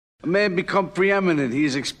A man become preeminent, he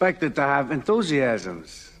is expected to have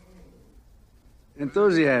enthusiasms.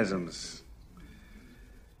 Enthusiasms.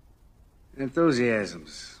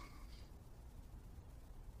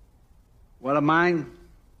 What are mine?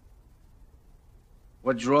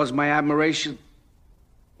 What draws my admiration?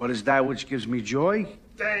 What is that which gives me joy?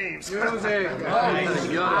 James. Music.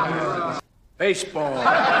 Baseball.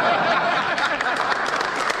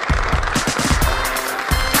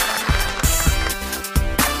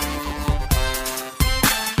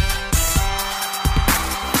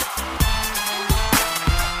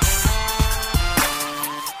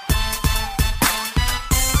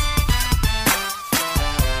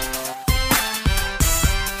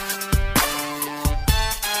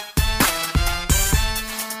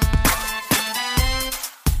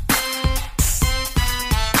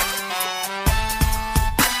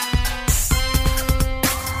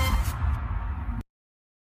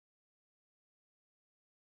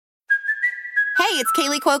 Hey, it's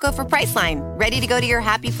Kaylee Cuoco for Priceline. Ready to go to your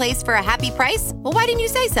happy place for a happy price? Well, why didn't you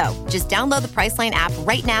say so? Just download the Priceline app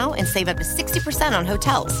right now and save up to 60% on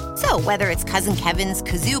hotels. So whether it's Cousin Kevin's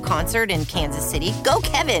Kazoo Concert in Kansas City, go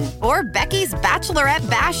Kevin, or Becky's Bachelorette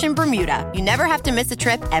Bash in Bermuda, you never have to miss a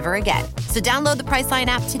trip ever again. So download the Priceline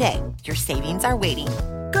app today. Your savings are waiting.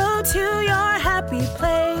 Go to your happy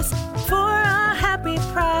place for a happy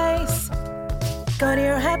price. Go to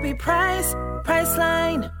your happy price,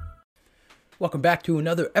 Priceline. Welcome back to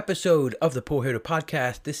another episode of the Pull Hitter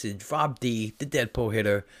Podcast. This is Rob D, the Dead Pull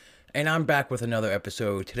Hitter, and I'm back with another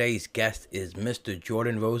episode. Today's guest is Mr.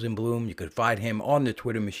 Jordan Rosenblum. You can find him on the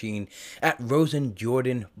Twitter machine at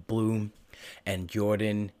RosenJordanBloom, and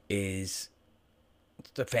Jordan is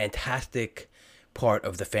a fantastic part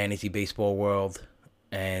of the fantasy baseball world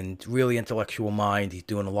and really intellectual mind. He's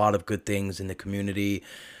doing a lot of good things in the community.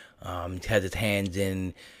 He has his hands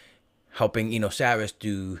in helping Saris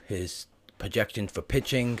do his projections for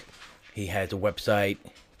pitching. He has a website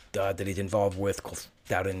that he's involved with called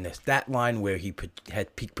out in the Statline, where he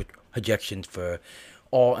had peak projections for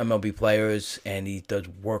all MLB players, and he does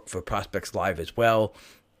work for Prospects Live as well.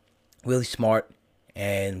 Really smart,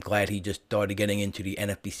 and I'm glad he just started getting into the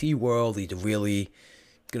NFBC world. He's going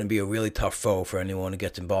to be a really tough foe for anyone who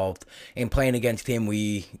gets involved. And playing against him,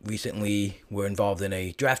 we recently were involved in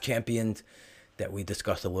a draft champions that we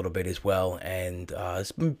discussed a little bit as well, and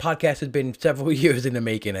this podcast has been several years in the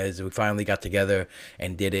making as we finally got together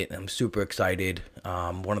and did it. I'm super excited.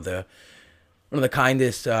 One of the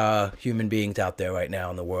kindest human beings out there right now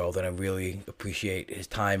in the world, and I really appreciate his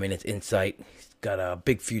time and his insight. He's got a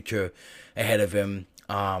big future ahead of him.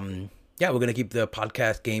 We're gonna keep the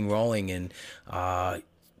podcast game rolling, and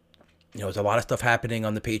there's a lot of stuff happening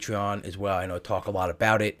on the Patreon as well. I know I talk a lot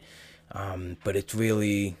about it, but it's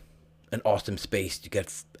really an awesome space to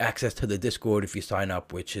get access to the Discord if you sign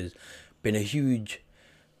up, which has been a huge,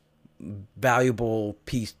 valuable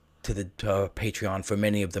piece to the Patreon for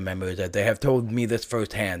many of the members. That they have told me this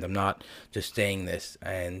firsthand. I'm not just saying this,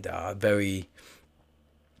 and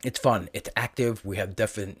it's fun. It's active. We have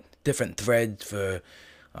different threads for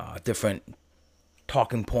different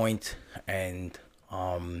talking points, and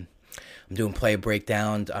I'm doing player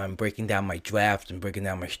breakdowns. I'm breaking down my drafts and breaking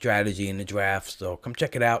down my strategy in the draft. So come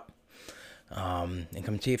check it out. And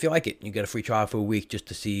come see if you like it. You get a free trial for a week just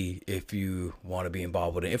to see if you want to be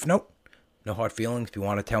involved with it. If no hard feelings. If you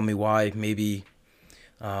want to tell me why maybe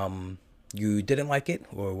you didn't like it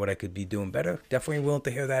or what I could be doing better, definitely willing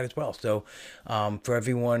to hear that as well. So for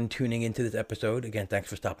everyone tuning into this episode, again, thanks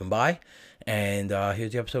for stopping by. And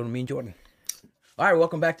here's the episode of me and Jordan. All right,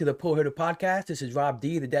 welcome back to the Pull Hitter Podcast. This is Rob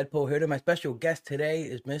D, the Dead Pull Hitter. My special guest today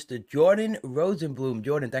is Mr. Jordan Rosenblum.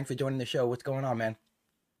 Jordan, thanks for joining the show. What's going on, man?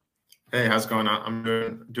 Hey, how's it going on?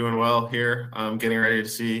 I'm doing well here. I'm getting ready to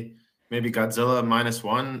see maybe Godzilla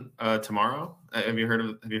 -1 tomorrow. Have you heard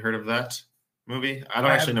of that movie? I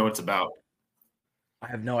don't actually know what it's about. I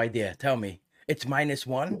have no idea. Tell me. It's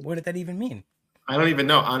 -1? What did that even mean? I don't even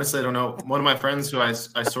know. Honestly, I don't know. One of my friends who I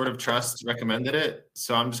sort of trust recommended it,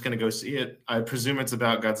 so I'm just going to go see it. I presume it's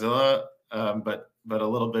about Godzilla, but a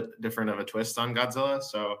little bit different of a twist on Godzilla.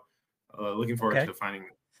 So looking forward to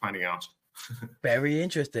finding out. Very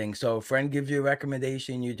interesting. So a friend gives you a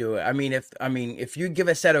recommendation, you do it. If you give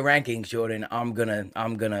a set of rankings, Jordan, I'm gonna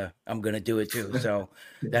do it too. So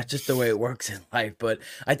that's just the way it works in life. But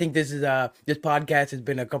I think this podcast has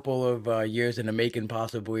been a couple of years in the making.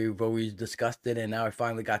 Possibly we've always discussed it, and now I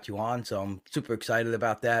finally got you on. So I'm super excited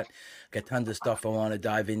about that. Got tons of stuff I want to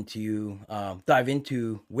dive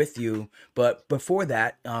into with you. But before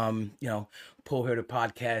that, Pull Hitter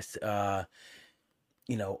Podcast.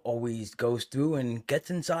 always goes through and gets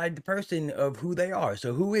inside the person of who they are.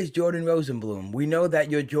 So who is Jordan Rosenblum? We know that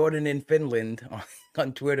you're Jordan in Finland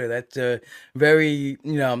on Twitter. That's very,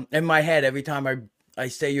 in my head, every time I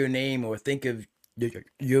say your name or think of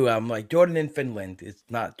you, I'm like, Jordan in Finland. It's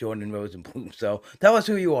not Jordan Rosenblum. So tell us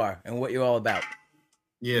who you are and what you're all about.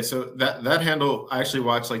 Yeah, so that handle, I actually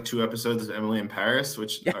watched like 2 episodes of Emily in Paris,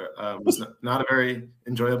 which was not a very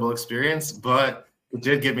enjoyable experience, but it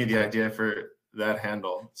did give me the idea for that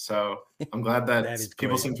handle. So I'm glad that,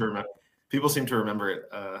 people seem to remember it.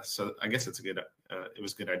 So I guess it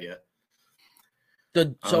was a good idea.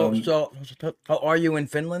 So are you in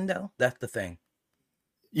Finland though? That's the thing.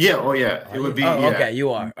 Yeah. Oh yeah. It would be. Oh, yeah. okay.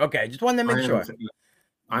 You are. Okay. Just wanted to make sure.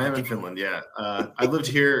 I am in Finland. Yeah. I lived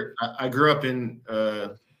here. I grew up in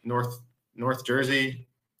North Jersey.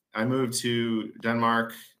 I moved to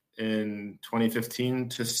Denmark in 2015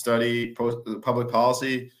 to study public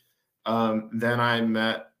policy. Then I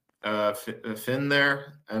met Finn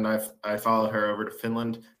there, and I followed her over to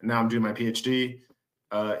Finland. And now I'm doing my PhD.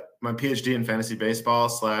 My PhD in fantasy baseball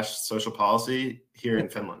 / social policy here in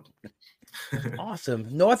Finland. Awesome.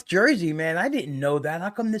 North Jersey, man. I didn't know that. How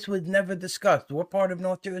come this was never discussed? What part of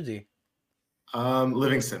North Jersey?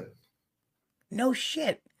 Livingston. No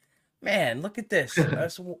shit. Man, look at this.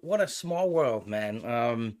 What a small world,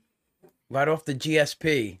 man. Right off the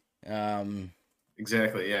GSP.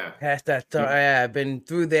 Exactly, yeah. Past that. I've been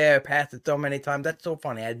through there, past it so many times. That's so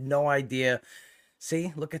funny. I had no idea.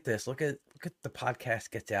 See, look at this. Look at the podcast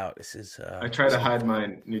gets out. This is I try to hide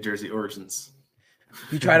my New Jersey origins.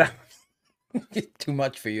 You try to too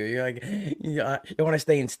much for you. You're like you want to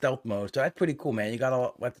stay in stealth mode. So that's pretty cool, man. You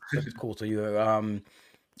got that's cool. So you're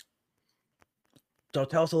so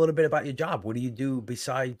tell us a little bit about your job. What do you do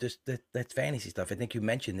besides just that fantasy stuff? I think you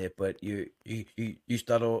mentioned it, but you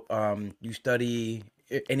study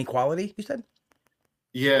inequality, you said?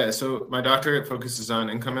 Yeah, so my doctorate focuses on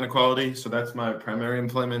income inequality, so that's my primary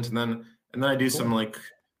employment, and then I do some like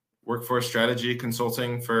workforce strategy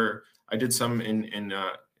consulting I did some in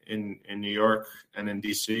New York and in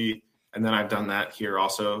DC, and then I've done that here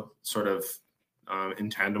also, sort of in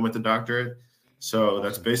tandem with the doctorate. So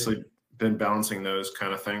that's basically been balancing those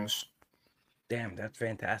kind of things. Damn, that's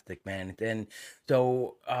fantastic, man. And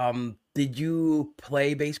so, did you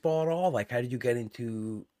play baseball at all? Like, how did you get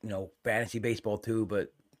into, fantasy baseball too?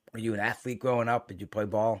 But were you an athlete growing up? Did you play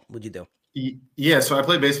ball? What'd you do? Yeah, so I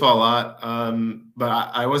played baseball a lot, but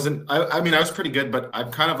I wasn't. I mean, I was pretty good, but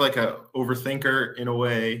I'm kind of like a overthinker in a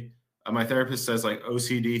way. My therapist says like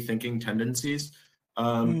OCD thinking tendencies,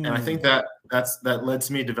 and I think that led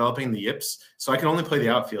to me developing the yips. So I can only play the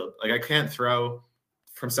outfield. Like I can't throw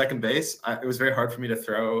from second base. It was very hard for me to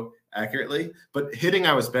throw accurately, but hitting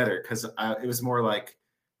I was better because it was more like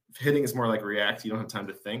hitting is more like react. You don't have time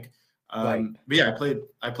to think. Right. But yeah,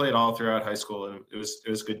 I played all throughout high school, and it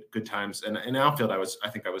was good times. And in outfield, I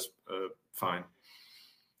think I was fine.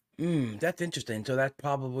 That's interesting. So that's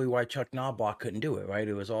probably why Chuck Knobloch couldn't do it, right?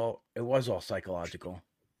 It was all psychological.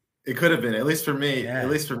 It could have been, at least for me. Yeah. At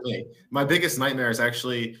least for me, my biggest nightmare is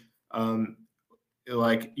actually,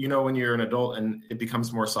 like when you're an adult and it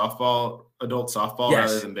becomes more adult softball Yes.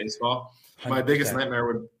 rather than baseball. 100%. My biggest nightmare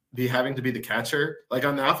would be having to be the catcher. Like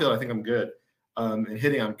on the outfield, I think I'm good. And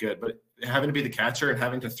hitting, I'm good, but having to be the catcher and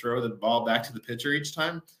having to throw the ball back to the pitcher each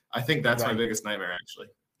time, I think that's my biggest nightmare, actually.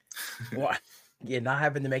 Well, yeah, not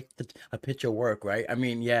having to make a pitcher work, right? I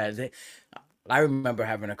mean, yeah, I remember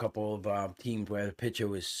having a couple of teams where the pitcher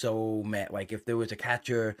was so mad. Like if there was a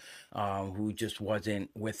catcher who just wasn't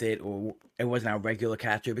with it, or it wasn't our regular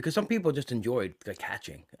catcher, because some people just enjoyed the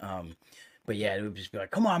catching. But yeah, it would just be like,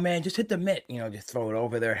 come on, man, just hit the mitt, just throw it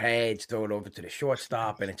over their heads, throw it over to the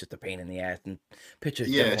shortstop, and it's just a pain in the ass. And pitchers,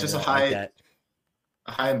 yeah, it's just a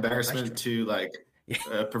high embarrassment That's to like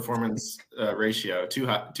performance ratio, too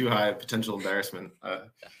high potential embarrassment. I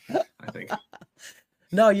think.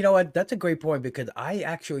 No, you know what? That's a great point, because I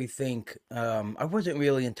actually think I wasn't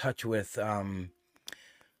really in touch with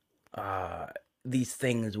these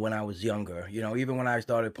things when I was younger. Even when I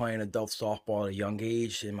started playing adult softball at a young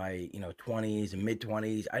age in my 20s and mid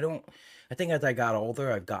 20s, I think as I got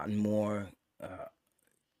older, I've gotten more.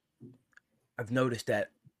 I've noticed that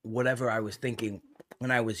whatever I was thinking when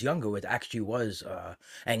I was younger, it actually was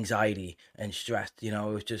anxiety and stress. It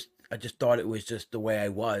was just. I just thought it was just the way I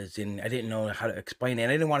was, and I didn't know how to explain it.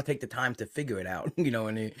 And I didn't want to take the time to figure it out,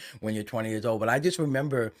 when you're 20 years old. But I just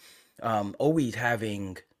remember always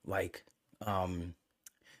having like an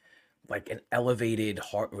elevated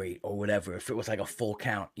heart rate or whatever, if it was like a full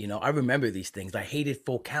count. I remember these things. I hated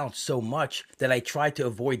full counts so much that I tried to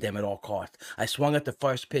avoid them at all costs. I swung at the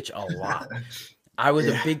first pitch a lot. I was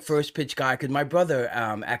a big first pitch guy because my brother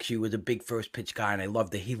actually was a big first pitch guy, and I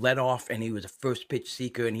loved it. He led off, and he was a first pitch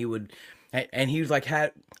seeker, and he was like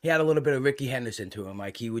he had a little bit of Ricky Henderson to him.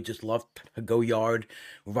 Like he would just love to go yard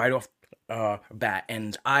right off bat,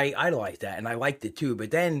 and I idolized that, and I liked it too.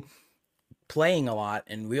 But then playing a lot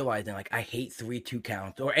and realizing like I hate 3-2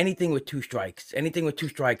 counts or anything with 2 strikes. Anything with 2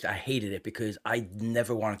 strikes, I hated it because I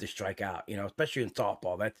never wanted to strike out, you know, especially in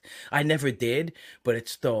softball. I never did, but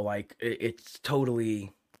it's still like it's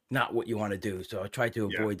totally not what you want to do. So I tried to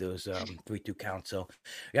avoid those 3-2 counts. So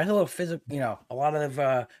you have a little physical, you know, a lot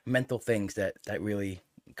of mental things that really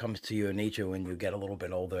comes to your nature when you get a little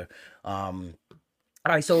bit older. All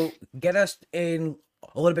right, so get us in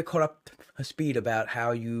a little bit caught up to speed about how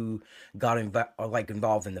you got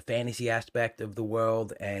involved in the fantasy aspect of the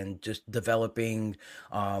world and just developing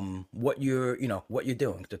what you're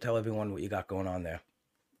doing. So tell everyone what you got going on there.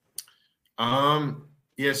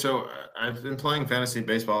 Yeah, so I've been playing fantasy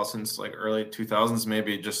baseball since like early 2000s,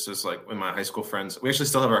 maybe just as like with my high school friends. We actually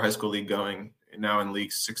still have our high school league going now in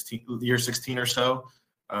league 16 or so.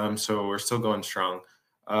 So we're still going strong.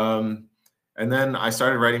 And then I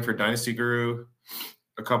started writing for Dynasty Guru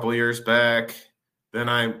a couple of years back. Then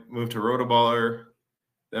I moved to Rotoballer,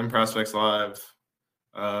 then Prospects Live.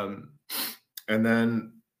 And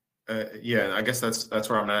then, I guess that's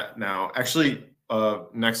where I'm at now. Actually,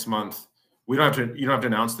 next month, you don't have to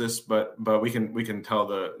announce this, but we can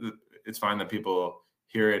tell it's fine that people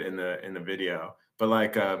hear it in the video. But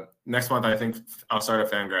like next month, I think I'll start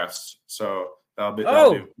at Fangraphs. So that'll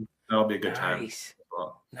be a good time.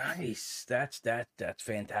 Nice. That's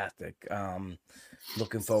fantastic.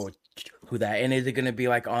 Looking forward to that. And is it going to be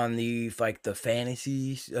like on the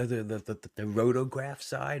fantasy, the Rotograph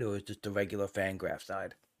side, or is it just the regular Fangraph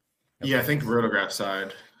side? Okay. Yeah, I think Rotograph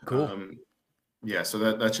side. Cool. So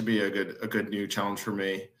that should be a good new challenge for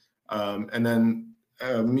me. And then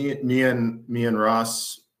me and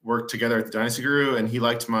Ross worked together at the Dynasty Guru, and he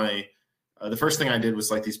liked my. The first thing I did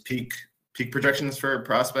was like these peak projections for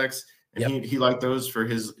prospects. And he liked those for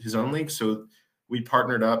his own league. So we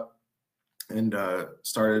partnered up and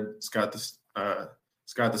started Scott the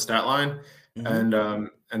Statline. Mm-hmm.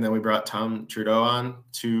 And then we brought Tom Trudeau on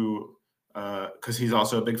to because he's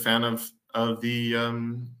also a big fan of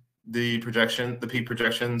the peak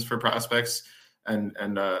projections for prospects. And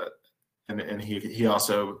he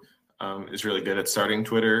also is really good at starting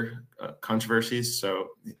Twitter controversies. So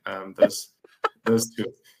those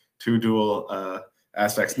two dual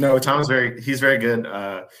aspects. No, Tom's he's very good.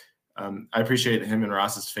 I appreciate him and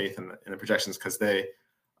Ross's faith in the projections, because they,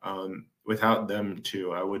 without them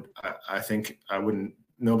too,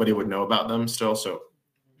 nobody would know about them still. So,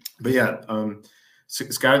 but yeah,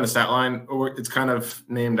 scouting the stat line, or it's kind of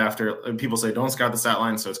named after, people say don't scout the stat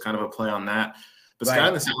line, so it's kind of a play on that. But right.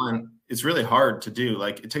 Scouting the stat line, it's really hard to do.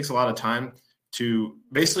 Like, it takes a lot of time to,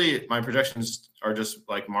 basically my projections are just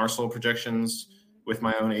like Marcel projections with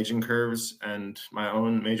my own aging curves and my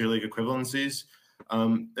own major league equivalencies.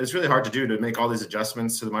 It's really hard to do, to make all these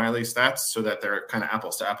adjustments to the minor league stats so that they're kind of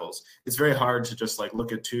apples to apples. It's very hard to just like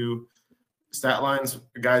look at 2 stat lines,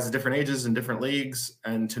 guys at different ages in different leagues,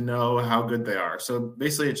 and to know how good they are. So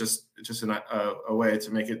basically it's just a way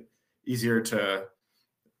to make it easier to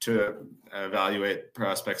evaluate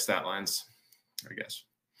prospect stat lines, I guess.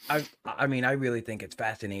 I mean, I really think it's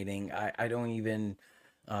fascinating. I don't even,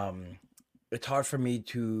 it's hard for me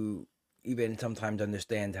to even sometimes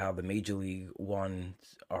understand how the major league ones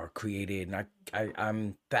are created. And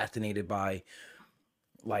I'm fascinated by,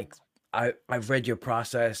 like, I've read your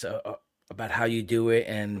process about how you do it,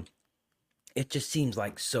 and it just seems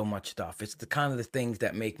like so much stuff. It's the kind of the things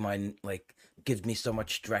that make gives me so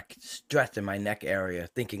much stress in my neck area,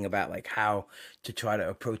 thinking about like how to try to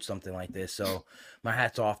approach something like this. So my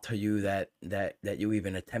hat's off to you that you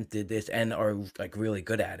even attempted this and are like really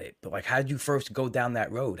good at it. But like, how did you first go down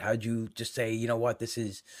that road? How did you just say, you know what, this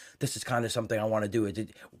is kind of something I want to do?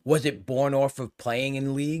 Was it born off of playing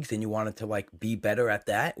in leagues and you wanted to like be better at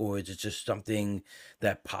that, or is it just something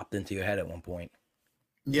that popped into your head at one point?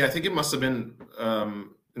 Yeah, I think it must have been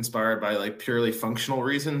inspired by like purely functional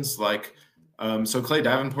reasons. Like, so Clay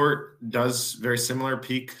Davenport does very similar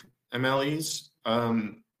peak MLEs.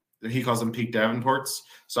 He calls them peak Davenports.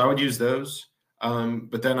 So I would use those.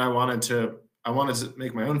 But then I wanted to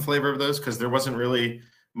make my own flavor of those, because there wasn't really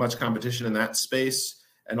much competition in that space.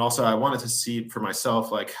 And also I wanted to see for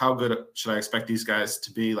myself, like, how good should I expect these guys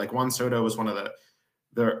to be? Like, Juan Soto was one of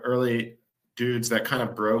the early dudes that kind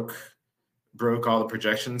of broke all the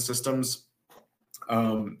projection systems,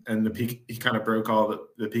 and the peak, he kind of broke all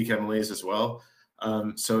the peak MLEs as well.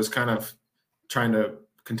 So it's kind of trying to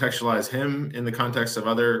contextualize him in the context of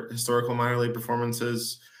other historical minor league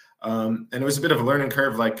performances. And it was a bit of a learning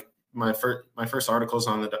curve. Like my first articles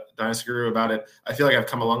on the Dynasty Guru about it, I feel like I've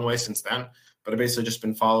come a long way since then, but I've basically just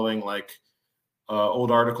been following like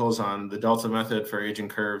old articles on the Delta method for aging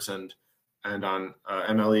curves and on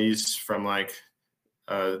MLEs from like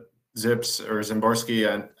Zips or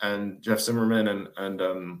Zimborski and Jeff Zimmerman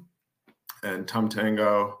and Tom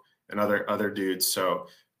Tango and other dudes. So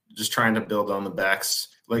just trying to build on the backs,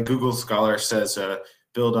 like Google Scholar says,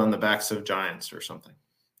 build on the backs of giants or something.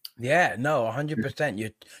 Yeah, no,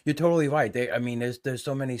 100%. You're totally right. I mean, there's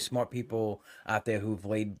so many smart people out there who've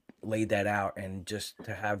laid that out, and just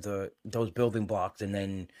to have those building blocks and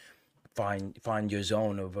then find your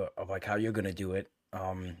zone of like how you're gonna do it.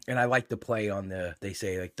 And I like the play on they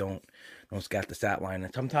say like don't scout the stat line,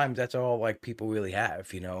 and sometimes that's all like people really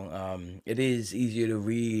have. It is easier to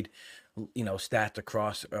read, stats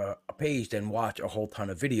across a page than watch a whole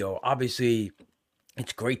ton of video. Obviously,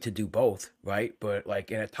 it's great to do both, right? But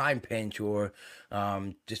like in a time pinch or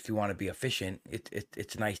just if you want to be efficient,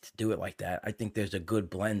 it's nice to do it like that. I think there's a good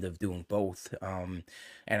blend of doing both. And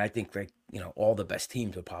I think like, all the best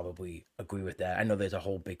teams would probably agree with that. I know there's a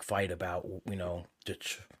whole big fight about,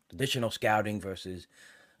 just traditional scouting versus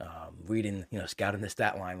reading, scouting the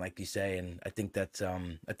stat line, like you say. And I think I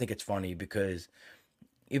think it's funny because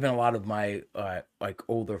even a lot of my like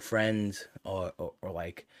older friends or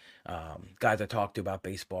like guys I talk to about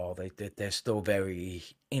baseball, they're still very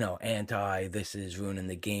anti. This is ruining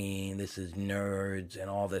the game. This is nerds and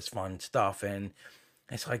all this fun stuff. And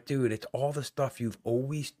it's like, dude, it's all the stuff you've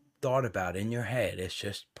always thought about in your head. It's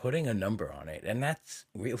just putting a number on it, and that's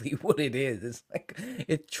really what it is. It's like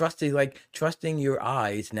it's trusting your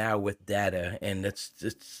eyes now with data, and it's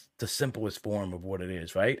the simplest form of what it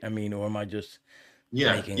is, right? I mean, or am I just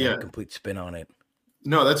making a complete spin on it?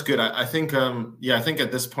 No, that's good. I think, I think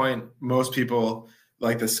at this point, most people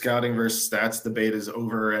like the scouting versus stats debate is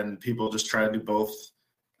over, and people just try to do both,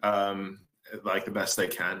 like the best they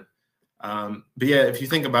can. But yeah, if you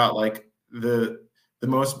think about like the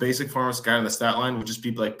most basic form of scouting the stat line would just be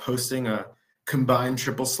like posting a combined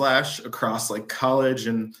triple slash across like college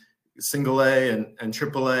and single A and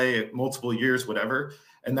triple A multiple years, whatever.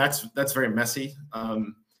 And that's very messy.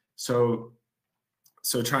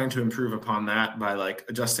 So trying to improve upon that by like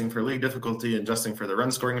adjusting for league difficulty, adjusting for the run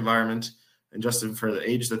scoring environment, adjusting for the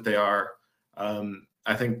age that they are.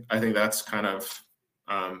 I think that's kind of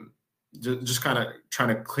just kind of trying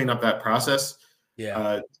to clean up that process.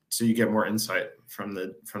 Yeah. So you get more insight from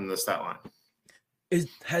the stat line.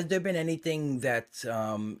 Has there been anything that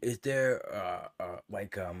is there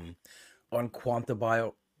like unquantifiable?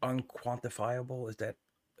 Is that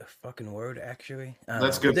a fucking word actually?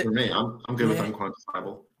 That's good for me. I'm good with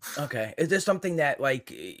unquantifiable. Okay. Is there something that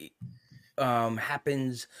like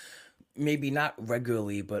happens maybe not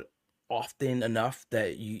regularly but often enough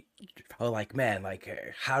that you are like, man, like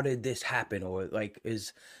how did this happen? Or like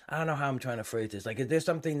I don't know how I'm trying to phrase this. Like, is there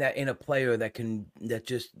something that in a player that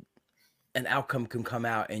just an outcome can come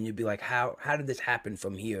out and you'd be like, how did this happen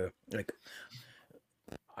from here? Like,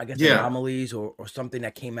 I guess anomalies or something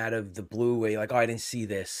that came out of the blue where you're like, oh, I didn't see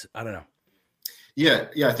this. I don't know. Yeah.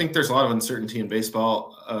 I think there's a lot of uncertainty in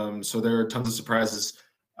baseball. So there are tons of surprises,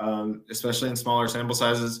 especially in smaller sample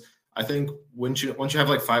sizes. I think once you have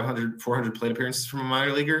like 500, 400 plate appearances from a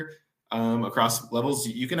minor leaguer across levels,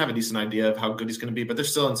 you can have a decent idea of how good he's going to be, but there's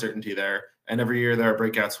still uncertainty there. And every year there are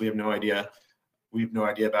breakouts. We have no idea.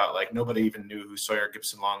 About, like, nobody even knew who Sawyer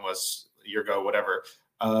Gibson-Long was a year ago, whatever.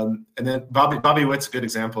 And then Bobby Witt's a good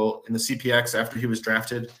example. In the CPX, after he was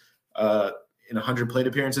drafted in 100 plate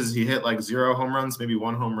appearances, he hit like 0 home runs, maybe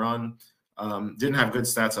 1 home run. Didn't have good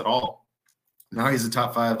stats at all. Now he's a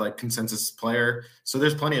top 5 like consensus player. So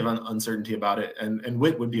there's plenty of uncertainty about it. And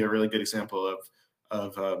Witt would be a really good example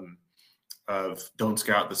of don't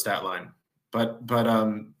scout the stat line. But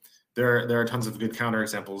there are tons of good counter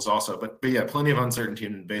examples also. But yeah, plenty of uncertainty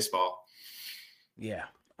in baseball. Yeah,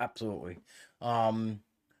 absolutely.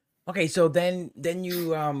 Okay, so then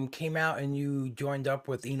you came out and you joined up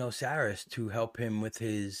with Eno Saris to help him with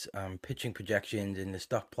his pitching projections and the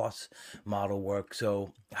Stuff Plus model work.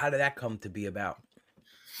 So how did that come to be about?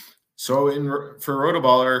 So for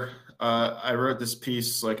Rotoballer, I wrote this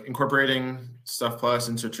piece like incorporating Stuff Plus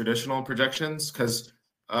into traditional projections because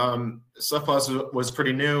Stuff Plus was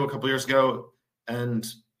pretty new a couple years ago, and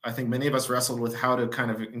I think many of us wrestled with how to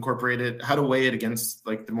kind of incorporate it, how to weigh it against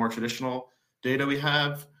like the more traditional data we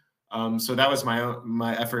have. So that was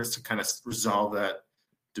my efforts to kind of resolve that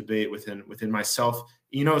debate within myself.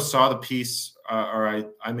 Eno saw the piece, or I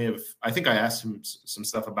think I asked him some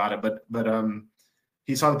stuff about it, but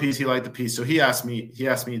he saw the piece, he liked the piece, so he asked me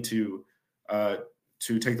to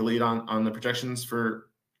take the lead on the projections for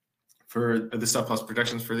the Stuff Plus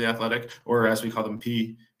projections for the Athletic, or as we call them,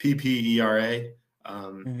 PPERA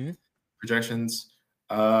projections.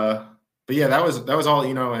 But yeah, that was all,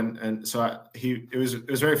 and so it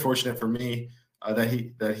was very fortunate for me that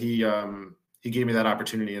he gave me that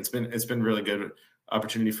opportunity. It's been really good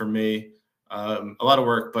opportunity for me. A lot of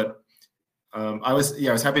work, but I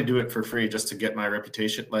was happy to do it for free just to get my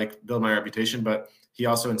reputation, like build my reputation. But he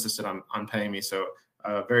also insisted on paying me, so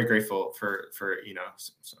very grateful for.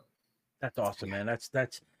 So. That's awesome, man. That's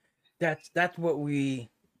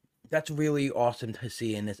really awesome to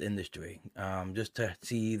see in this industry. Just to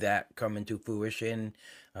see that come into fruition.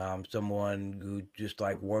 Someone who just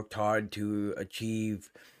like worked hard to achieve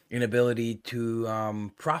an ability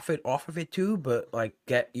to profit off of it too, but like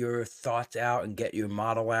get your thoughts out and get your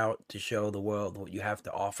model out to show the world what you have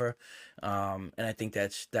to offer. And I think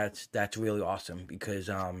that's really awesome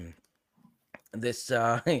because this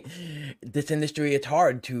this industry, it's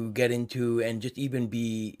hard to get into and just even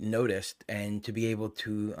be noticed, and to be able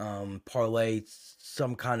to parlay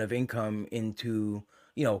some kind of income into,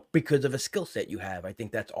 because of a skill set you have. I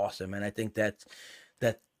think that's awesome, and I think that's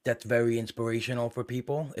very inspirational for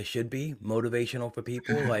people. It should be motivational for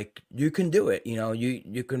people. Like, you can do it,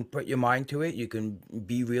 you can put your mind to it, you can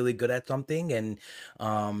be really good at something, and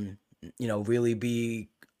really be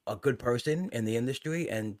a good person in the industry,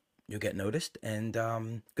 and you'll get noticed, and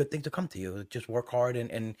good things will come to you. Just work hard,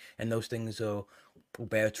 and those things will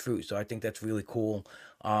bear its fruit. So I think that's really cool.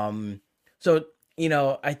 So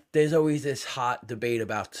there's always this hot debate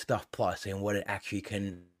about Stuff Plus and what it actually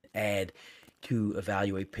can add to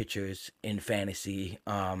evaluate pitchers in fantasy.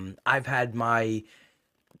 I've had my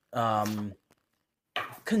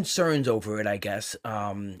concerns over it, I guess.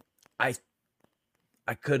 I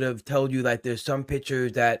could have told you that there's some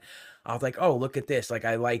pitchers that I was like, oh, look at this. Like,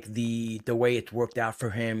 I like the way it's worked out for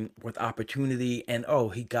him with opportunity, and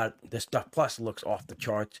he got the Stuff Plus looks off the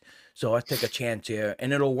charts. So let's take a chance here,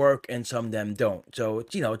 and it'll work, and some of them don't. So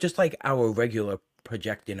it's, just like our regular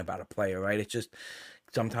projecting about a player, right? It's just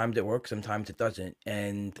sometimes it works, sometimes it doesn't.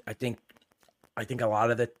 And I think a lot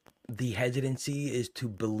of the hesitancy is to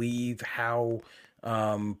believe how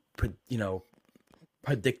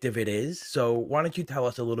predictive it is. So why don't you tell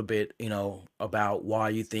us a little bit, about why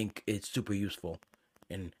you think it's super useful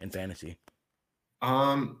in fantasy?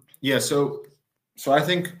 Yeah. So I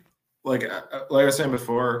think, like I was saying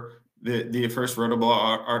before, the first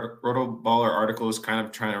Rotoballer article is kind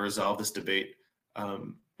of trying to resolve this debate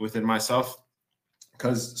within myself,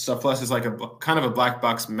 because Stuff Plus is like kind of a black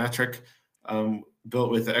box metric built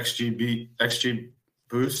with the XG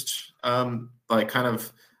boost, like kind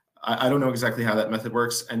of. I don't know exactly how that method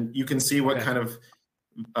works, and you can see what kind of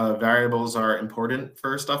variables are important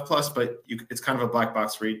for Stuff Plus, but it's kind of a black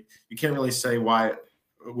box read. You can't really say why,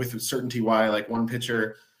 with certainty, why like one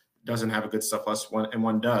pitcher doesn't have a good Stuff Plus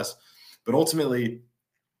one does. But ultimately,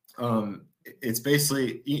 it's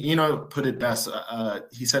basically, put it best.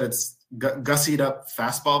 He said it's gussied up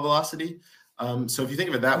fastball velocity. So if you think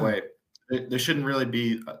of it that way, there shouldn't really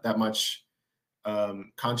be that much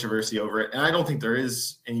controversy over it, and I don't think there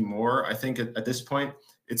is anymore. I think at this point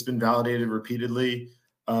it's been validated repeatedly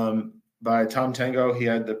by Tom Tango. He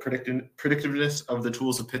had the predictiveness of the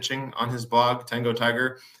tools of pitching on his blog, Tango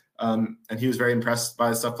Tiger, and he was very impressed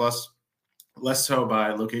by Stuff Plus, less so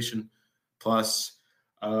by Location Plus.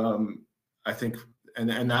 I think, and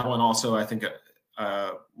that one also, I think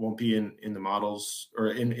won't be in the models, or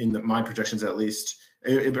in my projections at least.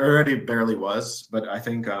 It already barely was, but I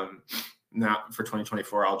think now for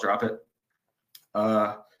 2024 I'll drop it.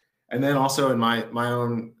 And then also in my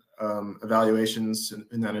own evaluations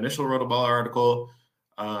in that initial Rotoballer article,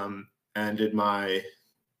 and in my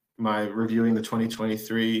reviewing the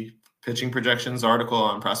 2023 pitching projections article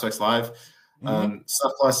on Prospects Live,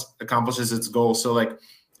 Stuff Plus accomplishes its goal. So like,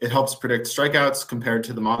 it helps predict strikeouts compared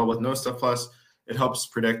to the model with no Stuff Plus. It helps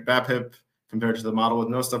predict BABIP compared to the model with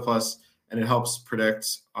no Stuff Plus, and it helps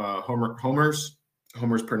predict homers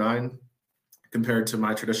per nine compared to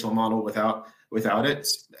my traditional model without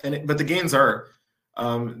it. But the gains are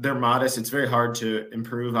they're modest. It's very hard to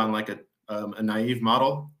improve on like a naive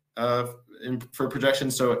model for projection.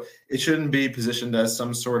 So it shouldn't be positioned as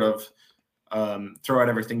some sort of throw out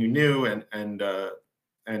everything you knew and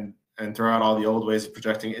throw out all the old ways of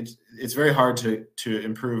projecting. It's very hard to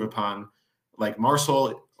improve upon like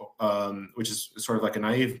Marcel, which is sort of like a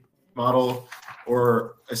naive model,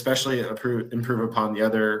 or especially improve upon the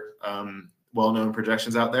other well-known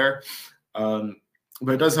projections out there.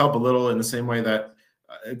 But it does help a little in the same way that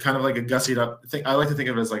kind of like a gussied up thing. I like to think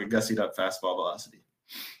of it as like a gussied up fastball velocity.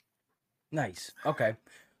 Nice. Okay.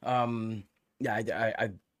 Yeah, I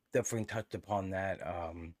definitely touched upon that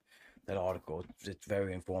that article. It's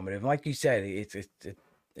very informative. Like you said,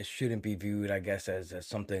 it shouldn't be viewed, I guess, as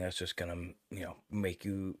something that's just gonna, make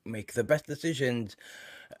you make the best decisions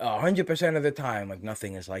 100% of the time. Like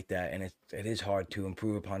nothing is like that, and it is hard to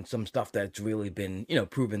improve upon some stuff that's really been,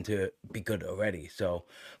 proven to be good already. So,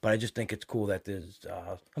 but I just think it's cool that there's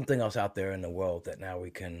something else out there in the world that now we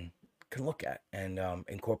can look at and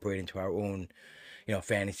incorporate into our own,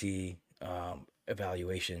 fantasy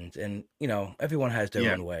evaluations. And everyone has their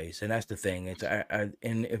Yeah. own ways, and that's the thing. It's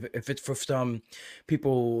and if it's for some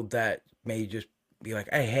people that may just be like,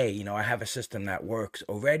 hey, I have a system that works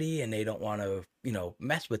already, and they don't want to,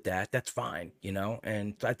 mess with that. That's fine,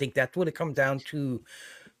 And so I think that's what it comes down to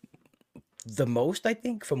the most. I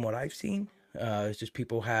think from what I've seen, it's just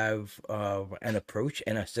people have an approach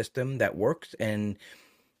and a system that works, and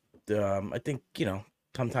I think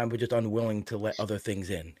sometimes we're just unwilling to let other things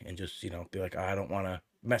in and just be like, I don't want to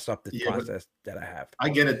mess up this Yeah, but process that I have. I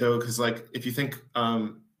get it though, because like if you think, I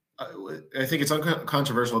think it's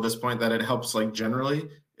uncontroversial at this point that it helps like generally,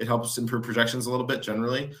 it helps improve projections a little bit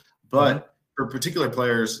generally, but for particular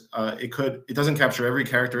players, it doesn't capture every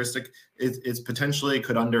characteristic. It's potentially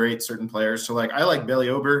could underrate certain players. So like I like Bailey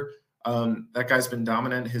Ober. That guy's been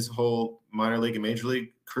dominant his whole minor league and major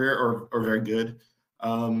league career, or very good.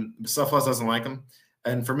 Cephalus doesn't like him.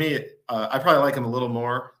 And for me, I probably like him a little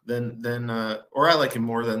more or I like him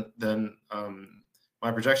more than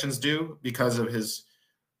my projections do because of his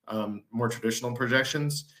more traditional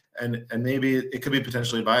projections. And maybe it could be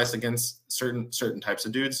potentially biased against certain types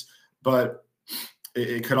of dudes, but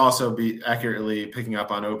it could also be accurately picking up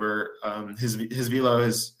on Ober. His velo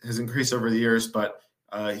has increased over the years, but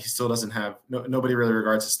he still doesn't have nobody really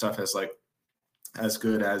regards his stuff as like as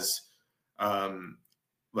good as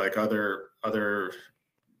like other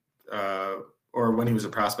or when he was a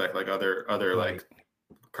prospect, like other Right. like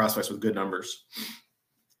prospects with good numbers.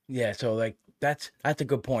 Yeah, so like that's a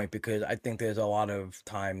good point, because I think there's a lot of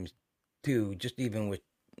times too, just even with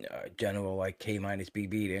general like K minus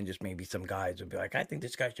BB, and just maybe some guys would be like, I think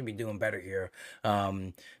this guy should be doing better here.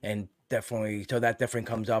 And definitely, so that definitely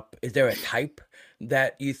comes up. Is there a type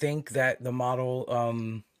that you think that the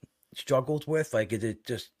model struggles with? Like, is it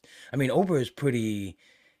just, I mean, Ober is pretty,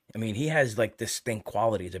 I mean, he has like distinct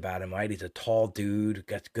qualities about him, right? He's a tall dude,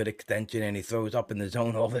 gets good extension, and he throws up in the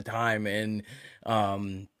zone all the time. And,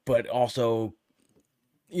 but also,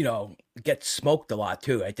 gets smoked a lot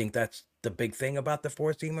too. I think that's the big thing about the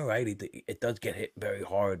four seamer, right? It does get hit very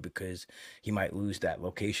hard because he might lose that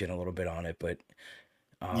location a little bit on it. But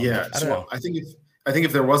Yeah, I don't know. so I think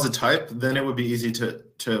if there was a type, then it would be easy to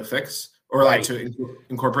fix or like Right. to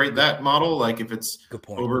incorporate that model. Like if it's Good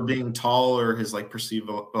point. Ober being tall or his like perceived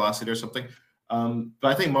velocity or something. But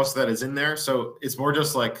I think most of that is in there. So it's more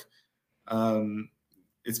just like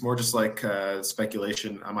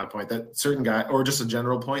speculation on my point that certain guy, or just a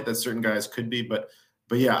general point that certain guys could be. But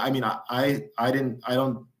yeah, I mean, I didn't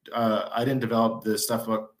develop the stuff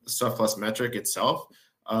plus metric itself.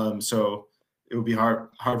 So it would be hard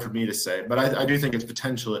for me to say, but I do think it's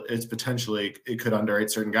potentially it could underrate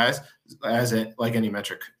certain guys, as it like any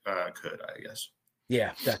metric could, I guess.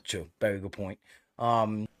 Yeah, that's true. Very good point.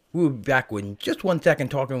 We'll be back in just 1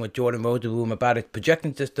 second talking with Jordan Rosenblum about his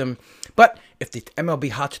projection system. But if the MLB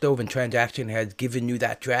hot stove and transaction has given you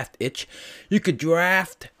that draft itch, you could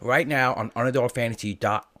draft right now on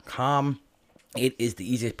underdogfantasy.com. It is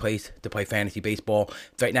the easiest place to play fantasy baseball.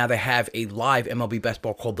 Right now they have a live MLB best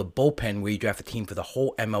ball called the Bullpen, where you draft a team for the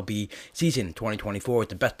whole MLB season 2024.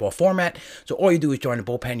 It's a best ball format. So all you do is join the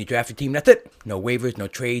Bullpen, you draft a team, that's it. No waivers, no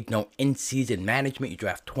trades, no in-season management. You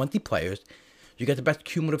draft 20 players. You get the best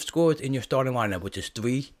cumulative scores in your starting lineup, which is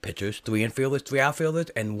 3 pitchers, 3 infielders, 3 outfielders,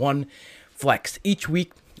 and 1 flex each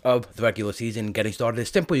week of the regular season. Getting started is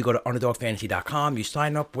simple. You go to underdogfantasy.com, you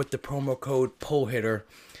sign up with the promo code PULLHITTER,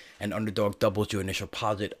 and Underdog doubles your initial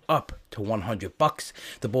deposit up to $100.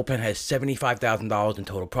 The Bullpen has $75,000 in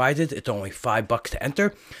total prizes. It's only $5 to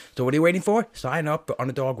enter. So what are you waiting for? Sign up for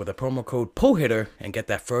Underdog with a promo code PULLHITTER and get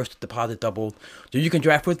that first deposit doubled so you can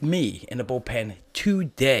draft with me in the Bullpen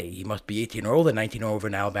today. You must be 18 or older, 19 or over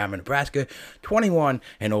in Alabama, Nebraska, 21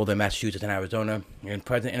 and older in Massachusetts and Arizona, and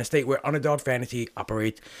present in a state where Underdog Fantasy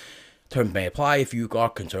operates. Terms may apply. If you are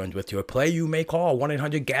concerned with your play, you may call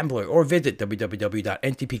 1-800-GAMBLER or visit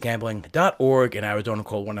www.ntpgambling.org. In Arizona,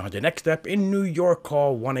 call 1-800-NEXT-STEP. In New York,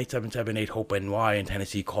 call 1-877-8-HOPE-NY. In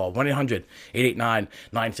Tennessee, call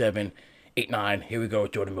 1-800-889-9789. Here we go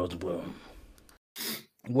with Jordan Rosenblum.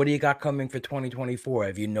 What do you got coming for 2024?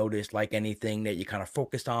 Have you noticed like anything that you kind of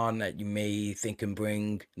focused on that you may think can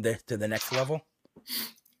bring this to the next level?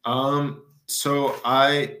 So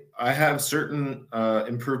I have certain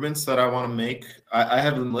improvements that I want to make. I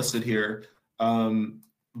have them listed here,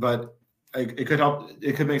 but it could help.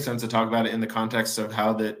 It could make sense to talk about it in the context of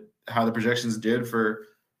how the projections did for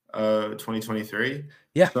 2023.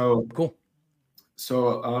 Yeah. So Cool.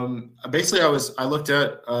 So basically, I looked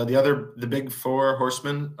at the big four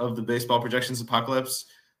horsemen of the baseball projections apocalypse: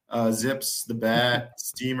 Zips, the Bat,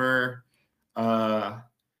 Steamer,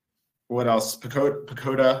 what else?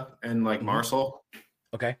 Pacoda, and like Marshall.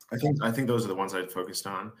 Okay. I think those are the ones I focused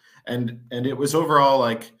on, and it was overall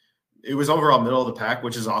middle of the pack,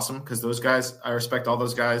 which is awesome because those guys, I respect all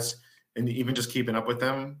those guys, and even just keeping up with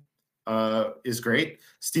them is great.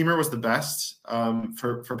 Steamer was the best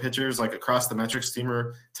for pitchers, like across the metrics.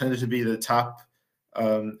 Steamer tended to be the top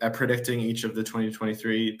at predicting each of the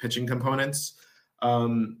 2023 pitching components.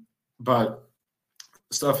 But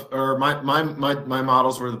my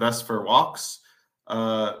models were the best for walks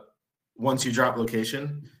once you drop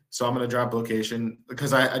location. So I'm going to drop location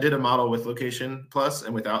because I did a model with location plus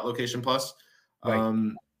and without location plus.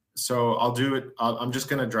 Right. So I'll do it. I'm just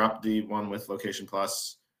going to drop the one with location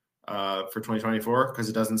plus for 2024 because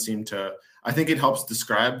it doesn't seem to. I think it helps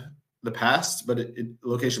describe the past, but it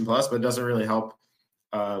location plus, but it doesn't really help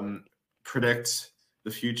predict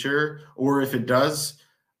the future. Or if it does,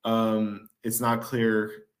 it's not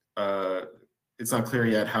clear. It's not clear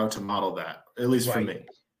yet how to model that, at least for me.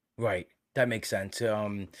 Right. That makes sense.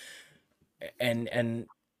 And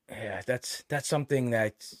yeah, that's something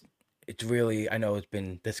that it's really, I know it's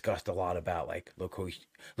been discussed a lot about like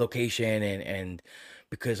location and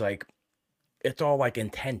because like it's all like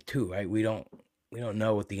intent too, right? We don't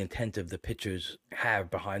know what the intent of the pitchers have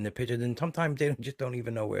behind the pitches, and sometimes they just don't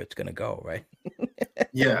even know where it's gonna go, right?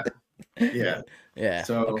 Yeah.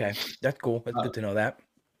 So okay, that's cool. That's good to know that.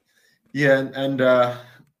 Yeah, and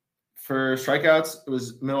for strikeouts, it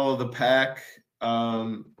was middle of the pack.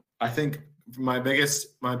 I think my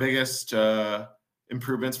biggest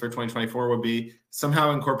improvements for 2024 would be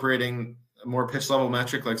somehow incorporating a more pitch level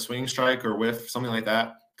metric like swing strike or whiff, something like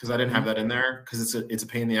that, because I didn't have that in there because it's a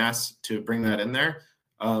pain in the ass to bring that in there,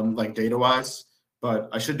 like data wise. But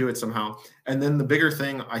I should do it somehow. And then the bigger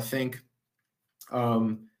thing, I think,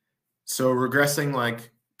 so regressing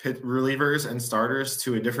like pit relievers and starters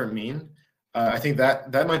to a different mean. I think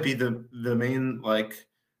that might be the main like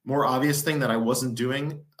more obvious thing that I wasn't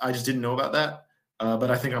doing. I just didn't know about that. But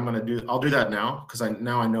I think I'll do that now because I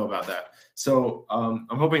know about that. So I'm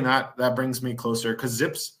hoping that brings me closer because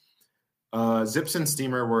Zips and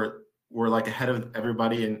Steamer were like ahead of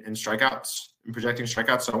everybody in strikeouts and projecting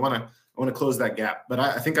strikeouts. So I want to close that gap. But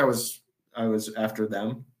I think I was after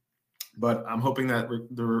them. But I'm hoping that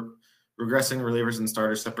the regressing relievers and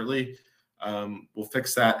starters separately will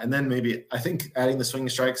fix that. And then maybe I think adding the swinging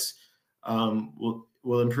strikes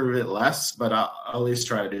will improve it less, but I'll at least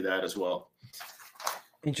try to do that as well.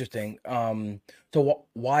 Interesting. So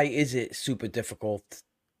why is it super difficult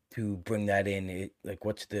to bring that in? Is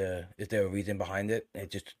there a reason behind it?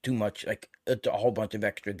 It's just too much, like it's a whole bunch of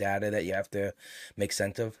extra data that you have to make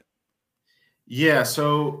sense of. Yeah.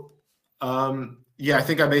 So, I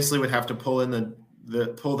think I basically would have to pull in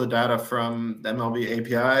pull the data from the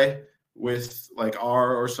MLB API with like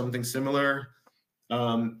R or something similar.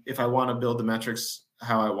 If I want to build the metrics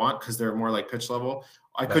how I want, because they're more like pitch level,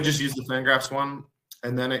 I could just use the Fangraphs one,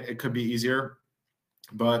 and then it could be easier.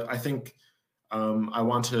 But I think I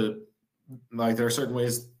want to, like, there are certain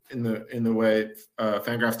ways in the way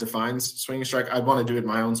Fangraphs defines swinging strike. I want to do it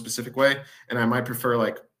my own specific way, and I might prefer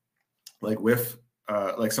like whiff,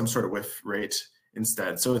 like some sort of whiff rate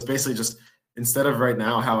instead. So it's basically just instead of right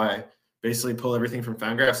now how I basically pull everything from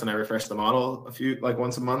Fangraphs and I refresh the model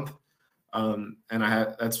once a month, and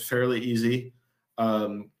that's fairly easy.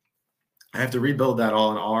 I have to rebuild that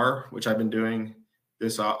all in R, which I've been doing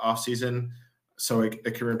this off season, so it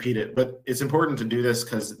can repeat it. But it's important to do this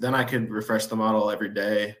because then I could refresh the model every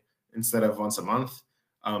day instead of once a month,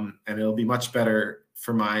 and it'll be much better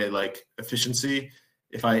for my like efficiency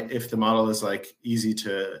if the model is like easy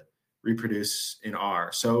to reproduce in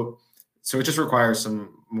R. So it just requires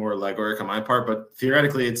some more legwork on my part, but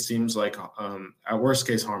theoretically it seems like at worst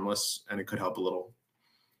case harmless, and it could help a little.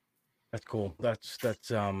 That's cool.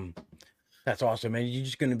 That's awesome. And you're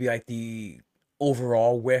just going to be like the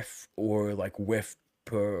overall whiff or like whiff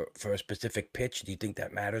for a specific pitch. Do you think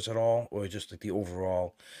that matters at all, or just like the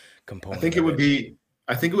overall component? I think it would be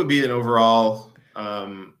an overall,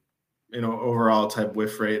 overall type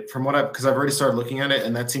whiff rate from because I've already started looking at it,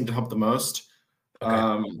 and that seemed to help the most.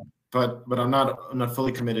 Okay. But I'm not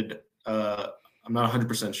fully committed. I'm not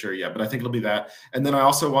 100% sure yet, but I think it'll be that. And then I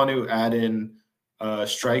also want to add in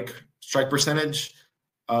strike strike percentage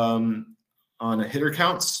on a hitter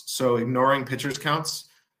counts. So ignoring pitchers counts,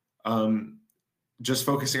 just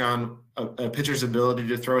focusing on a pitcher's ability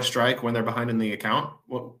to throw a strike when they're behind in the account,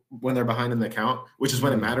 which is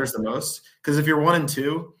when it matters the most. Because if you're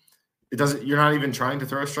 1-2, you're not even trying to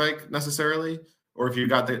throw a strike necessarily, or if you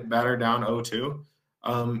got the batter down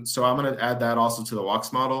 0-2. So I'm going to add that also to the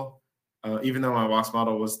walks model, even though my walks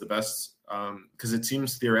model was the best, because it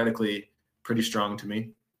seems theoretically pretty strong to me.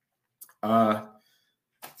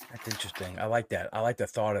 That's interesting. I like that. I like the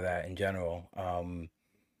thought of that in general.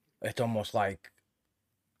 It's almost like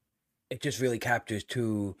it just really captures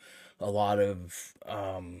too a lot of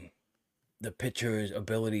the pitcher's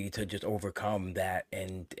ability to just overcome that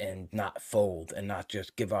and not fold and not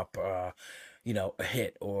just give up a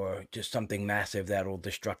hit or just something massive that'll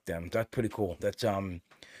destruct them. That's pretty cool. That's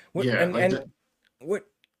what, Yeah, and, like and the- what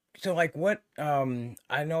so like what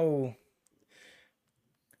I know,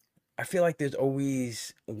 I feel like there's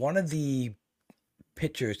always one of the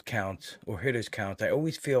pitchers counts or hitters counts I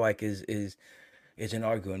always feel like is an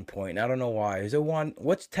arguing point. I don't know why. Is there one?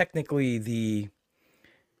 What's technically the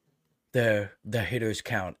hitters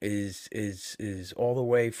count is all the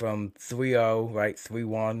way from 3-0, right?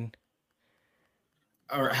 3-1.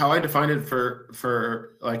 or how I define it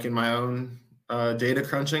for like in my own data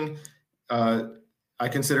crunching, I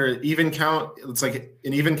consider it even count. It's like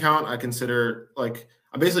an even count. I consider like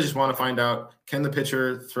I basically just want to find out, can the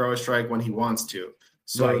pitcher throw a strike when he wants to?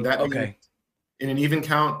 So Right. that means Okay. in an even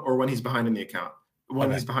count or when he's behind in the account. When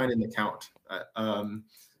Okay. he's behind in the count.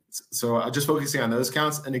 So I'm just focusing on those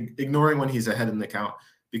counts and ignoring when he's ahead in the count,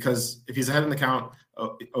 because if he's ahead in the count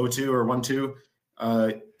 0-2 or 1-2,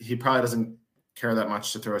 he probably doesn't care that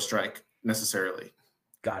much to throw a strike necessarily.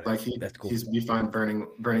 Got it. Like That's cool. he's be fine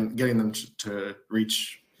burning, getting them to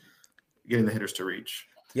reach, getting the hitters to reach.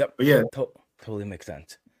 Yep. But yeah, Totally makes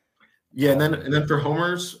sense. yeah, and then for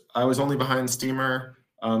homers, I was only behind Steamer,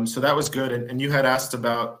 so that was good. And you had asked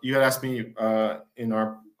me in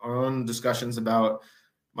our own discussions about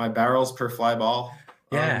my barrels per fly ball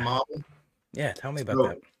Yeah. model. Yeah. Tell me about So,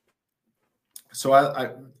 that. so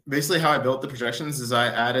I basically how I built the projections is I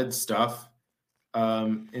added stuff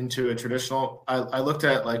into a traditional. I looked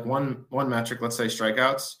at like one metric, let's say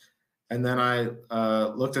strikeouts, and then I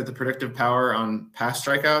looked at the predictive power on past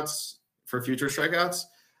strikeouts for future strikeouts,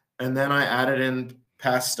 and then I added in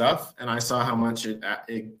past stuff, and I saw how much it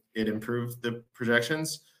improved the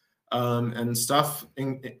projections, and stuff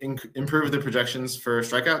improved the projections for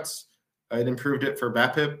strikeouts. It improved it for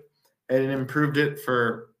BABIP, and it improved it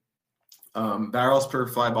for barrels per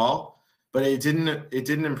fly ball, but it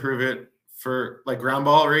didn't improve it for like ground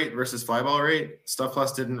ball rate versus fly ball rate. Stuff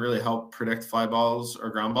Plus didn't really help predict fly balls or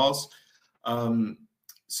ground balls.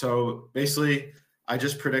 So basically, I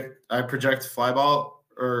project fly ball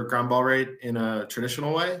or ground ball rate in a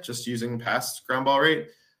traditional way, just using past ground ball rate.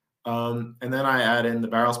 And then I add in the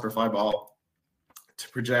barrels per fly ball to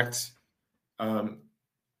project,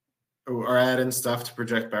 or add in stuff to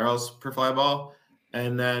project barrels per fly ball.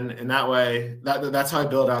 And then in that way, that's how I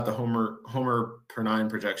build out the homer per 9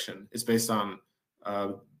 projection. It's based on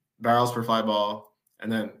barrels per fly ball, and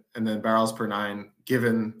then barrels per 9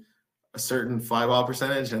 given a certain fly ball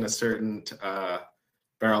percentage and a certain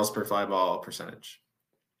barrels per fly ball percentage.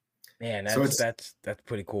 Man, So that's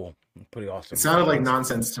pretty cool. Pretty awesome. It sounded like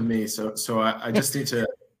nonsense to me, so I just need to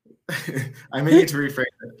I may need to rephrase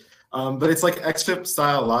it. But it's like XFIP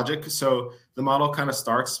style logic. So the model kind of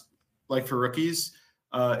starts like for rookies.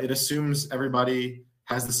 It assumes everybody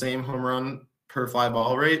has the same home run per fly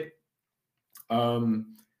ball rate. And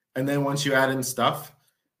then once you add in stuff,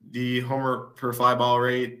 the homer per fly ball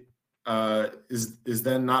rate is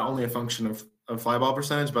then not only a function of fly ball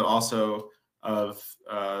percentage, but also of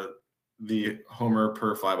the homer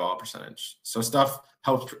per fly ball percentage. So stuff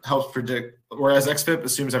helps predict, whereas XFIP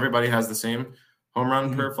assumes everybody has the same home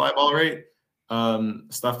run per fly ball rate.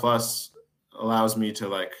 Stuff Plus allows me to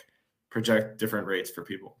like project different rates for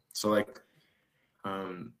people. So like,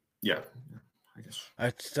 yeah, I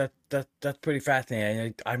guess that's pretty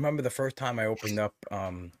fascinating. I remember the first time I opened up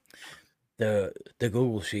the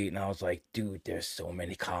Google sheet, and I was like, dude, there's so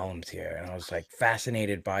many columns here, and I was like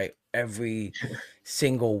fascinated by every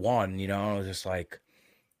single one. I was just like,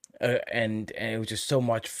 and it was just so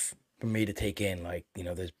much for me to take in. Like,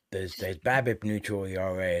 there's BABIP neutral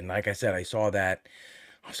ERA, and like I said, I saw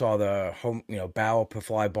the home, barrel per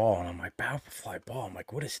fly ball, and I'm like, barrel per fly ball. I'm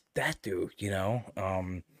like, what does that do?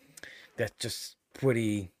 That's just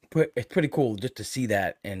it's pretty cool just to see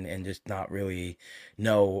that and just not really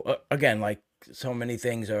know. Again, like so many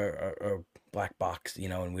things are black box,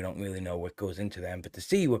 and we don't really know what goes into them. But to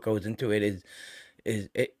see what goes into it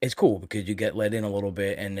it's cool because you get let in a little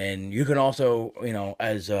bit, and then you can also,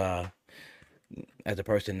 as a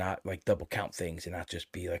person, not like double count things and not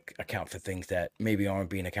just be like account for things that maybe aren't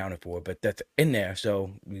being accounted for, but that's in there,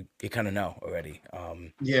 so you kind of know already.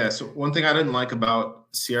 Yeah. So one thing I didn't like about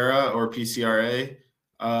Sierra or PCRA,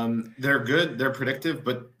 they're good, they're predictive,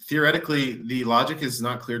 but theoretically the logic is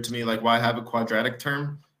not clear to me. Like, why have a quadratic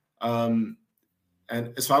term? And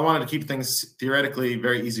so I wanted to keep things theoretically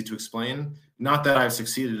very easy to explain. Not that I've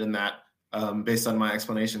succeeded in that, based on my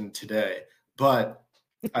explanation today, but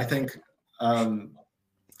I think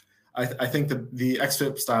I think the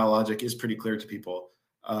XFIP style logic is pretty clear to people.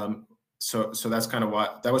 So that's kind of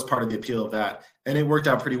why that was part of the appeal of that, and it worked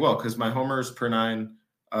out pretty well because my homers per nine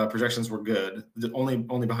projections were good,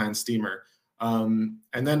 only behind Steamer. And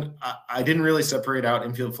then I didn't really separate out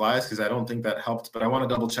infield flies because I don't think that helped, but I want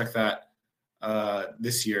to double check that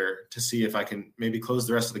this year to see if I can maybe close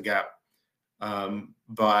the rest of the gap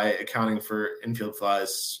by accounting for infield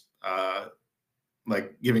flies,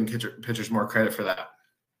 like giving pitchers more credit for that.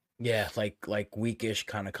 Yeah, like weakish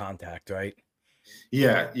kind of contact, right?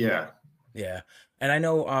 Yeah. Yeah. And I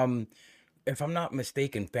know, if I'm not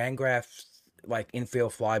mistaken, Fangraphs like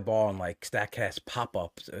infield fly ball and like Statcast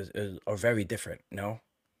pop-ups are very different, no?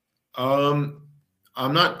 I'm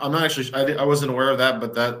not actually, I wasn't aware of that,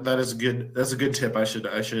 but that is good. That's a good tip. I should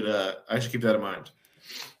keep that in mind.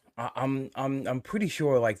 I'm pretty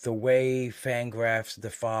sure like the way Fangraphs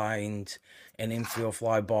defined an infield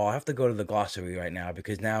fly ball. I have to go to the glossary right now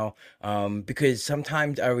because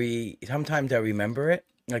sometimes I remember it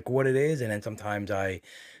like what it is, and then sometimes I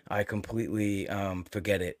completely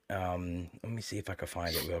forget it. Let me see if I can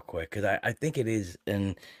find it real quick because I think it is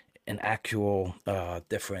an actual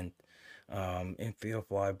different infield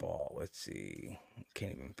fly ball. Let's see.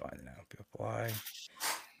 Can't even find it now. Infield fly.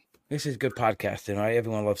 This is good podcasting, right?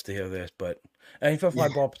 Everyone loves to hear this, but infield fly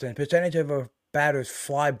ball percentage of a batter's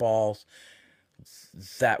fly balls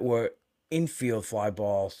that were infield fly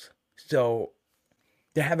balls. So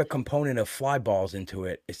they have a component of fly balls into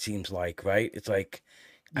it. It seems like, right? It's like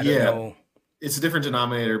I don't know. It's a different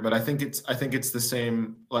denominator, but I think it's the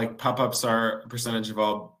same. Like pop-ups are a percentage of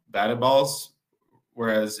all batted balls,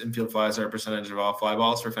 whereas infield flies are a percentage of all fly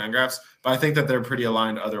balls for Fangraphs. But I think that they're pretty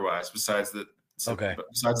aligned otherwise. Besides it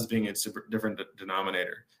being a super different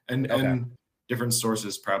denominator and different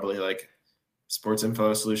sources, probably like Sports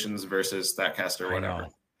Info Solutions versus Statcast or whatever.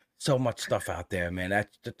 So much stuff out there, man.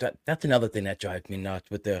 That's another thing that drives me nuts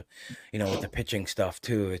with the, with the pitching stuff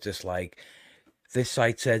too. It's just like this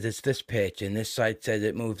site says it's this pitch, and this site says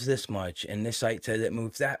it moves this much, and this site says it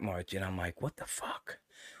moves that much, and I'm like, what the fuck?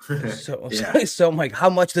 So I'm like, how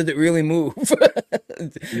much does it really move?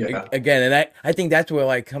 Again, and I think that's where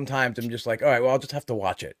like sometimes I'm just like, all right, well, I'll just have to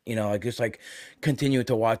watch it, like just like continue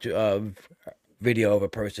to watch a video of a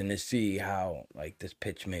person to see how like this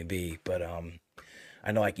pitch may be. But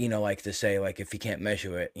I know like likes to say like if he can't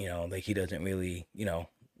measure it, like he doesn't really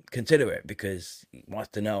consider it because he wants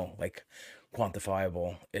to know like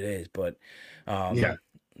quantifiable it is. But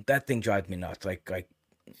that thing drives me nuts. Like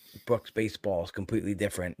Brooks baseball is completely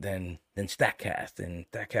different than Statcast, and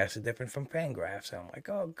Statcast is different from Fangraphs. So I'm like,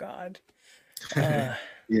 oh god,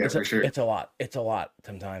 for sure. It's a lot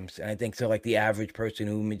sometimes, and I think so. Like the average person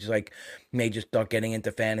who may just start getting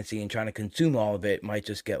into fantasy and trying to consume all of it might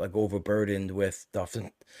just get like overburdened with stuff,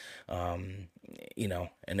 and and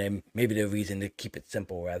then maybe the reason to keep it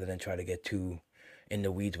simple rather than try to get too in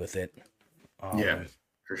the weeds with it.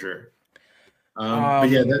 For sure.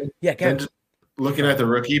 Then just looking at the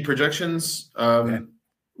rookie projections,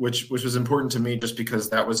 which was important to me just because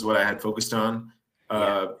that was what I had focused on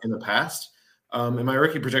in the past. And my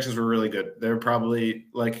rookie projections were really good. They're probably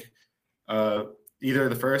like either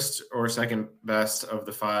the first or second best of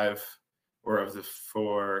the 5 or of the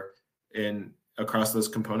 4 in across those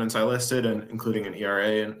components I listed, and including an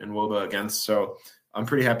ERA and WOBA against. So I'm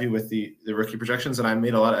pretty happy with the rookie projections, and I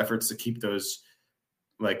made a lot of efforts to keep those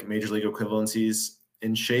like major league equivalencies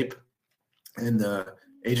in shape and the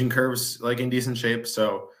aging curves like in decent shape.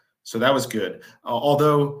 So that was good.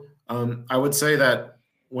 Although I would say that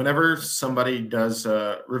whenever somebody does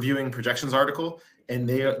a reviewing projections article and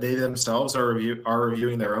they themselves are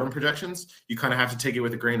reviewing their own projections, you kind of have to take it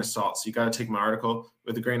with a grain of salt. So you got to take my article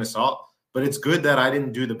with a grain of salt. But it's good that I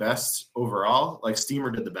didn't do the best overall. Like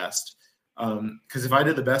Steamer did the best. Because if I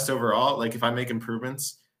did the best overall, like if I make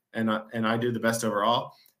improvements and I do the best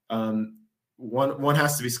overall, one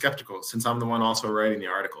has to be skeptical since I'm the one also writing the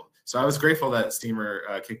article. So I was grateful that Steamer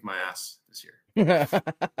kicked my ass this year.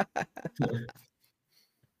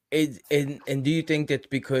 And do you think that's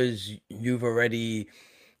because you've already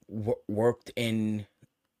worked in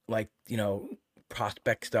like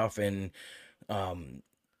prospect stuff and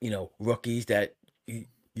rookies that you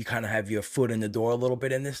kind of have your foot in the door a little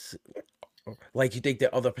bit in this? Like, you think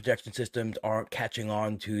that other projection systems aren't catching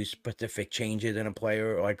on to specific changes in a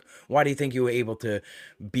player? Like, why do you think you were able to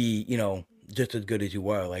be, just as good as you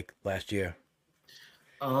were like last year?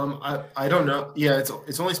 I don't know. Yeah,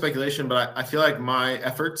 it's only speculation, but I feel like my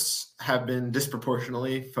efforts have been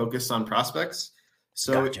disproportionately focused on prospects.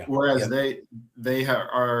 So Gotcha. whereas Yep. they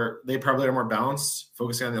probably are more balanced,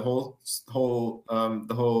 focusing on the whole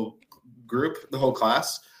group, the whole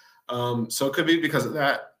class. So it could be because of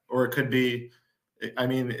that, or it could be. I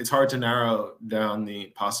mean, it's hard to narrow down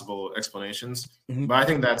the possible explanations, Mhm. but I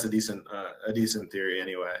think that's a decent theory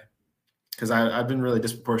anyway, because I've been really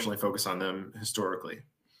disproportionately focused on them historically.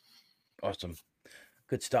 Awesome.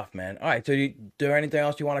 Good stuff, man. All right. So, there anything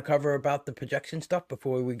else you want to cover about the projection stuff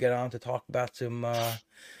before we get on to talk about some Um,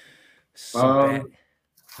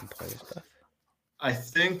 player stuff? I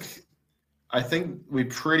think we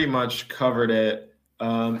pretty much covered it.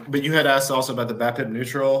 But you had asked also about the BAPIP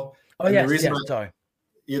neutral, Oh, and yes. Sorry.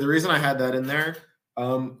 the reason I had that in there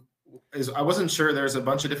is I wasn't sure. There's a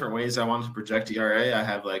bunch of different ways I wanted to project ERA. I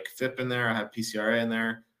have like FIP in there. I have PCRA in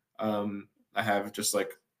there. I have just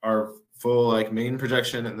like our full like main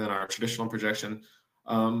projection and then our traditional projection.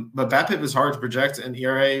 But BAPIP is hard to project, and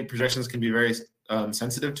ERA projections can be very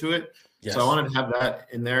sensitive to it. Yes. So I wanted to have that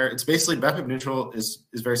in there. It's basically BAPIP neutral is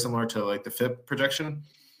very similar to like the FIP projection.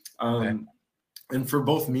 Okay. And for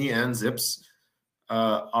both me and Zips,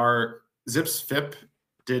 our Zips FIP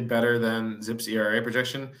did better than Zips ERA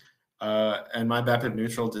projection, and my BAPIP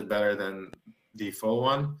neutral did better than the full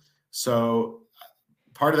one. So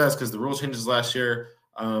part of that's because the rule changes last year.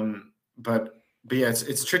 But yeah,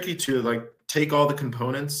 it's tricky to like take all the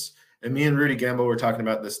components, and me and Rudy Gamble were talking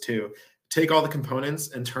about this too. Take all the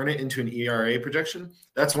components and turn it into an ERA projection.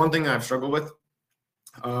 That's one thing I've struggled with.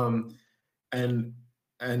 And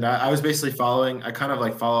I was basically I kind of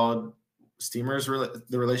like followed Steamer's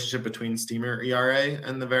the relationship between Steamer ERA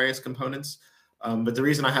and the various components. But the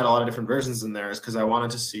reason I had a lot of different versions in there is because I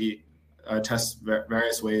wanted to see test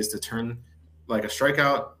various ways to turn like a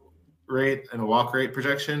strikeout rate and a walk rate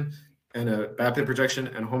projection and a BAPIP projection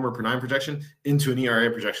and homer per nine projection into an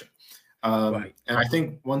ERA projection. Right. And I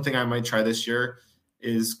think one thing I might try this year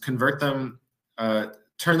is convert them,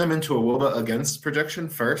 turn them into a WOBA against projection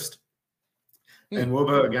first. And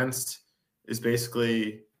WOBA against is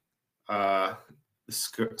basically the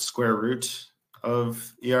square root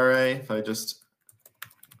of ERA. If I just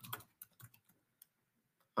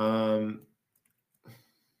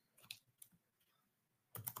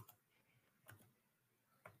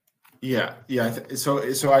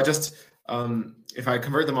so I just if I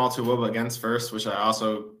convert them all to WOBA against first, which I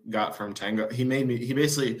also got from Tango, he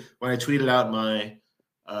basically, when I tweeted out my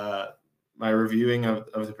my reviewing of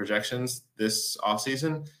the projections this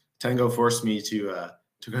offseason, Tango forced me to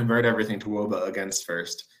convert everything to WOBA against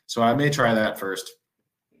first. So I may try that first.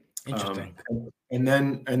 Interesting. And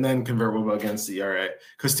then convert WOBA against the ERA,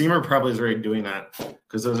 because Steamer probably is already doing that,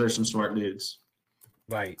 because those are some smart dudes.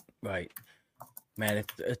 Right. Man,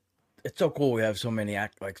 it's so cool. We have so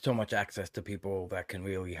much access to people that can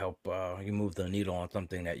really help you move the needle on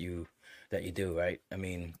something that you do, right? I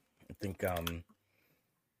mean, I think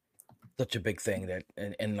such a big thing that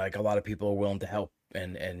and like a lot of people are willing to help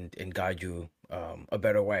and guide you a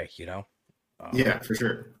better way, Yeah, for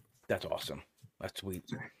sure. That's awesome. That's sweet.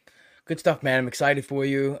 Good stuff, man. I'm excited for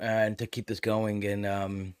you and to keep this going, and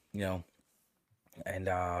and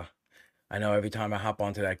I know every time I hop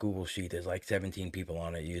onto that Google sheet, there's like 17 people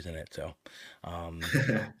on it using it. So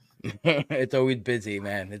it's always busy,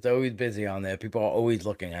 man. It's always busy on there. People are always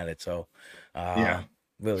looking at it. So Yeah.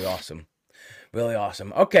 Really awesome. Really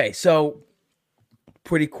awesome. Okay, so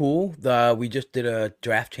pretty cool. We just did a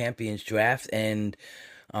draft champions draft, and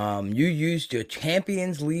you used your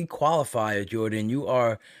Champions League qualifier, Jordan. You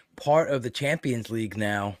are part of the Champions League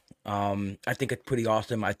now. I think it's pretty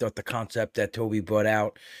awesome. I thought the concept that Toby brought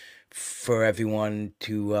out for everyone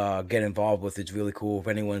to get involved with is really cool. If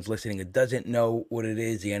anyone's listening that doesn't know what it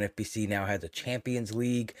is, the NFBC now has a Champions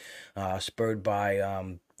League, spurred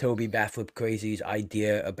by Toby Bathflip Crazy's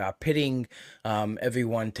idea about pitting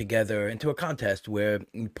everyone together into a contest where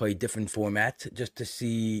you play different formats just to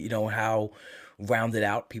see, how rounded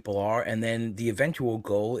out people are. And then the eventual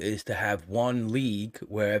goal is to have one league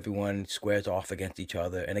where everyone squares off against each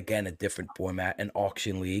other. And again, a different format, an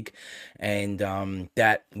auction league. And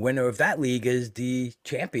that winner of that league is the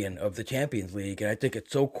champion of the Champions League. And I think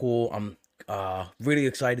it's so cool. I'm really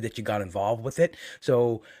excited that you got involved with it.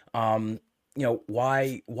 So, why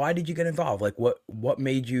did you get involved? Like what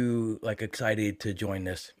made you like excited to join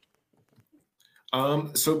this?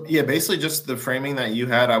 So yeah, basically just the framing that you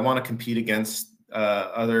had. I want to compete against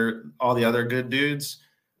all the other good dudes,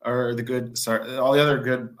 or all the other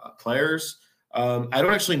good players. I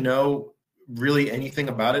don't actually know really anything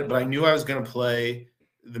about it, but I knew I was going to play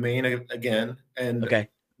the main again, and Okay.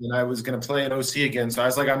 then I was going to play an OC again. So I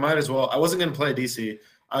was like, I might as well. I wasn't going to play DC.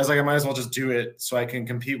 I was like, I might as well just do it so I can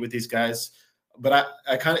compete with these guys. But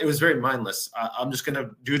I kind of, it was very mindless. I'm just going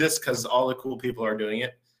to do this because all the cool people are doing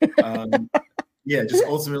it. Yeah, just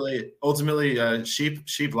ultimately,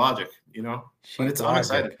 sheep logic, you know. But I'm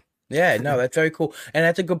excited. Yeah, no, that's very cool, and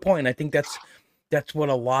that's a good point. I think that's what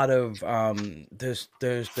a lot of there's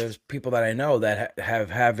people that I know that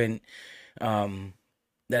haven't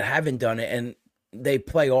done it, and they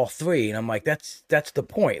play all three, and I'm like, that's the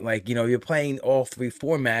point. Like, you know, you're playing all three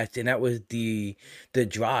formats, and that was the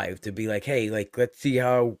drive to be like, hey, like, let's see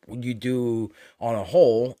how you do on a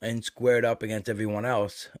whole and square it up against everyone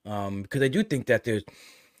else. Because I do think that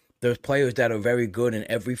there's players that are very good in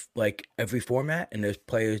every format, and there's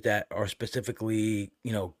players that are specifically,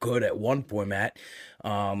 you know, good at one format.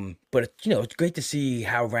 But it's, you know, it's great to see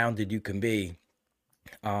how rounded you can be.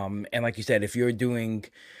 And like you said, if you're doing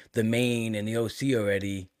the main and the OC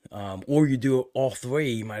already, or you do all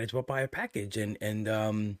three, you might as well buy a package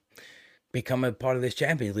and become a part of this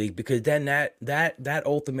Champions League, because then that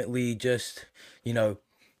ultimately just, you know,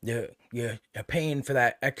 you're paying for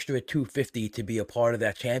that extra $250 to be a part of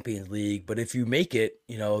that Champions League. But if you make it,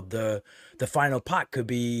 you know, the final pot could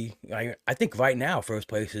be, I think right now first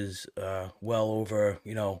place is well over,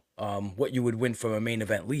 you know, what you would win from a main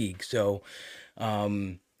event league. So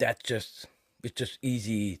it's just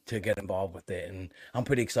easy to get involved with it, and I'm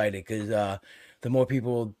pretty excited because the more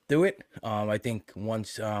people do it, I think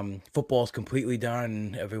once football is completely done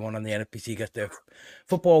and everyone on the NFPC gets their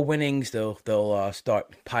football winnings, they'll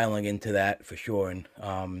start piling into that for sure. And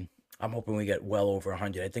I'm hoping we get well over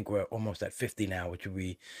 100. I think we're almost at 50 now, which would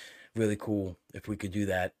be really cool if we could do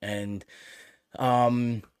that. And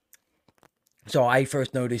so I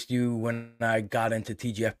first noticed you when I got into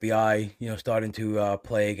TGFBI, you know, starting to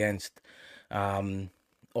play against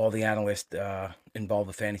all the analysts involved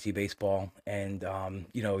with fantasy baseball, and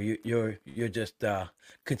you know, you're just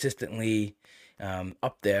consistently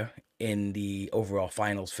up there in the overall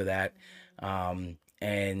finals for that.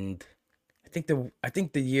 And I think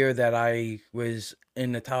the year that I was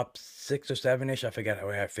in the top 6 or 7ish, I forget how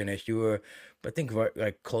I finished. You were, I think,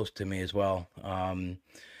 like close to me as well.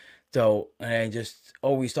 So, and I just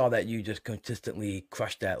always saw that you just consistently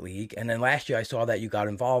crushed that league. And then last year I saw that you got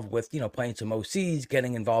involved with, you know, playing some OCs,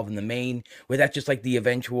 getting involved in the main. Was that just like the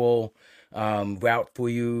eventual route for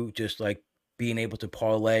you? Just like being able to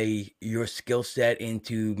parlay your skill set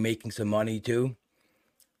into making some money too?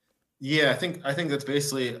 Yeah, I think that's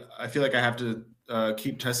basically, I feel like I have to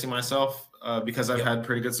keep testing myself because I've had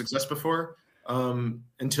pretty good success before.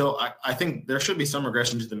 Until I think there should be some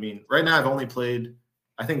regression to the mean. Right now I've only played,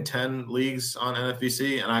 I think, 10 leagues on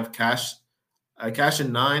NFBC, and I cashed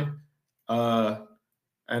in 9,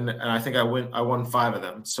 and I think I won 5 of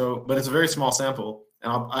them. So, but it's a very small sample,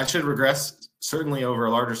 and I should regress certainly over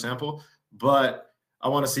a larger sample, but I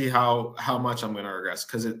want to see how much I'm going to regress,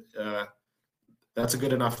 because that's a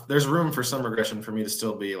good enough. There's room for some regression for me to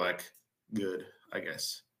still be like good, I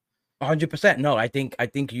guess. 100%. No, I think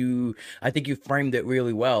you framed it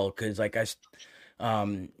really well, because like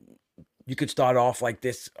you could start off like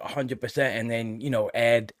this 100% and then, you know,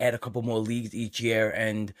 add a couple more leagues each year.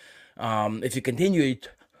 And if you continue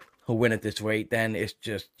to win at this rate, then it's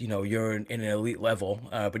just, you know, you're in an elite level.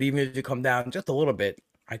 But even if you come down just a little bit,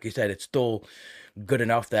 like you said, it's still good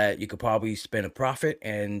enough that you could probably spin a profit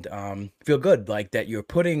and feel good, like that you're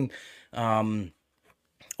putting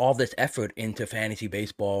all this effort into fantasy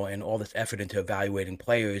baseball and all this effort into evaluating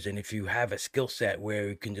players. And if you have a skill set where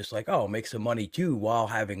you can just like, oh, make some money too while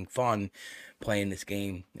having fun playing this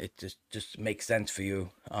game, it just makes sense for you.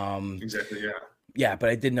 Exactly. Yeah. Yeah, but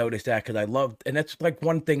I did notice that because I loved, and that's like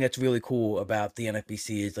one thing that's really cool about the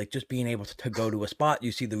NFBC is like just being able to go to a spot,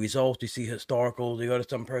 you see the results, you see historicals, you go to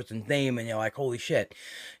some person's name and you're like, holy shit.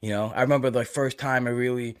 You know, I remember the first time I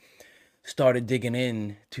really started digging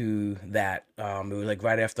into that. It was like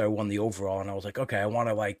right after I won the overall, and I was like, okay, I want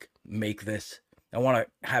to like make this, I want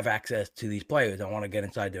to have access to these players. I want to get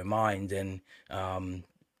inside their minds and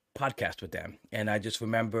podcast with them. And I just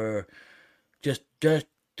remember just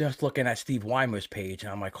looking at Steve Weimer's page,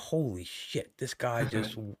 and I'm like, holy shit, this guy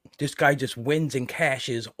just wins and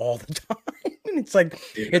cashes all the time. And it's like,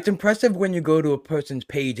 it's impressive when you go to a person's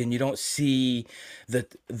page and you don't see the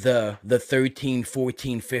 13,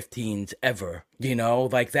 14, 15s ever, you know,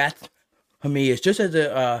 like that for me is just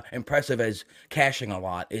as impressive as cashing a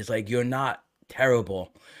lot. Is like, you're not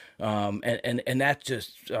terrible. And that's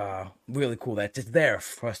just really cool. That's just there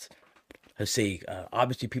for us to see.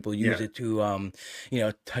 Obviously, people use it to,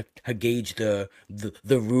 to gauge the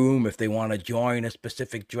room if they want to join a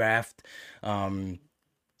specific draft.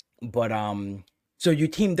 But so you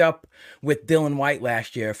teamed up with Dylan White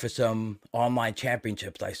last year for some online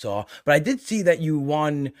championships, I saw. But I did see that you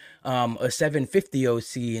won a 750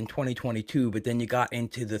 OC in 2022, but then you got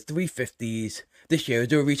into the 350s this year. Is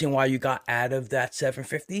there a reason why you got out of that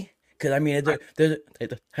 750? Because I mean,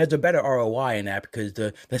 it has a better ROI in that because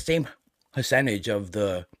the same percentage of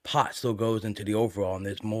the pot still goes into the overall, and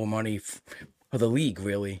there's more money for the league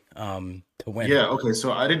really to win. Yeah. Okay.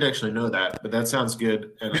 So I didn't actually know that, but that sounds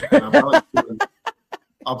good, and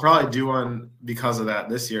I'll probably do one because of that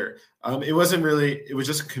this year. It wasn't really. It was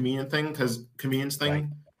just a comedian's thing. Because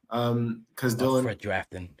Dylan for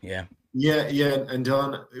drafting, yeah. Yeah, and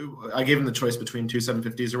Dylan, I gave him the choice between two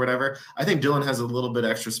 750s or whatever. I think Dylan has a little bit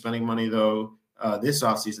extra spending money though this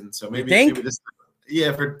offseason, so maybe this.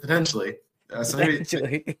 Yeah, potentially. So maybe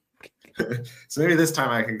this time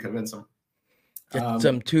I can convince him. Just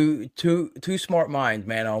some two smart minds,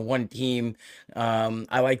 man, on one team.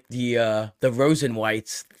 I like the Rosen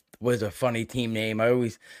Whites was a funny team name. I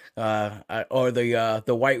always or the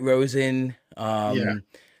White Rosen.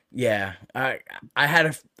 Yeah. I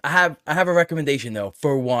have a recommendation though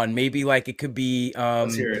for one. Maybe like it could be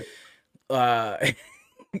Let's hear it.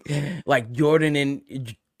 like Jordan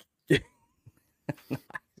and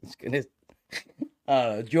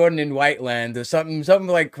Jordan in Whiteland or something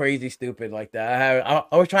like crazy stupid like that.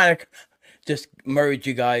 I was trying to just merge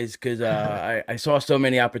you guys because I saw so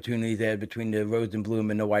many opportunities there between the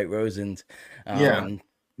Rosenblum and the White Rosens.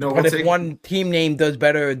 No, but if one team name does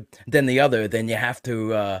better than the other, then you have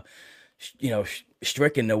to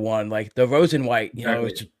stricken the one like the Rosen White.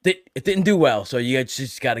 It didn't do well, so you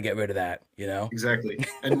just got to get rid of that. Exactly.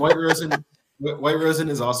 And White Rosen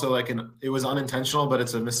is also like it was unintentional, but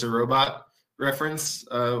it's a Mr. Robot reference.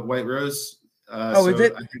 White Rose. Is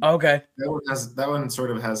it? Okay. That one sort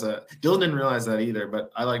of has a. Dylan didn't realize that either,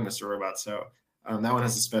 but I like Mr. Robot, so that one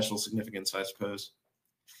has a special significance, I suppose.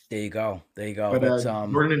 There you go. But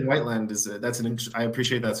Jordan in Whiteland I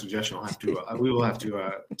appreciate that suggestion. We will have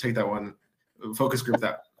to take that one, focus group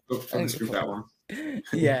that one.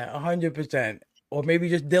 Yeah, 100%. Or maybe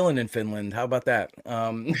just Dylan in Finland. How about that?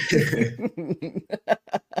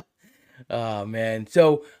 Oh man.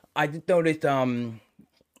 So I just noticed,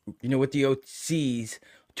 with the OCs,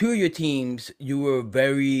 two of your teams, you were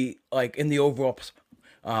very like in the overall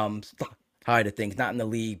side of things, not in the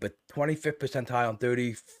league, but 25th percentile and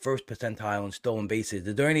 31st percentile in stolen bases.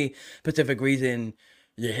 Is there any specific reason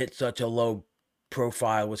you hit such a low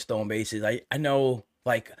profile with stolen bases? I know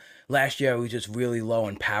like last year I was just really low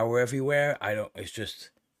in power everywhere. It's just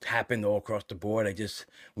happened all across the board. I just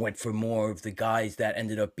went for more of the guys that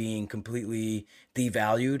ended up being completely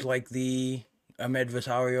devalued, like the Ahmed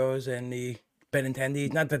Rosarios and the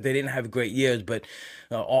Benintendis. Not that they didn't have great years, but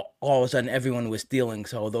all of a sudden everyone was stealing.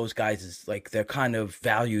 So those guys, is like their kind of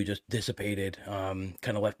value just dissipated. Kind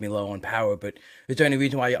of left me low on power. But is there any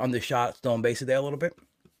reason why you undershot stolen bases there a little bit?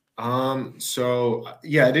 So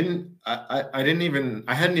yeah, I hadn't even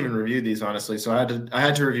reviewed these honestly. So I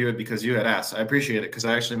had to review it because you had asked. I appreciate it because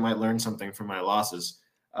I actually might learn something from my losses.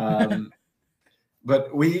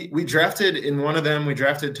 But we drafted in one of them, we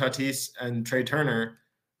drafted Tatis and Trey Turner,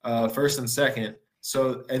 first and second.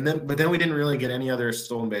 So, but then we didn't really get any other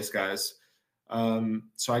stolen base guys.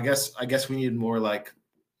 So I guess we needed more like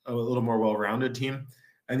a little more well-rounded team.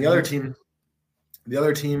 And the other team,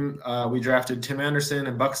 we drafted Tim Anderson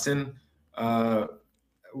and Buxton,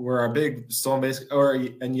 were our big stolen base,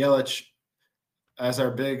 and Yelich as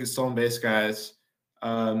our big stolen base guys.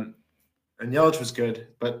 And Yelich was good,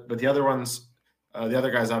 but the other ones, the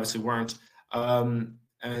other guys obviously weren't.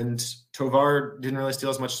 And Tovar didn't really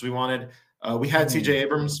steal as much as we wanted. We had CJ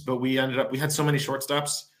Abrams, but we had so many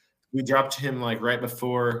shortstops. We dropped him like right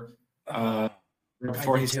before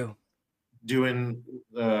he's doing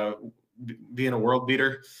being a world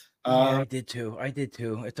beater. I did too.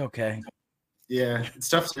 It's okay. Yeah, it's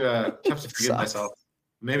tough to forgive myself.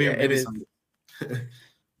 Maybe it is.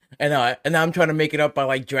 And I'm trying to make it up by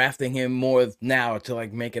like drafting him more now to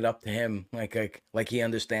like make it up to him, like he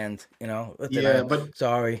understands, Yeah, but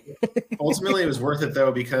sorry. Ultimately, it was worth it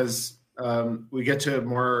though because we get to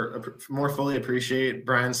more fully appreciate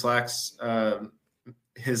Brian Slack's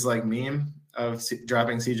his like meme of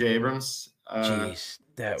dropping CJ Abrams. Jeez,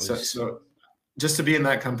 that was so. Just to be in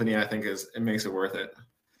that company, I think it makes it worth it.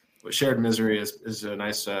 But shared misery is a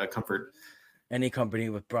nice comfort. Any company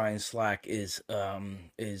with Brian Slack is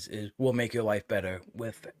will make your life better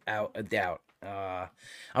without a doubt.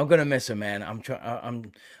 I'm gonna miss him, man.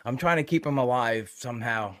 I'm trying to keep him alive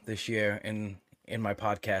somehow this year in my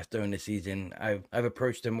podcast during the season. I've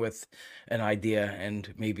approached him with an idea,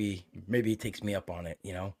 and maybe he takes me up on it.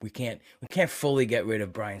 You know, we can't fully get rid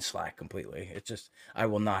of Brian Slack completely. It's just I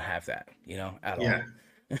will not have that. You know, at all. Yeah,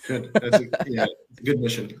 good. That's a good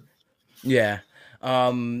mission. Yeah.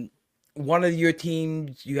 One of your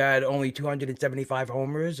teams, you had only 275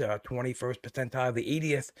 homers, 21st percentile, the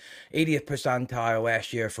 80th percentile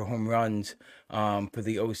last year for home runs. For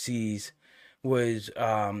the OCs was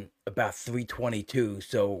about 322.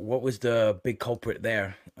 So, what was the big culprit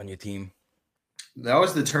there on your team? That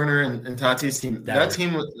was the Turner and Tatis team. That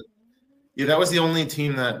team was, that was the only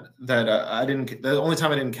team that I didn't. The only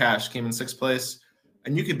time I didn't cash came in sixth place,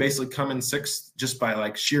 and you could basically come in sixth just by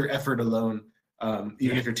like sheer effort alone.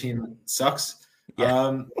 Even if your team sucks.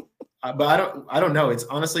 But I don't know. It's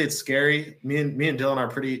honestly, it's scary. Me and Dylan are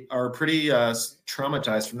pretty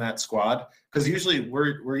traumatized from that squad, because usually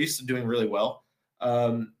we're used to doing really well.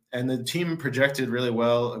 And the team projected really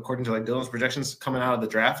well according to like Dylan's projections coming out of the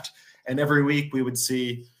draft. And every week we would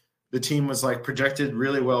see the team was like projected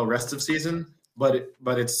really well rest of season, but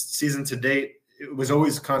its season to date, it was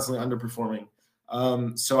always constantly underperforming.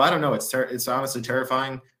 So I don't know. It's honestly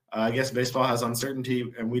terrifying. I guess baseball has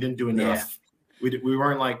uncertainty, and we didn't do enough. Yeah. We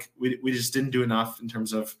weren't like we just didn't do enough in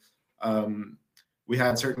terms of we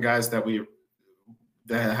had certain guys that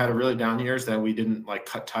had a really down years that we didn't like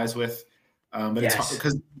cut ties with. But it's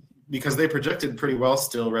because they projected pretty well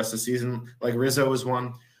still rest of the season. Like Rizzo was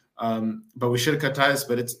one, but we should have cut ties.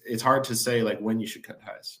 But it's hard to say like when you should cut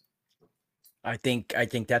ties. I think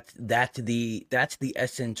that's the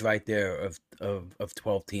essence right there of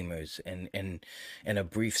 12 teamers and a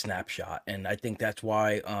brief snapshot. And I think that's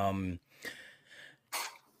why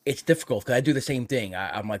it's difficult, because I do the same thing.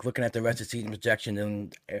 I'm like looking at the rest of the season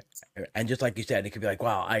projection, and just like you said, it could be like,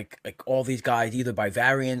 wow, like all these guys either by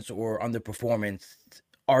variance or underperformance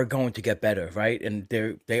are going to get better, right? And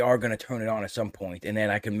they are going to turn it on at some point, and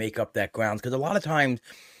then I can make up that ground. Because a lot of times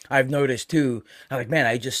I've noticed too, I'm like, man,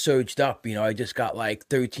 I just surged up. You know, I just got like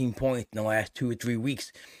 13 points in the last 2 or 3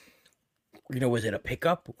 weeks. You know, was it a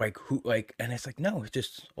pickup? Like who? Like, and it's like, no, it's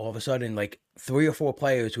just all of a sudden like 3 or 4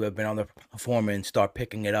 players who have been on the performance start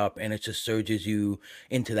picking it up, and it just surges you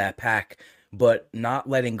into that pack. But not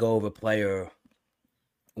letting go of a player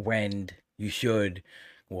when you should,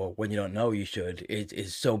 or when you don't know you should,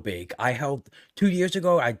 is so big. I held 2 years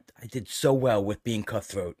ago. I did so well with being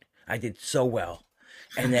cutthroat. I did so well.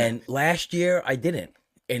 And then last year, I didn't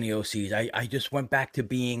in the OCs. I just went back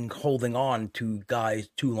to holding on to guys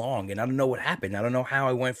too long. And I don't know what happened. I don't know how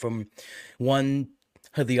I went from one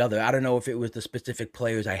to the other. I don't know if it was the specific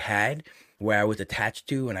players I had where I was attached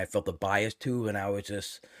to and I felt a bias to. And I was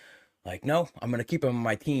just like, no, I'm going to keep them on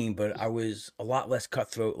my team. But I was a lot less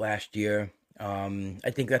cutthroat last year.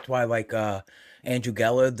 I think that's why like Andrew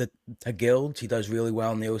Geller, the Guilds, he does really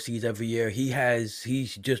well in the OCs every year.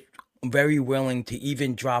 He's just very willing to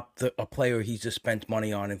even drop a player he's just spent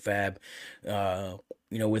money on in Fab,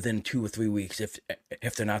 you know, within 2 or 3 weeks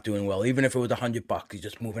if they're not doing well. Even if it was $100, he's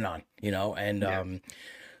just moving on, you know. And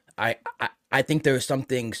I think there's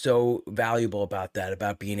something so valuable about that,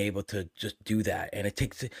 about being able to just do that. And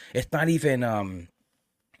it's not even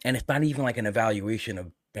like an evaluation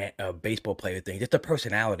of a baseball player thing. It's a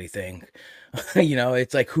personality thing. You know,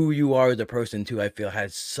 it's like who you are as a person too. I feel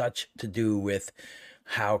has such to do with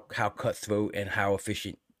how cutthroat and how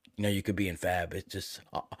efficient, you know, you could be in Fab. It's just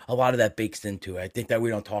a lot of that bakes into it. I think that we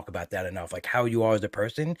don't talk about that enough. Like how you are as a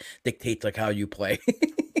person dictates like how you play.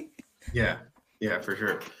 Yeah, for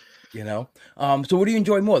sure. You know, so what do you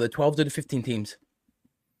enjoy more, the 12s or the 15 teams?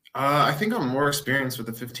 I think I'm more experienced with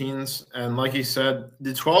the 15s, and like you said,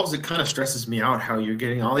 the 12s, it kind of stresses me out how you're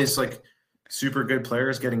getting all these like super good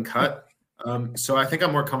players getting cut. So I think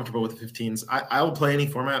I'm more comfortable with the 15s. I will play any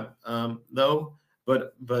format though.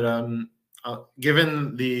 But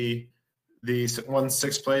given the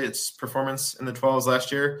 1/6 play its performance in the 12s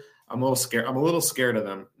last year, I'm a little scared. I'm a little scared of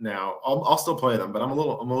them now. I'll still play them, but I'm a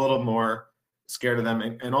little more scared of them.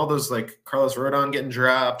 And all those like Carlos Rodon getting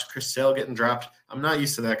dropped, Chris Sale getting dropped. I'm not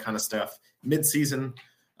used to that kind of stuff mid-season.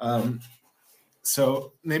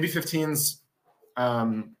 So maybe 15s.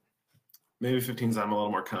 Maybe 15s. I'm a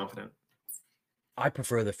little more confident. I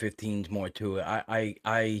prefer the 15s more too. I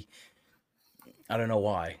don't know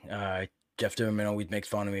why. Jeff Zimmerman always makes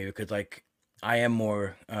fun of me because, like, I am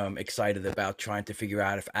more excited about trying to figure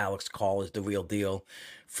out if Alex Call is the real deal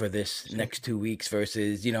for this next 2 weeks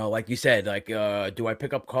versus, you know, like you said, like, do I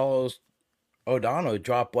pick up Carlos Rodon or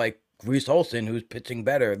drop, like, Reese Olson, who's pitching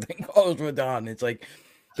better than Carlos Rodon? It's like,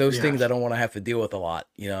 those Yeah. things I don't want to have to deal with a lot.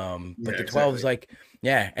 But Yeah, the 12 is exactly. like,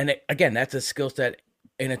 yeah. And again, that's a skill set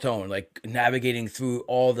in its own, like navigating through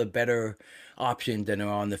all the better options that are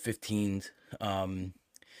on the 15s.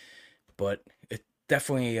 But it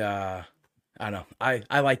definitely, I don't know.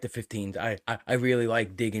 I like the 15s. I really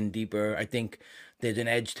like digging deeper. I think there's an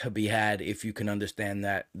edge to be had if you can understand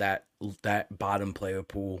that bottom player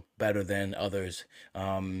pool better than others.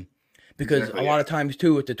 Because a Exactly. lot Yeah. of times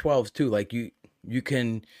too with the 12s too, like you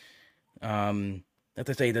can not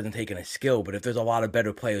to say it doesn't take any skill, but if there's a lot of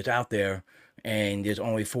better players out there and there's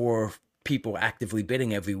only 4 people actively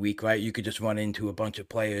bidding every week, right? You could just run into a bunch of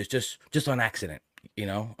players just on accident,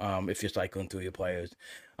 if you're cycling through your players.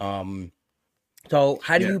 So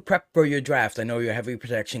how do Yeah. you prep for your drafts? I know you're a heavy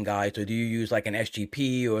protection guy, so do you use like an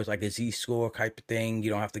SGP or it's like a Z-score type of thing? You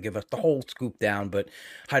don't have to give us the whole scoop down, but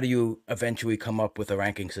how do you eventually come up with a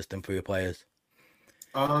ranking system for your players?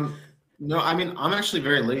 No, I mean, I'm actually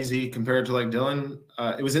very lazy compared to like Dylan.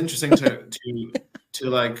 It was interesting to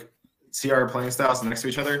like see our playing styles next to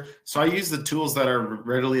each other. So I use the tools that are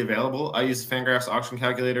readily available. I use Fangraphs auction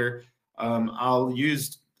calculator. I'll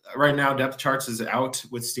use right now depth charts is out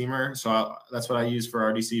with Steamer, so that's what I use for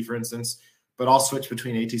RDC, for instance. But I'll switch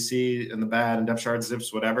between ATC and the bad and depth charts,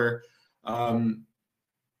 zips, whatever. And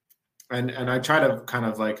I try to kind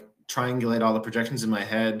of like triangulate all the projections in my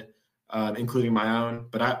head, including my own.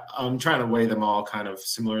 But I'm trying to weigh them all kind of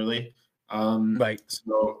similarly. Right.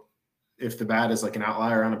 So if the bat is like an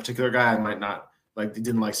outlier on a particular guy, I might not like.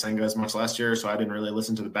 Didn't like Senga as much last year, so I didn't really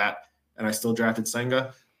listen to the bat, and I still drafted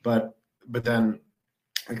Senga. But then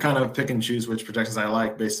I kind of pick and choose which projections I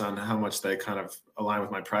like based on how much they kind of align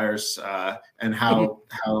with my priors and how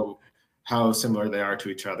similar they are to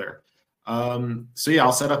each other. So yeah,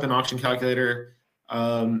 I'll set up an auction calculator,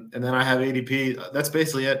 and then I have ADP. That's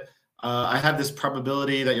basically it. I have this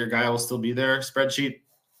probability that your guy will still be there spreadsheet,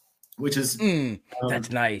 which is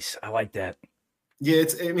That's nice. I like that. yeah.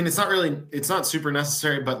 It's not super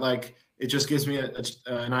necessary, but like it just gives me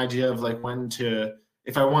an idea of like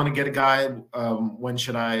if I want to get a guy,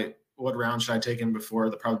 what round should I take him before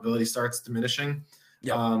the probability starts diminishing?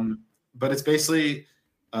 Yep. But it's basically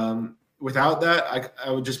without that,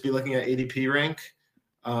 I would just be looking at ADP rank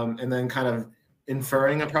and then kind of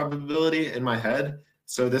inferring a probability in my head.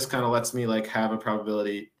 So this kind of lets me like have a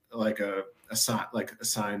probability, like assigned like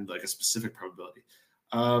a specific probability.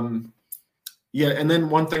 Yeah, and then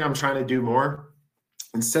one thing I'm trying to do more,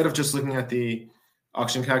 instead of just looking at the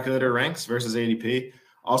auction calculator ranks versus ADP,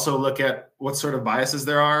 also look at what sort of biases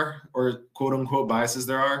there are, or quote unquote biases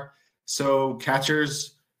there are. So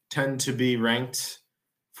catchers tend to be ranked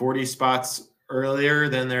 40 spots earlier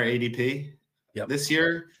than their ADP this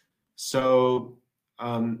year. So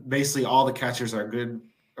basically all the catchers are good,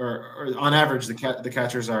 or on average, the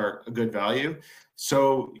catchers are a good value.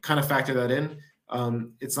 So kind of factor that in.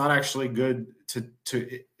 It's not actually good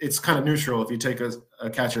it's kind of neutral if you take a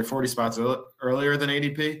catcher 40 spots earlier than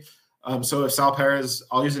ADP. So if Sal Perez,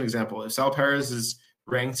 I'll use an example. If Sal Perez is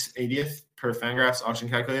ranked 80th per Fangraphs auction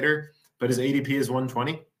calculator, but his ADP is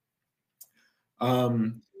 120,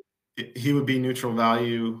 he would be neutral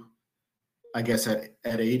value, I guess, at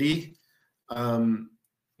 80.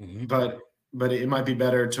 But it might be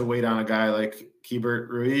better to wait on a guy like Keibert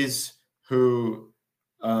Ruiz, who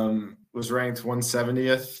was ranked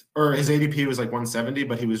 170th, or his ADP was like 170,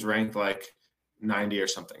 but he was ranked like 90 or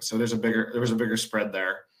something. So there was a bigger spread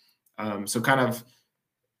there. So kind of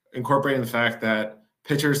incorporating the fact that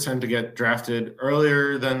pitchers tend to get drafted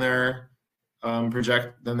earlier than their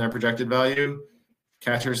projected value.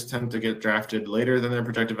 Catchers tend to get drafted later than their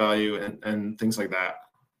projected value, and things like that.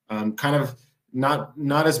 Kind of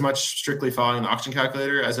not as much strictly following the auction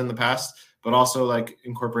calculator as in the past, but also like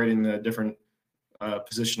incorporating the different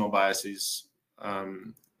positional biases.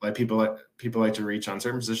 Like people like to reach on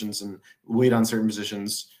certain positions and wait on certain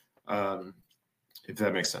positions. If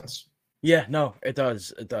that makes sense. Yeah, no, it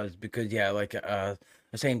does. It does because like the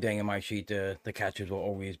same thing in my sheet. The catchers will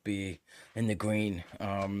always be in the green.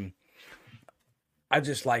 I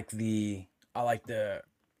just like I like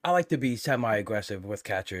to be semi-aggressive with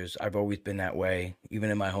catchers. I've always been that way,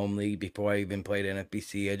 even in my home league before I even played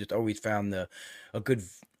NFBC. I just always found a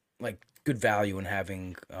good value in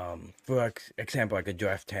having, for example, like a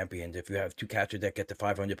draft champions. If you have 2 catchers that get to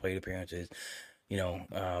 500 plate appearances,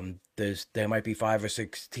 there might be 5 or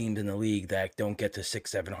 6 teams in the league that don't get to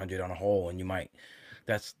 600-700 on a hole, and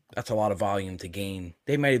that's a lot of volume to gain.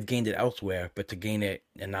 They might have gained it elsewhere, but to gain it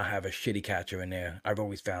and not have a shitty catcher in there, I've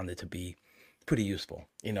always found it to be pretty useful,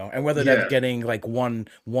 and whether that's getting like one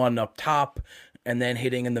up top and then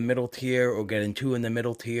hitting in the middle tier, or getting 2 in the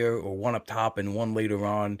middle tier, or 1 up top and 1 later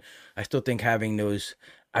on, I still think having those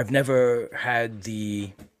I've never had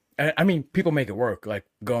the. I mean, people make it work, like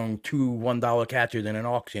going two $1 catchers in an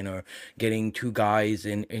auction, or getting two guys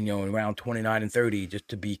in in round 29 and 30 just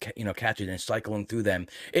to be catchers and cycling through them.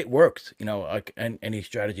 It works, like any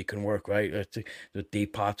strategy can work, right? That's what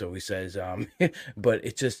Dave Potts always says. But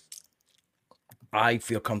it's just I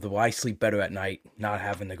feel comfortable. I sleep better at night not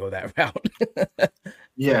having to go that route.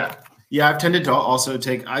 Yeah. Yeah. I've tended to also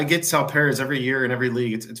I get Sal Perez every year in every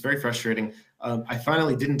league. It's very frustrating. I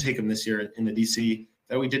finally didn't take him this year in the DC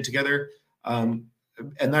that we did together. And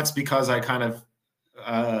that's because I kind of,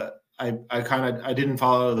 I didn't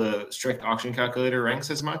follow the strict auction calculator ranks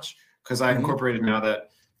as much, because I incorporated now that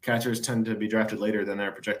catchers tend to be drafted later than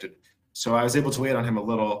they're projected. So I was able to wait on him a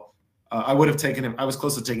little. I would have taken him. I was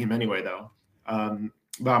close to taking him anyway, though.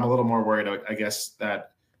 But I'm a little more worried, I guess,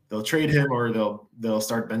 that they'll trade him or they'll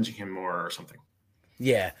start benching him more or something.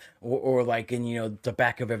 Yeah, or like in the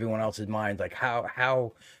back of everyone else's mind, like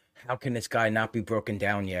how can this guy not be broken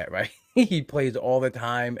down yet, right? He plays all the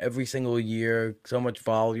time, every single year, so much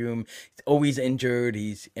volume. He's always injured.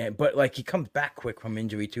 But like he comes back quick from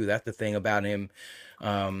injury too. That's the thing about him.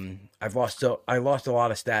 I lost a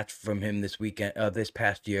lot of stats from him this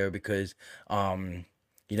past year, because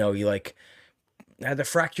he like had a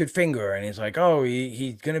fractured finger, and he's like, oh,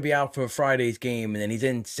 he's gonna be out for Friday's game, and then he's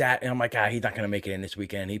in and I'm like, he's not gonna make it in this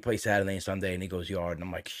weekend. He plays Saturday and Sunday, and he goes yard, and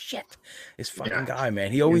I'm like, shit, this fucking guy,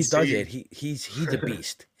 man, he always does it. He's a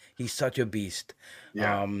beast. He's such a beast.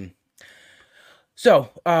 Yeah.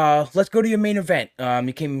 So let's go to your main event.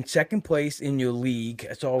 You came in second place in your league.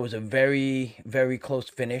 I saw it was a very, very close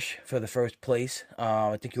finish for the first place.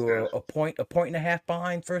 I think you were a point and a half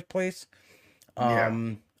behind first place.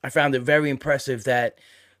 I found it very impressive that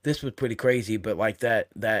this was pretty crazy, but like that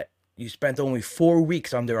you spent only 4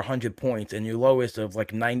 weeks under 100 points, and your lowest of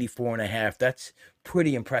like 94 and a half. That's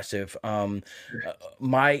pretty impressive.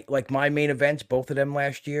 My main events, both of them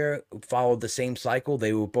last year, followed the same cycle.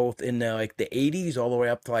 They were both in the 80s all the way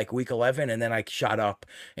up to like week 11, and then I shot up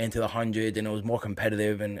into the hundreds, and it was more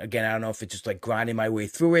competitive. And again, I don't know if it's just like grinding my way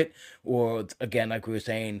through it, or again, like we were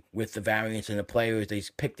saying, with the variance in the players, they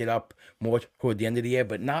picked it up more toward the end of the year,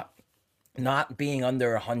 but not being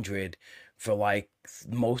under 100 for like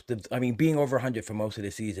being over 100 for most of the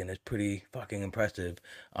season is pretty fucking impressive.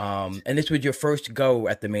 And this was your first go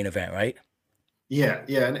at the main event, right? Yeah.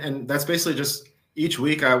 And that's basically just each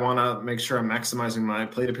week I want to make sure I'm maximizing my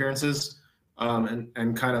plate appearances,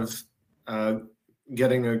 and kind of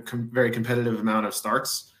getting a very competitive amount of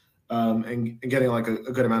starts, and getting like a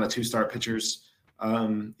good amount of 2-start pitchers,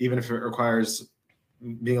 even if it requires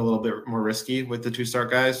being a little bit more risky with the 2-start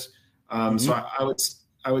guys. So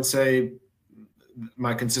I would say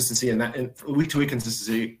my consistency and week to week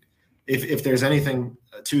consistency, if there's anything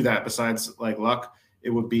to that besides like luck, it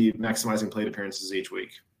would be maximizing plate appearances each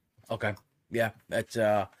week. Okay. Yeah. That's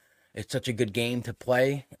it's such a good game to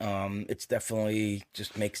play. It's definitely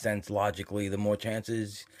just makes sense logically. The more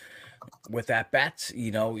chances with at bats,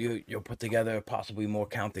 you'll put together possibly more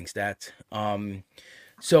counting stats.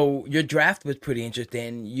 So your draft was pretty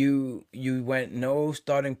interesting. You went no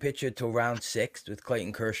starting pitcher till round 6 with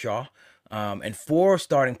Clayton Kershaw, and 4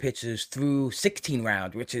 starting pitchers through 16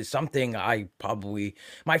 rounds, which is something I probably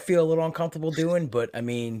might feel a little uncomfortable doing. But I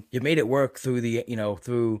mean, you made it work through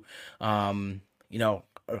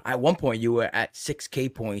at one point you were at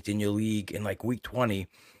 6K points in your league in like week 20.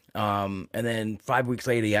 And then 5 weeks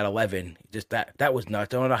later you had 11. Just that was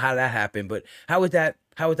nuts. I don't know how that happened, but how was that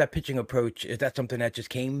pitching approach? Is that something that just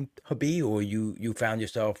came to be, or you found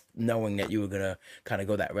yourself knowing that you were gonna kind of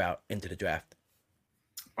go that route into the draft?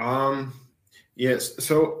 Yes.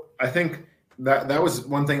 So I think that was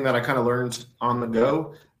one thing that I kind of learned on the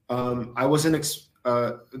go. I wasn't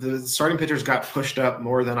the starting pitchers got pushed up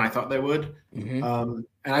more than I thought they would.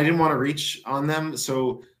 And I didn't want to reach on them.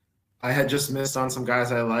 So I had just missed on some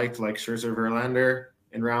guys I liked, like Scherzer, Verlander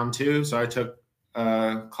in round 2. So I took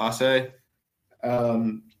Clase.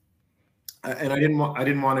 And I didn't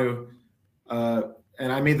want to,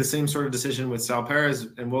 and I made the same sort of decision with Sal Perez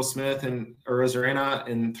and Will Smith and Arozarena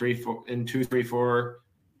in 2, 3, 4,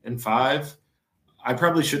 and 5. I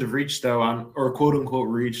probably should have reached or quote unquote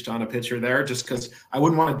reached on a pitcher there, just because I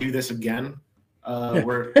wouldn't want to do this again,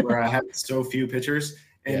 where I had so few pitchers.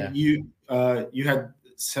 And you had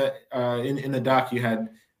set in the doc, you had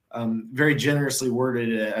very generously worded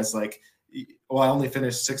it as like, well, I only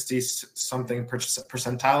finished 60 something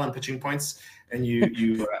percentile in pitching points, and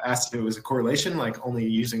you asked if it was a correlation, like only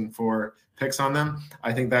using 4 picks on them.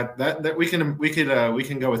 I think that we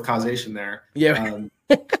can go with causation there. Yeah.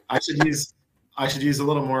 I should use a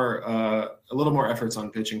little more efforts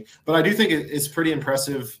on pitching, but I do think it's pretty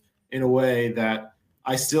impressive in a way that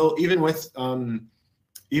I still, even with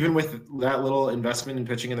that little investment in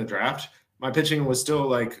pitching in the draft, my pitching was still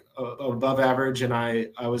like above average, and I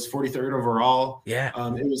was 43rd overall. Yeah.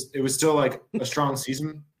 It was still like a strong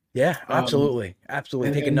season. Yeah, absolutely.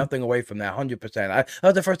 Taking nothing away from that, 100%. That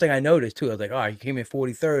was the first thing I noticed too. I was like, oh, he came in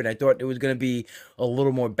 43rd. I thought it was going to be a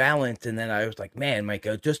little more balanced, and then I was like, man, Mike,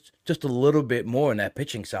 just a little bit more on that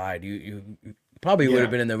pitching side. You probably would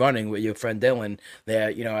have been in the running with your friend Dylan there,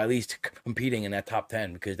 at least competing in that top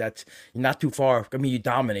 10, because that's not too far. I mean, you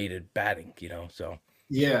dominated batting, so.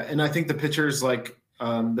 Yeah, and I think the pitchers, like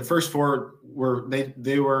the first four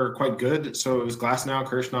they were quite good. So it was Glasnow,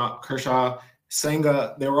 Kershaw,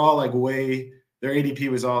 Senga. They were all like their ADP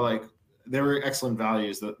was all like, they were excellent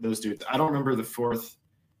values. Those dudes. I don't remember the fourth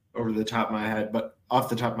off the top of my head, but my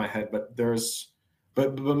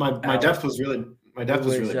depth was really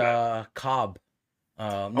bad. Cobb.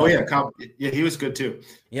 Cobb. Yeah, he was good too.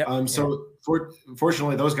 Yeah.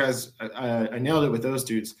 Fortunately, those guys, I nailed it with those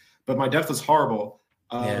dudes, but my depth was horrible.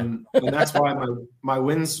 And that's why my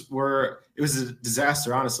wins it was a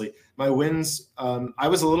disaster, honestly. My wins, I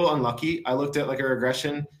was a little unlucky. I looked at like a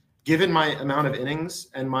regression, given my amount of innings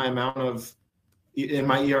and my amount in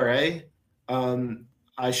my ERA.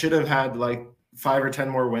 I should have had like 5 or 10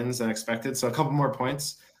 more wins than expected. So a couple more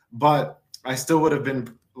points, but I still would have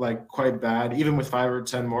been like quite bad. Even with 5 or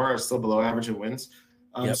 10 more, I was still below average in wins.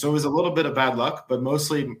 So it was a little bit of bad luck, but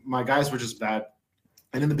mostly my guys were just bad.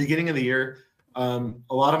 And in the beginning of the year, a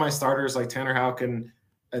lot of my starters like Tanner Houck and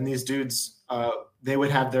these dudes, they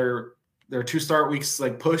would have their 2 start weeks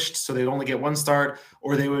like pushed, so they'd only get 1 start,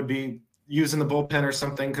 or they would be using the bullpen or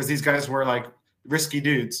something, because these guys were like risky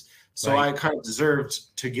dudes. So I kind of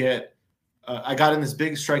deserved to get I got in this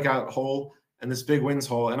big strikeout hole and this big wins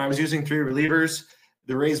hole, and I was using 3 relievers.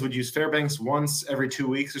 The Rays would use Fairbanks once every 2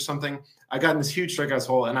 weeks or something. I got in this huge strikeouts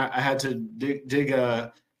hole, and I had to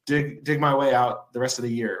dig my way out the rest of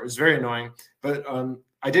the year. It was very annoying, but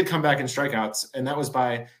I did come back in strikeouts, and that was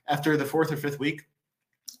after the 4th or 5th week.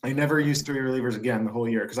 I never used 3 relievers again the whole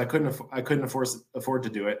year, because I couldn't afford to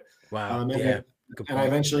do it. Wow. And I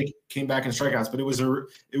eventually came back in strikeouts, but it was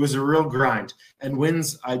a real grind. And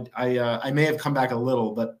wins, I may have come back a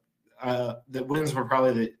little, but the wins were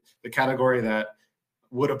probably the category that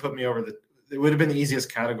would have put me over it would have been the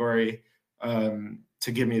easiest category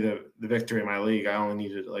to give me the victory in my league. I only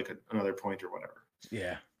needed like another point or whatever.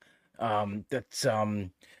 Yeah. That's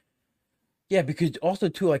because also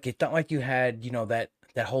too, like, it's not like you had,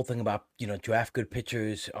 that whole thing about, draft good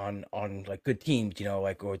pitchers on like good teams,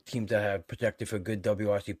 like, or teams that have projected for good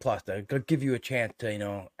WRC plus that could give you a chance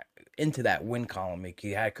to, into that win column. Like,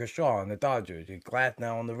 you had Kershaw on the Dodgers, you had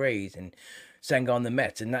Glasnow on the Rays, and Senga on the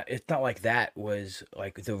Mets. And it's not like that was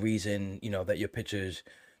like the reason, that your pitchers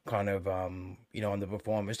kind of,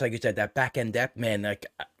 underperform. It's like you said, that back end depth, man, like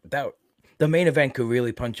that, the main event could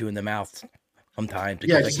really punch you in the mouth sometimes.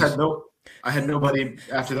 Yeah, I had nobody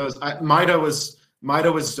after those. Maida was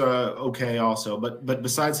okay also, but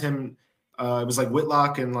besides him, it was like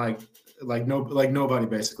Whitlock and like nobody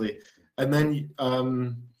basically. And then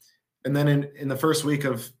in the first week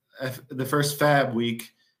of the first Fab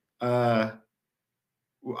week, I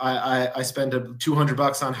spent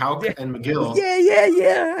 $200 on Houck and McGill.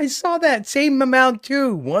 Yeah. I saw that same amount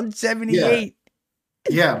too, 178.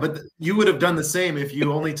 Yeah, but you would have done the same if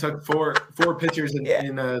you only took four pitchers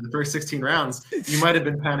in the first 16 rounds. You might have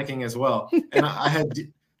been panicking as well. And I had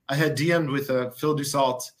DM'd with Phil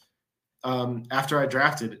Dussault after I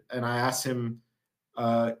drafted, and I asked him.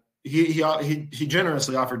 He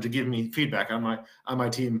generously offered to give me feedback on my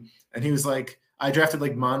team, and he was like, I drafted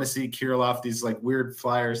like Mondesi, Kirilloff, these like weird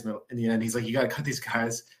flyers. In the end, he's like, you got to cut these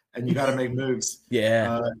guys and you got to make moves.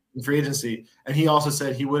 In free agency. And he also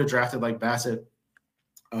said he would have drafted like Bassett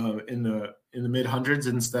in the mid hundreds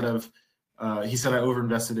instead of. He said I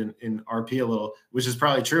overinvested in RP a little, which is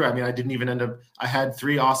probably true. I mean, I didn't even end up. I had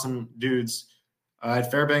 3 awesome dudes. I had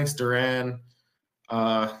Fairbanks, Duran,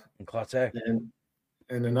 and Clase,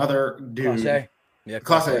 and another dude. Clase. Yeah,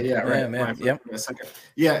 Clase. Yeah, right. Yeah, man. Yep.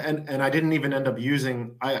 Yeah, and I didn't even end up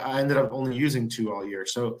using. I ended up only using 2 all year.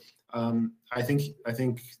 So I think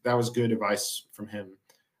that was good advice from him.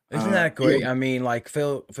 Isn't that great? I mean, like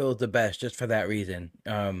Phil's the best just for that reason.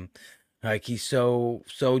 Like, he's so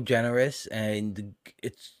generous, and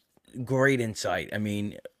it's great insight. I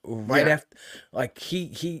mean, after, like,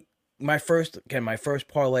 my first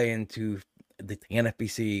parlay into the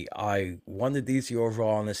NFBC, I won the DC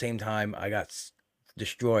overall, and at the same time I got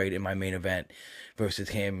destroyed in my main event versus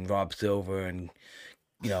him, Rob Silver, and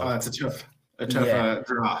that's a tough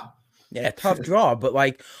draw. Yeah, tough draw, but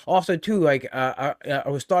like also too, like I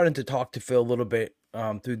was starting to talk to Phil a little bit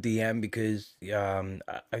through DM because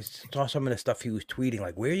I saw some of the stuff he was tweeting.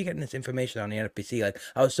 Like, where are you getting this information on the NFPC? Like,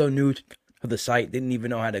 I was so new to the site, didn't even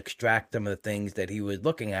know how to extract some of the things that he was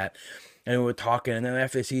looking at. And we were talking, and then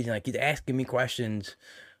after the season, like, he's asking me questions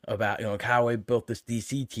about, you know, like how I built this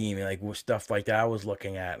DC team and like what stuff like that I was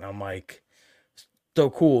looking at. And I'm like, so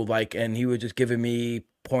cool. Like, and he was just giving me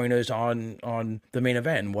pointers on the main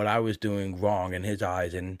event and what I was doing wrong in his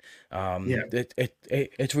eyes. And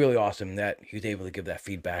it's really awesome that he was able to give that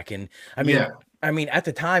feedback. And I mean, at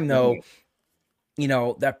the time though, you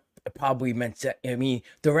know, that probably meant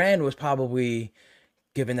Duran was probably,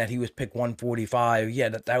 given that he was picked 145, yeah,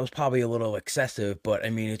 that was probably a little excessive. But I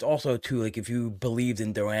mean, it's also too, like, if you believed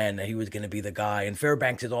in Duran that he was going to be the guy, and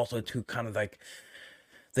Fairbanks is also too kind of like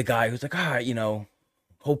the guy who's like, you know,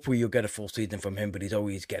 hopefully you'll get a full season from him, but he's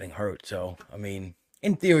always getting hurt. So I mean,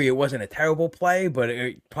 in theory, it wasn't a terrible play, but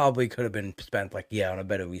it probably could have been spent on a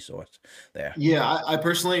better resource there. Yeah, I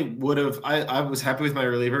personally would have. I was happy with my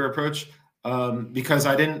reliever approach because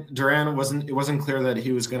Duran it wasn't clear that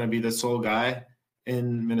he was going to be the sole guy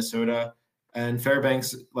in Minnesota, and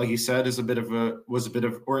Fairbanks, like you said, is a bit of a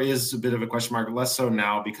question mark. Less so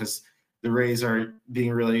now because the Rays are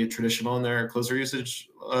being really traditional in their closer usage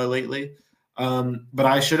lately. But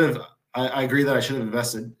I agree that I should have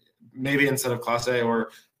invested maybe instead of Clase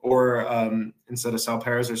or instead of Sal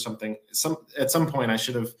Perez or something. At some point I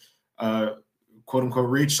should have quote unquote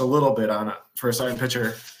reached a little bit for a starting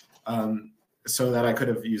pitcher so that I could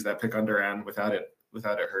have used that pick on Duran without it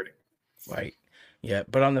hurting. Right. Yeah,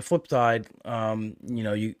 but on the flip side, you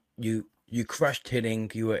know, you crushed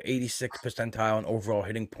hitting. You were 86th percentile in overall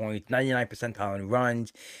hitting points, 99th percentile in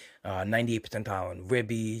runs, 98th percentile in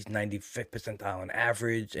ribbies, 95th percentile in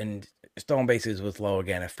average, and stolen bases was low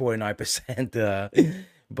again at 49%.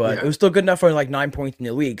 But it was still good enough for like 9 points in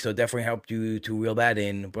the league, so it definitely helped you to reel that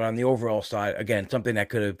in. But on the overall side, again, something that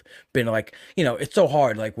could have been like, you know, it's so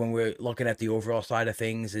hard. Like when we're looking at the overall side of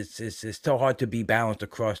things, it's so hard to be balanced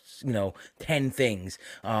across, you know, 10 things.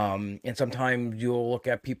 And sometimes you'll look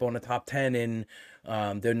at people in the top 10 and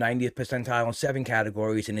their 90th percentile in 7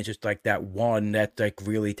 categories, and it's just like that one that's like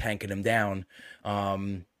really tanking them down.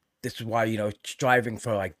 This is why, you know, striving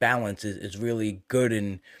for like balance is really good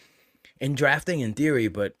in drafting in theory,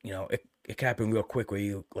 but you know, it can happen real quick where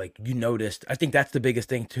you noticed. I think that's the biggest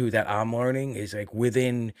thing too that I'm learning is like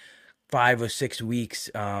within 5 or 6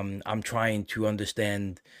 weeks, I'm trying to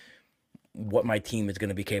understand what my team is going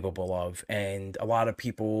to be capable of. And a lot of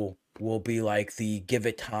people will be like the give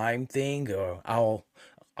it time thing, or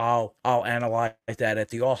I'll analyze that at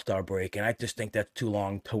the All-Star break. And I just think that's too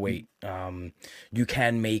long to wait. You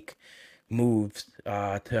can make moves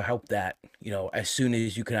to help that, you know, as soon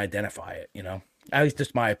as you can identify it, you know. At least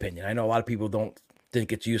just my opinion. I know a lot of people don't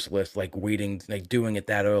think it's useless, like waiting, like doing it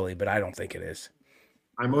that early, but I don't think it is.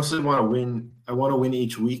 I mostly want to win. I want to win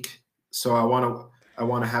each week. So I want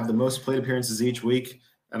to have the most plate appearances each week,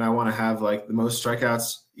 and I want to have like the most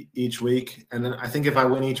strikeouts each week. And then I think if I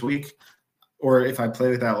win each week, or if I play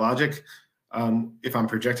with that logic, if I'm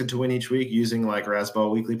projected to win each week using like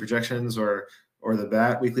Razzball weekly projections or the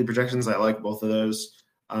BAT weekly projections, I like both of those.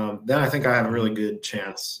 Then I think I have a really good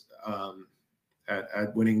chance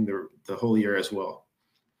at winning the whole year as well.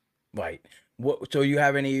 Right. So you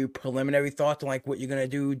have any preliminary thoughts on like what you're gonna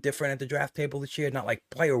do different at the draft table this year? Not like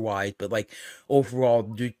player wise, but like overall.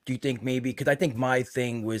 Do you think maybe? Because I think my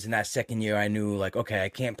thing was in that second year, I knew like, okay, I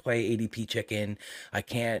can't play ADP chicken. I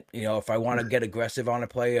can't, you know, if I want to get aggressive on a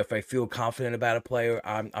player, if I feel confident about a player,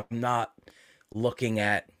 I'm not looking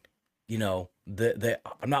at, you know,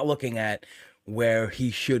 I'm not looking at where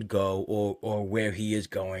he should go or where he is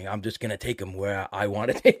going. I'm just gonna take him where I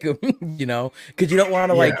want to take him, you know, because you don't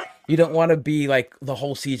want to you don't want to be like the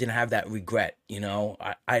whole season have that regret, you know.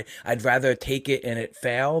 I'd rather take it and it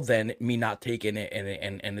fail than me not taking it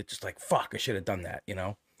and it's just like, fuck, I should have done that, you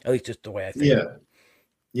know. At least just the way I think.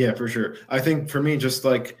 Yeah, for sure. I think for me, just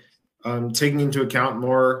like taking into account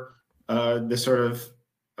more the sort of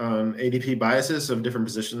ADP biases of different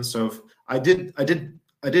positions. So if I did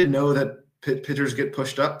know that pitchers get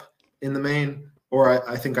pushed up in the main, or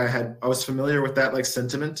I think I was familiar with that like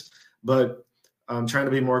sentiment, but I'm trying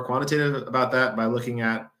to be more quantitative about that by looking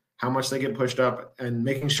at how much they get pushed up and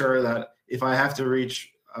making sure that if I have to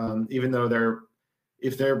reach, even though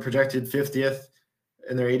if they're projected 50th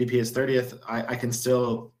and their ADP is 30th, I can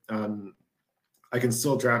still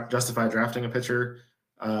justify drafting a pitcher.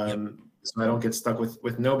 So I don't get stuck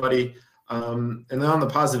with nobody. And then on the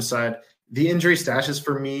positive side, the injury stashes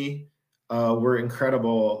for me were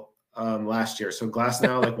incredible last year. So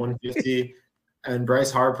Glasnow like 150 and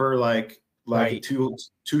Bryce Harper like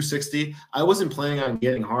 260. I wasn't planning on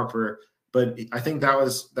getting Harper, but I think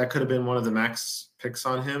that could have been one of the max picks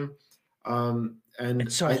on him. And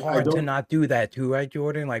It's so I hard to don't. not do that too, right,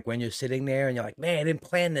 Jordan? Like when you're sitting there and you're like, man, I didn't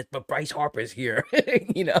plan this, but Bryce Harper's here,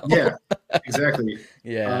 you know? Yeah, exactly.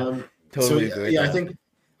 Yeah, So totally agree with yeah, I that.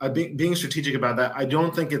 think being strategic about that. I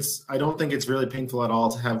don't think it's really painful at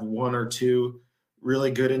all to have one or two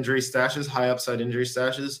really good injury stashes, high upside injury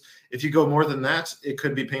stashes. If you go more than that, it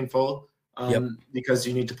could be painful Yep. because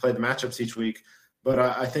you need to play the matchups each week. But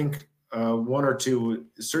I think one or two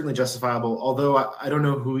is certainly justifiable. Although I don't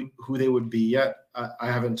know who they would be yet.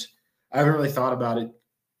 I haven't really thought about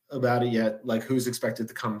it yet. Like who's expected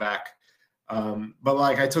to come back. But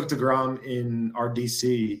like I took DeGrom in our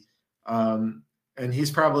DC, and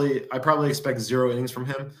I probably expect 0 innings from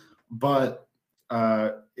him, but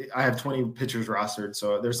I have 20 pitchers rostered,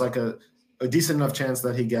 so there's like a decent enough chance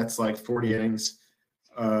that he gets like 40 innings,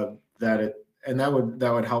 and that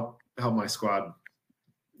would help my squad,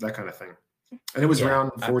 that kind of thing. And it was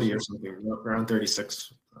around 40 or something, around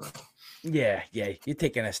 36. Yeah, you're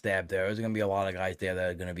taking a stab there. There's going to be a lot of guys there that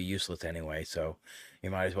are going to be useless anyway, so you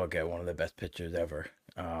might as well get one of the best pitchers ever,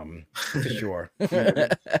 for sure.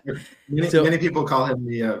 Many people call him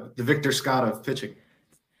the Victor Scott of pitching.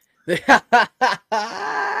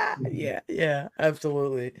 Yeah,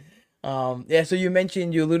 absolutely. So you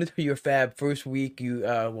mentioned, you alluded to your fab first week.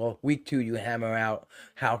 Week 2 you hammer out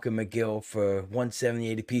Houck and McGill for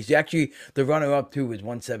 178 apiece. Actually, the runner up too was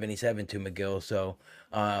 177 to McGill. So,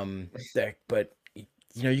 but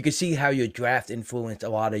you can see how your draft influenced a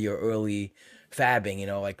lot of your early fabbing.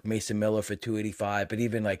 Like Mason Miller for 285, but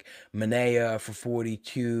even like Manea for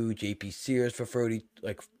 42, JP Sears for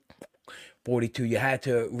 42. You had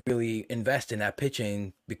to really invest in that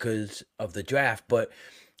pitching because of the draft, but.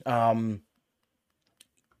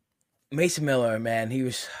 Mason Miller, man,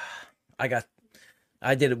 I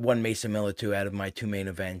did one Mason Miller too out of my 2 main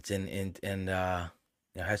events, and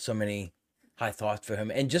had so many high thoughts for him.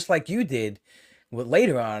 And just like you did,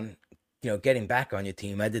 later on, getting back on your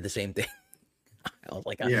team, I did the same thing. I was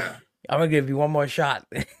like, I'm gonna give you one more shot.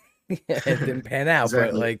 It didn't pan out,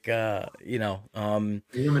 exactly. But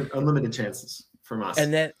unlimited chances from us.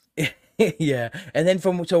 And then yeah, and then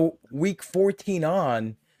from week 14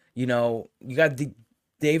 on, you got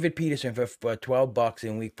David Peterson for $12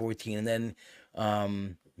 in week 14, and then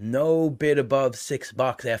no bid above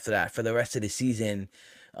 $6 after that for the rest of the season.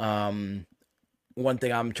 One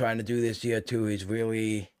thing I'm trying to do this year too is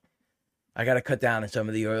I got to cut down on some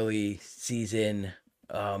of the early season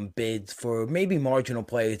bids for maybe marginal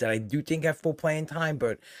players that I do think have full playing time,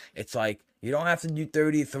 but it's like you don't have to do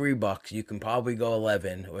 $33. You can probably go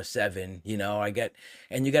 11 or 7. You get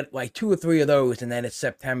like 2 or 3 of those, and then it's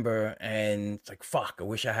September, and it's like, fuck, I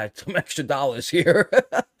wish I had some extra dollars here.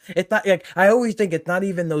 It's not like, I always think it's not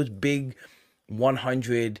even those big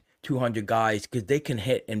 100, 200 guys, because they can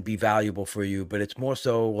hit and be valuable for you, but it's more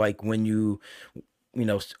so like when you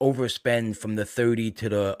overspend from the 30 to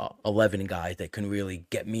the 11 guys that can really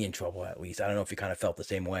get me in trouble, at least. I don't know if you kind of felt the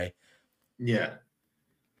same way. Yeah,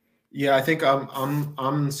 I think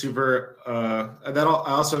I'm super. I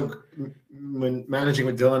also, when managing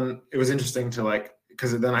with Dylan, it was interesting to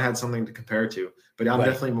because then I had something to compare to. But I'm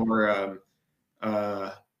definitely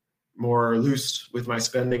more loose with my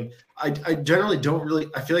spending. I generally don't really.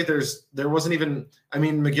 I feel like there wasn't even. I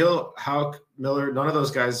mean, McGill, Houck, Miller, none of those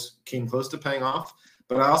guys came close to paying off.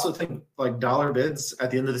 But I also think like dollar bids at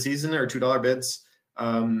the end of the season or $2 bids,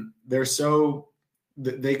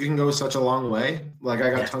 they can go such a long way. Like I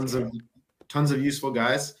got tons of useful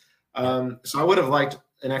guys. So I would have liked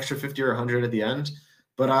an extra 50 or 100 at the end,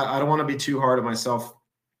 but I don't want to be too hard on myself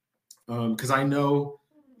because I know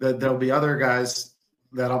that there'll be other guys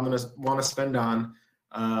that I'm going to want to spend on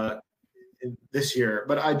this year.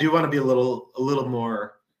 But I do want to be a little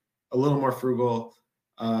more frugal.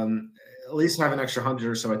 At least have an extra 100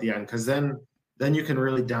 or so at the end, because then you can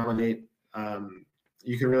really dominate.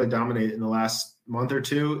 You can really dominate in the last month or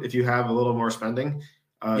two if you have a little more spending.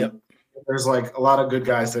 There's like a lot of good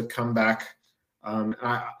guys that come back. And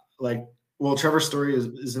Trevor Story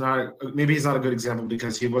is not, maybe he's not a good example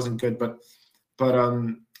because he wasn't good, but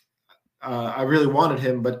I really wanted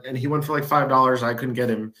him, and he went for like $5. I couldn't get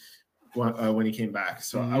him when he came back.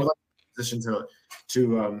 So I would like a position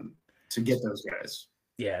to get those guys.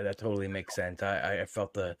 Yeah, that totally makes sense. I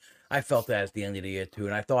felt that at the end of the year too,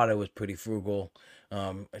 and I thought it was pretty frugal.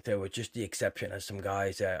 There was just the exception of some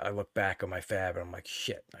guys that I look back on my fab and I'm like,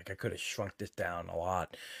 shit, like I could have shrunk this down a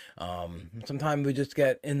lot. Sometimes we just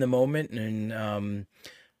get in the moment, and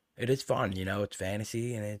it is fun, it's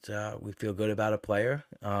fantasy, and it's we feel good about a player.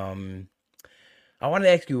 I want to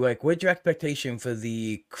ask you, like, what's your expectation for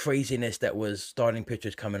the craziness that was starting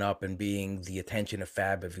pitchers coming up and being the attention of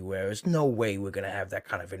Fab everywhere? There's no way we're gonna have that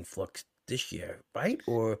kind of influx this year, right?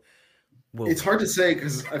 Or will It's we? hard to say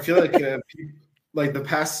because I feel like the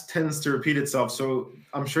past tends to repeat itself. So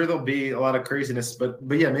I'm sure there'll be a lot of craziness, but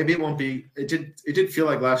yeah, maybe it won't be. It did feel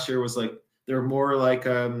like last year was like there were more like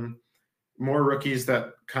more rookies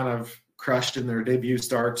that kind of crushed in their debut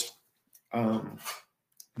starts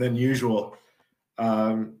than usual.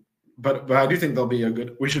 But I do think there'll be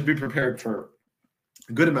we should be prepared for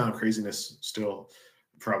a good amount of craziness still,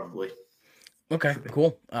 probably. Okay,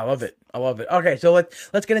 cool. I love it. I love it. Okay, so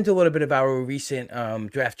let's get into a little bit of our recent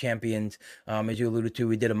draft champions. As you alluded to,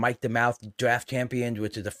 we did a Mike the Mouth draft champions,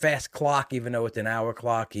 which is a fast clock, even though it's an hour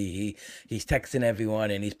clock. He's texting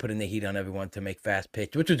everyone and he's putting the heat on everyone to make fast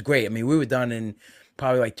picks, which was great. I mean, we were done in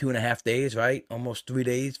probably like 2.5 days, right? Almost 3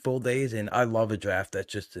 days, full days. And I love a draft that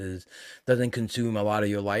just doesn't consume a lot of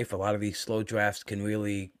your life. A lot of these slow drafts can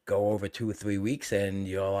really go over 2 or 3 weeks, and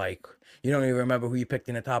you're like, you don't even remember who you picked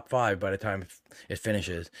in the top 5 by the time it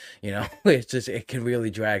finishes. It's just, it can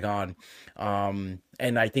really drag on.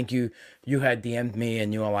 And I think you had DM'd me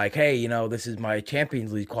and you were like, hey, this is my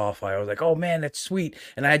Champions League qualifier. I was like, oh man, that's sweet.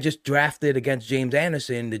 And I had just drafted against James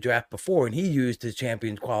Anderson the draft before, and he used his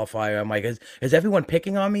Champions qualifier. I'm like, is everyone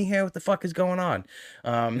picking on me here? What the fuck is going on?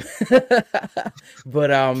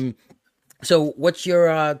 But so what's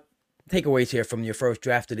your takeaways here from your first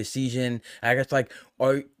draft of the season? I guess, like,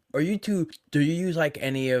 are you two? Do you use like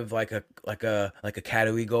any of like a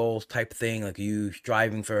category goals type thing? Like, are you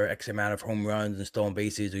striving for X amount of home runs and stolen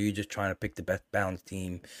bases, or are you just trying to pick the best balanced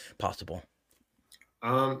team possible?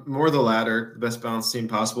 More the latter, the best balanced team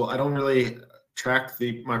possible. I don't really track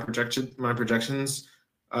my projections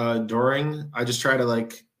during. I just try to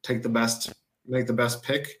like make the best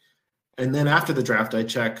pick, and then after the draft, I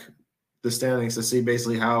check the standings to see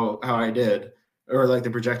basically how I did, or like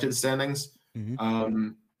the projected standings. Mm-hmm.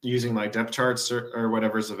 Using like depth charts or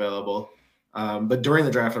whatever's available. But during the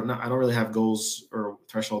draft, I don't really have goals or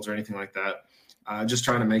thresholds or anything like that. Just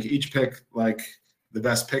trying to make each pick like the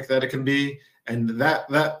best pick that it can be. And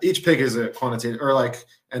that each pick is a quantitative or like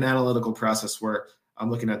an analytical process where I'm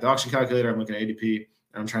looking at the auction calculator, I'm looking at ADP,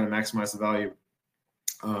 and I'm trying to maximize the value.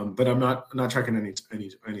 But I'm not tracking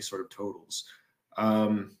any sort of totals.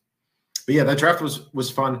 But yeah, that draft was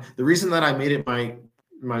fun. The reason that I made it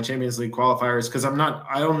my Champions League qualifiers because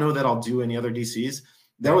I don't know that I'll do any other DCs.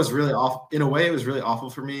 That was really awful. In a way, it was really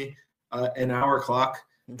awful for me. An hour clock.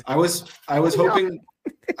 I was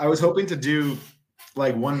hoping to do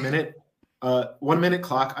like 1 minute, 1 minute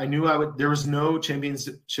clock. I knew I would. There was no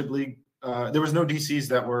Championship League. There was no DCs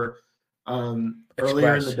that were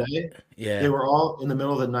earlier in the day. Yeah, they were all in the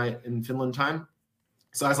middle of the night in Finland time.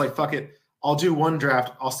 So I was like, fuck it. I'll do one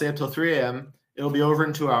draft. I'll stay up till 3 a.m. It'll be over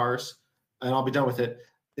in 2 hours, and I'll be done with it.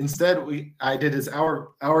 Instead, I did his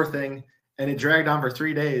hour thing, and it dragged on for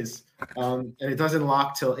 3 days, and it doesn't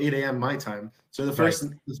lock till 8 a.m. my time. So the first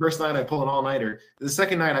night I pulled an all-nighter. The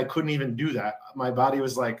second night I couldn't even do that. My body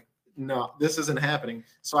was like, no, this isn't happening.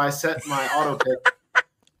 So I set my auto pick.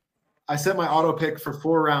 I set my auto pick for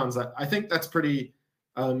 4 rounds. I think that's pretty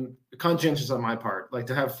conscientious on my part, like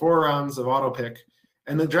to have 4 rounds of auto pick,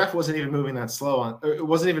 and the draft wasn't even moving that slow it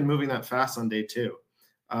wasn't even moving that fast on day 2.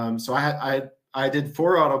 So I did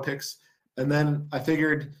 4 auto picks, and then I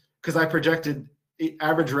figured because I projected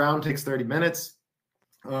average round takes 30 minutes.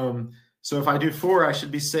 So if I do 4, I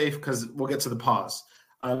should be safe because we'll get to the pause.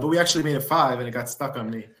 But we actually made it 5, and it got stuck on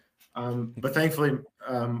me. But thankfully,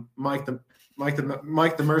 Mike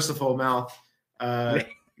the merciful mouth, he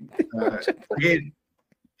forgave me.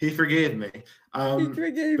 he forgave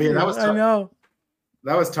but yeah, me. that was tough. I know.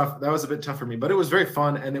 That was tough. That was a bit tough for me, but it was very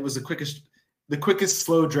fun, and it was the quickest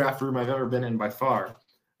slow draft room I've ever been in by far.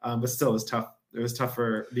 But still, it was tough. It was tough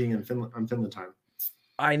for being in Finland on Finland time.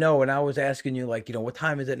 I know, and I was asking you, like, what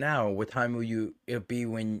time is it now? What time will it be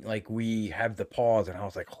when, like, we have the pause? And I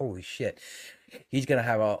was like, holy shit, he's gonna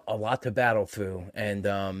have a lot to battle through. And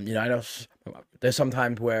I know there's some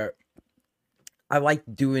times where I like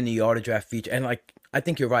doing the auto draft feature, and like I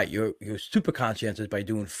think you're right. You're super conscientious by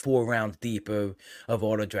doing 4 rounds deep of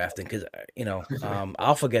auto drafting because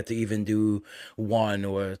I'll forget to even do 1,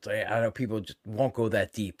 or it's like, I know people just won't go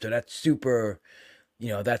that deep. So that's super.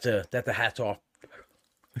 That's a hats off.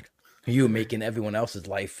 You making everyone else's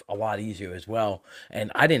life a lot easier as well,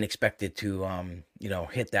 and I didn't expect it to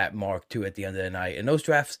hit that mark too at the end of the night. And those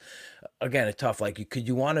drafts, again, are tough. Like, could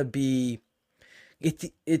you want to be?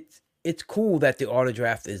 It's cool that the auto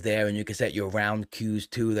draft is there and you can set your round cues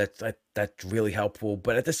too. That's really helpful.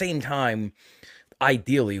 But at the same time,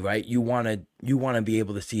 ideally, right, you want to be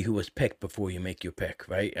able to see who was picked before you make your pick,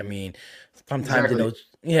 right? I mean, sometimes in Exactly. those,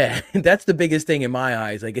 yeah, that's the biggest thing in my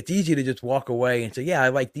eyes. Like, it's easy to just walk away and say, yeah, I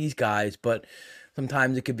like these guys, but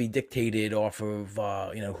sometimes it could be dictated off of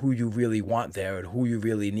who you really want there and who you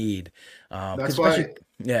really need. Because That's why especially,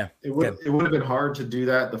 yeah, it yeah, would have been hard to do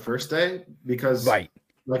that the first day, because right,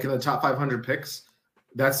 like in the top 500 picks,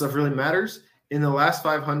 that stuff really matters. In the last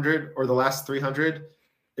 500 or the last 300,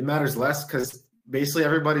 it matters less because basically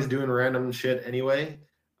everybody's doing random shit anyway.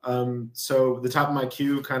 So the top of my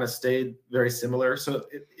queue kind of stayed very similar. So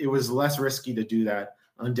it was less risky to do that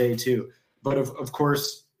on day two. But of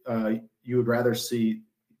course, you would rather see,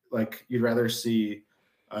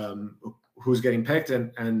 who's getting picked,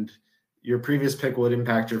 and your previous pick would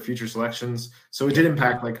impact your future selections. So it did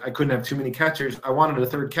impact, like, I couldn't have too many catchers. I wanted a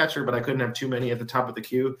third catcher, but I couldn't have too many at the top of the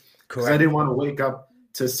queue because I correct. didn't want to wake up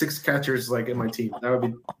to 6 catchers like in my team.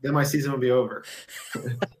 Then my season would be over.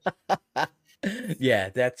 Yeah,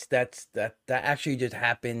 that actually just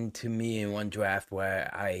happened to me in one draft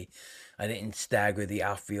where I didn't stagger the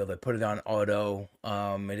outfield. I put it on auto.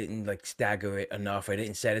 I didn't like stagger it enough. I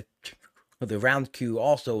didn't set it. The round queue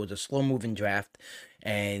also was a slow moving draft,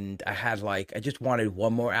 and I just wanted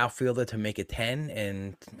one more outfielder to make it 10,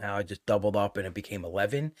 and now I just doubled up and it became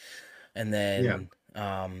 11, and Yeah.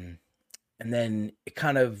 then it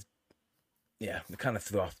kind of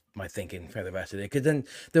threw off my thinking for the rest of it. Because then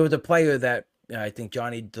there was a player that I think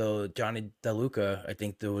Johnny DeLuca, I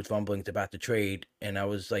think there was rumblings about the trade, and I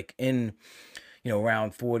was like in,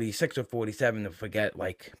 round 46 or 47, to forget,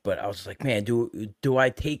 like, but I was like, man, do I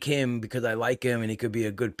take him because I like him and he could be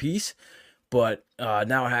a good piece? But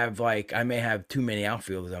now I may have too many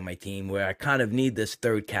outfielders on my team where I kind of need this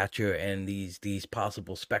third catcher and these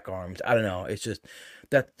possible spec arms. I don't know. It's just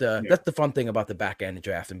that's the fun thing about the back end of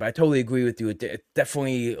drafting. But I totally agree with you. It's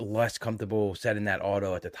definitely less comfortable setting that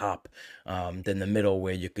auto at the top than the middle,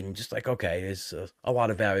 where you can just like, okay, there's a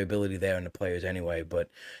lot of variability there in the players anyway. But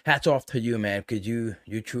hats off to you, man, because you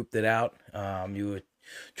trooped it out. You were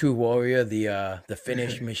True Warrior, the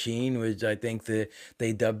finish machine, which I think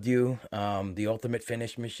they dubbed you, the ultimate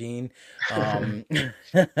finish machine. So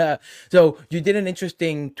you did an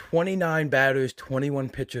interesting 29 batters, 21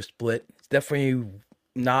 pitcher split. It's definitely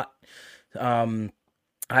not.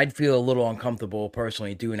 I'd feel a little uncomfortable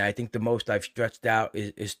personally doing that. I think the most I've stretched out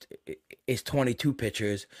is 22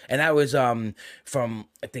 pitchers, and that was from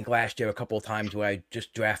I think last year a couple of times where I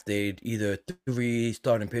just drafted either 3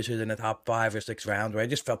 starting pitchers in the top 5 or 6 rounds, where I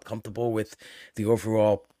just felt comfortable with the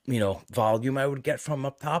overall volume I would get from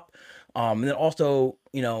up top. And then also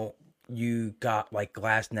you got like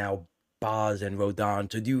Glass now, Boz and Rodon.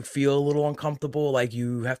 So do you feel a little uncomfortable, like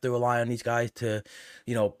you have to rely on these guys to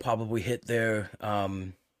probably hit their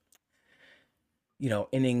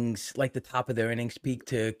innings, like the top of their innings peak,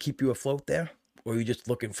 to keep you afloat there? Or are you just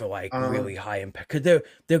looking for like really high impact? Because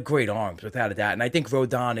they're great arms, without a doubt. And I think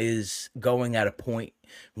Rodon is going at a point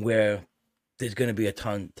where there's going to be a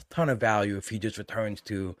ton of value if he just returns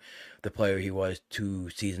to the player he was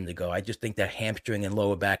 2 seasons ago. I just think that hamstring and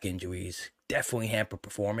lower back injuries definitely hamper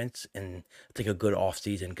performance, and I think a good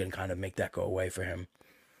offseason can kind of make that go away for him.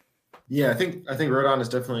 Yeah, I think Rodon is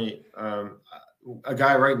definitely a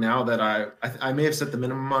guy right now that I may have set the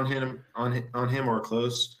minimum on him or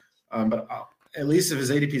close, but at least if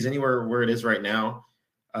his ADP is anywhere where it is right now,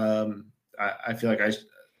 I feel like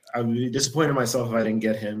I would be disappointed in myself if I didn't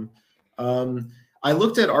get him. I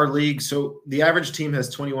looked at our league, so the average team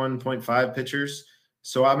has 21.5 pitchers,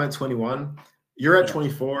 so I'm at 21. You're at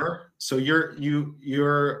 24, so you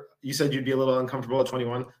said you'd be a little uncomfortable at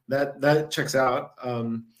 21. That checks out.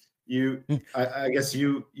 I guess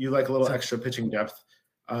you like a little extra pitching depth.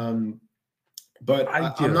 But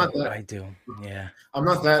I'm not that. I do. Yeah. I'm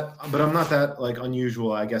not that like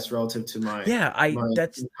unusual, I guess, relative to my. Yeah,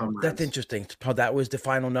 that's comrades. interesting. So that was the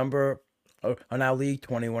final number on our league,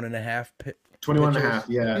 21 and a half. 21 and a half,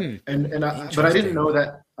 yeah. But I didn't know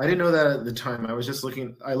that. I didn't know that at the time. I was just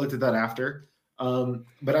looking. I looked at that after.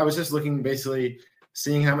 But I was just looking, basically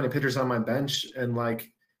seeing how many pitchers on my bench and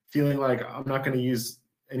like feeling like I'm not going to use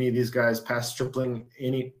any of these guys past Stripling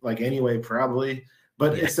anyway, probably.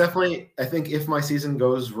 But it's definitely, I think if my season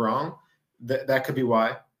goes wrong, that could be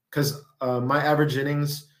why. Because my average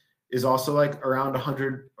innings is also like around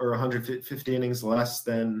 100 or 150 innings less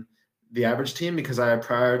than the average team, because I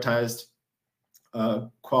prioritized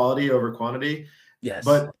quality over quantity. Yes.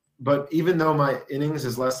 But even though my innings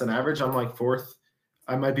is less than average, I'm like 4th.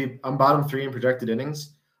 I'm bottom 3 in projected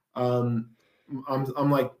innings. I'm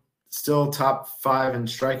like still top 5 in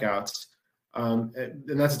strikeouts. And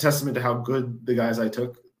that's a testament to how good the guys I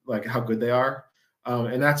took, like how good they are.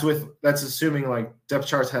 And that's assuming like depth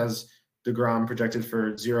charts has DeGrom projected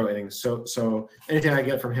for 0 innings. So anything I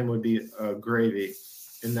get from him would be gravy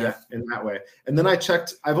in that way. And then I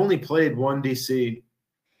checked. I've only played one DC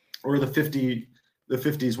or the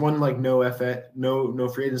 50s, one like no FA, no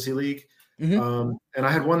free agency league. Mm-hmm. And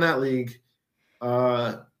I had won that league.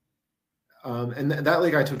 And that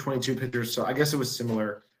league I took 22 pitchers, so I guess it was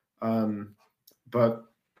similar. But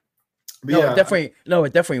No, yeah,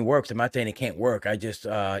 it definitely works. I'm not saying it can't work. I just,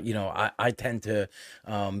 I tend to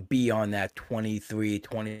be on that 23,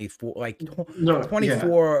 24, like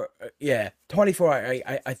 24. Yeah, 24.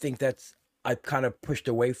 I think I've kind of pushed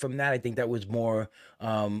away from that. I think that was more,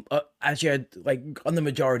 actually, like on the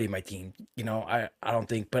majority of my team, I don't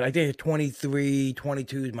think, but I think 23,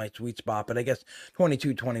 22 is my sweet spot. But I guess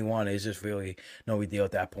 22, 21 is just really no big deal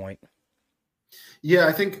at that point. Yeah,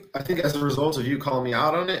 I think as a result of you calling me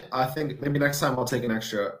out on it, I think maybe next time I'll take an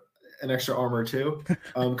extra armor too,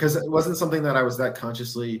 because it wasn't something that I was that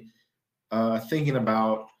consciously thinking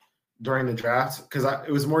about during the draft. Because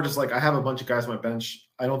it was more just like I have a bunch of guys on my bench.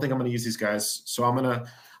 I don't think I'm going to use these guys, so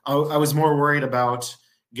I was more worried about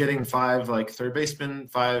getting 5 like third baseman,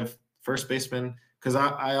 5 first baseman, because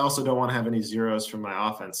I also don't want to have any zeros from my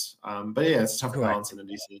offense. But yeah, it's a tough balance in the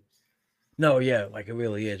DC. No, yeah, like it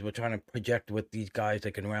really is. We're trying to project what these guys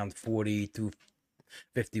like in around 40 through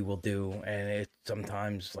 50 will do, and it's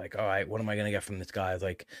sometimes like, all right, what am I gonna get from this guy?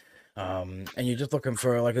 Like, and you're just looking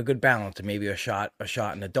for like a good balance, and maybe a shot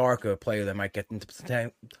in the dark, or a player that might get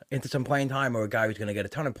into some playing time, or a guy who's gonna get a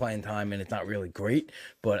ton of playing time, and it's not really great,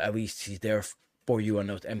 but at least he's there for you on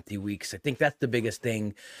those empty weeks. I think that's the biggest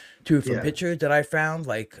thing, too, for pitchers that I found.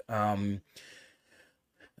 Like,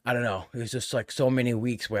 I don't know. It was just like so many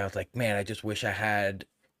weeks where I was like, man, I just wish I had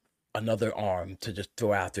another arm to just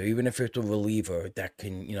throw out there, even if it's a reliever that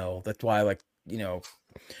can, that's why I like,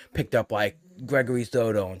 picked up like Gregory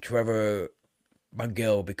Soto and Trevor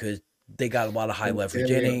McGill, because they got a lot of high leverage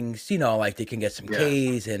innings, like they can get some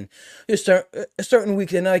Ks, and just a certain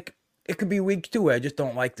weeks, and like it could be weeks too where I just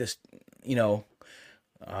don't like this,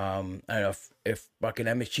 I don't know if fucking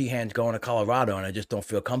Emmett Sheehan's going to Colorado and I just don't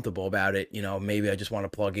feel comfortable about it. Maybe I just want to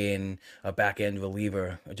plug in a back end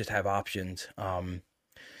reliever or just have options. But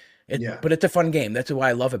it's a fun game. That's what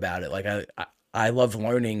I love about it. Like I love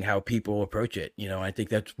learning how people approach it. I think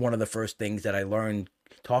that's one of the first things that I learned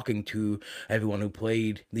talking to everyone who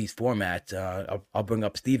played these formats. I'll bring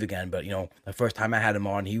up Steve again, but the first time I had him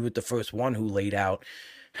on, he was the first one who laid out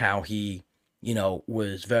how he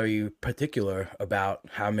was very particular about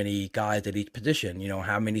how many guys at each position,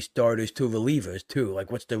 how many starters to relievers too,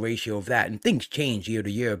 like what's the ratio of that. And things change year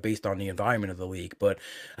to year based on the environment of the league. But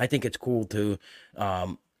I think it's cool to,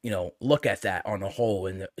 look at that on a whole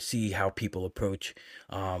and see how people approach.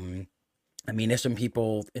 There's some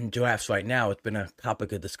people in drafts right now. It's been a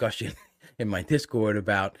topic of discussion in my Discord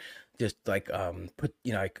about just like,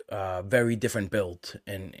 very different builds.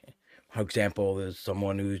 And for example, there's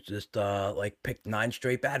someone who's just like picked 9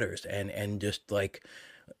 straight batters and just like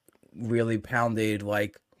really pounded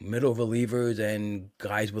like middle relievers and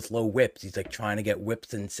guys with low whips. He's like trying to get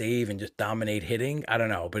whips and save and just dominate hitting. I don't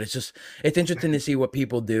know, but it's interesting to see what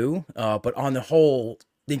people do. But on the whole,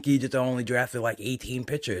 I think he just only drafted like 18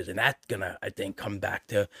 pitchers, and that's gonna, I think, come back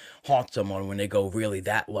to haunt someone when they go really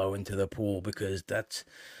that low into the pool, because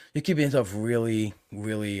you're keeping yourself really,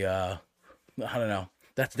 really, I don't know.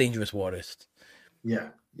 That's dangerous waters. Yeah,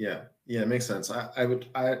 it makes sense. I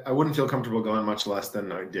wouldn't feel comfortable going much less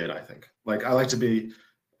than I did. I think like I like to be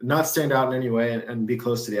not stand out in any way and be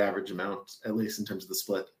close to the average amount, at least in terms of the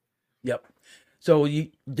split. Yep. So you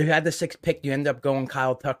had the 6th pick. You end up going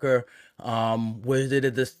Kyle Tucker. Was it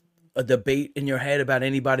a debate in your head about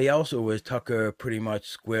anybody else, or was Tucker pretty much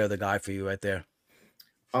square the guy for you right there?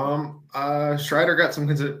 Strider got some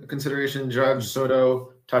consideration. Judge,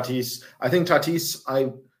 Soto, Tatis. I think Tatis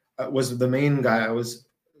was the main guy I was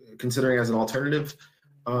considering as an alternative.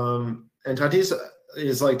 And Tatis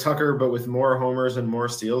is like Tucker, but with more homers and more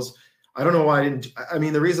steals. I don't know why I didn't. I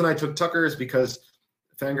mean, the reason I took Tucker is because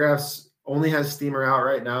Fangraphs only has Steamer out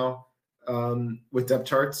right now with depth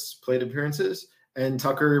charts, plate appearances, and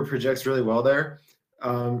Tucker projects really well there.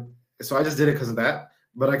 So I just did it because of that.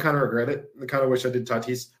 But I kind of regret it. I kind of wish I did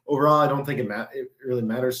Tatis. Overall, I don't think it really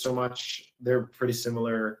matters so much. They're pretty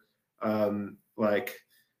similar, like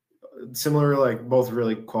both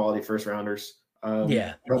really quality first rounders.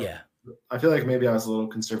 Yeah. I feel like maybe I was a little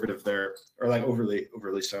conservative there, or like overly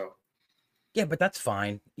so. Yeah, but that's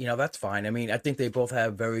fine. That's fine. I mean, I think they both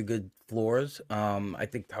have very good floors. I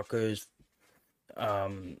think Tucker's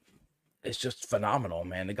is just phenomenal,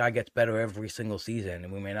 man. The guy gets better every single season,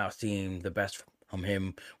 and we may not see him the best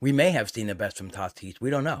him. We may have seen the best from Tatis. We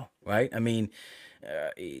don't know, right? I mean,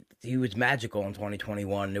 he was magical in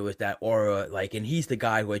 2021. There was that aura, like, and he's the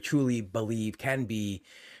guy who I truly believe can be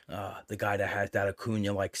the guy that has that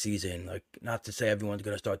Acuna-like season. Like, not to say everyone's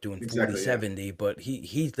going to start doing 40, 70, but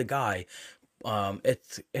he's the guy.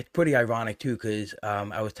 It's pretty ironic too, because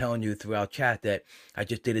I was telling you throughout chat that I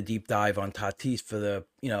just did a deep dive on Tatis for the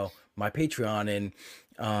my Patreon,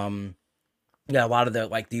 and yeah, a lot of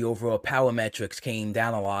the overall power metrics came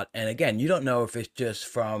down a lot. And again, you don't know if it's just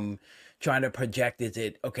from trying to project. Is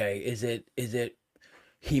it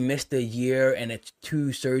he missed a year and it's 2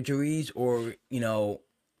 surgeries, or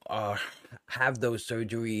have those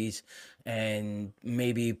surgeries and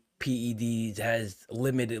maybe PEDs has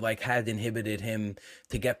inhibited him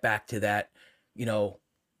to get back to that,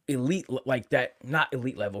 elite, like that, not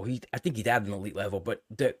elite level. I think he's at an elite level, but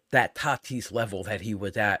that Tatis level that he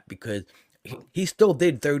was at, because he still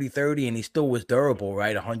did 30-30 and he still was durable,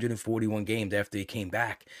 right? 141 games after he came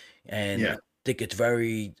back. And I think it's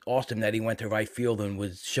very awesome that he went to right field and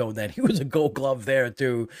was shown that he was a Gold Glove there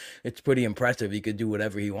too. It's pretty impressive. He could do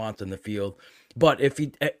whatever he wants in the field. But if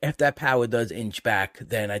that power does inch back,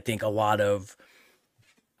 then I think a lot of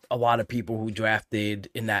people who drafted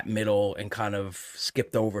in that middle and kind of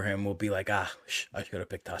skipped over him will be like, I should have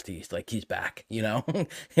picked Tatis. Like, he's back, and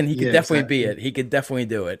he could definitely be it. He could definitely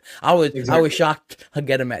do it. I was shocked to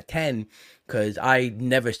get him at 10, because I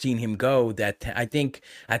never seen him go that 10. I think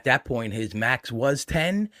at that point his max was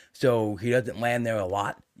 10, so he doesn't land there a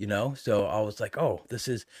lot, So I was like, oh, this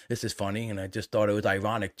is funny, and I just thought it was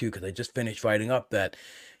ironic too, because I just finished writing up that,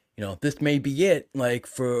 this may be it, like,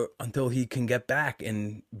 for until he can get back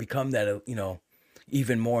and become that,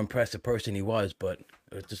 even more impressive person he was. But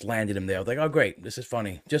it just landed him there. I was like, oh, great, this is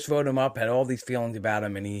funny. Just wrote him up, had all these feelings about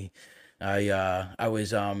him, and I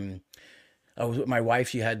was with my wife.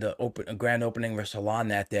 She had a grand opening of her salon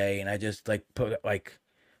that day, and I just I put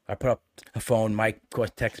up a phone. Mike, of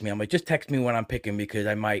course, texts me. I'm like, just text me when I'm picking, because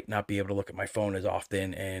I might not be able to look at my phone as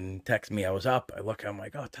often. And text me. I was up. I look. I'm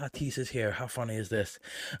like, oh, Tatis is here. How funny is this?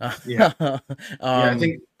 I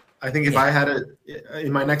think if I had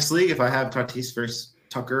in my next league, if I have Tatis versus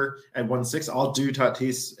Tucker at 1-6, I'll do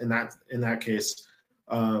Tatis in that case,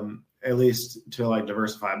 at least to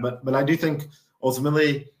diversify. But I do think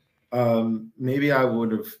ultimately, maybe I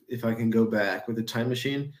would have, if I can go back with a time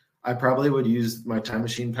machine, I probably would use my time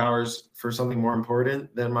machine powers for something more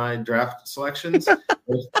important than my draft selections. But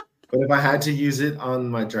if I had to use it on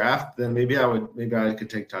my draft, then maybe I could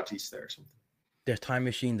take Tatis there or something. There's time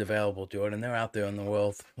machines available, Jordan. They're out there in the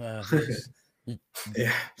world.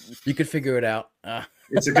 You could figure it out.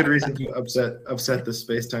 It's a good reason to upset the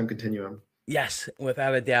space-time continuum. Yes,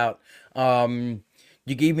 without a doubt.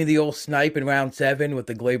 You gave me the old snipe in round 7 with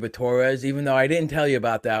the Gleyber Torres, even though I didn't tell you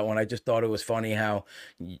about that one. I just thought it was funny how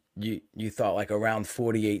you thought like a round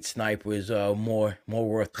 48 snipe was more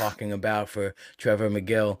worth talking about for Trevor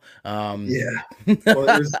McGill.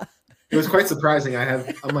 Well, it was quite surprising. I'm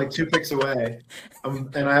like 2 picks away,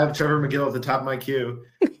 and I have Trevor McGill at the top of my queue,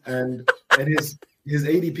 and his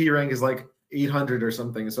ADP rank is like 800 or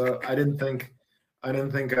something. So I didn't think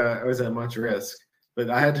I was at much risk. But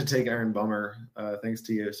I had to take Aaron Bummer, thanks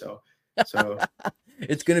to you. So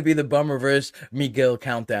it's gonna be the Bummer versus McGill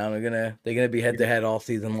countdown. They're gonna be head to head all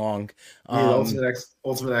season long. Ultimate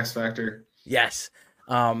X Factor. Yes.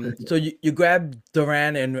 So you grabbed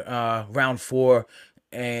Duran in round 4,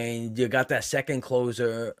 and you got that second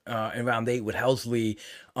closer in round 8 with Helsley.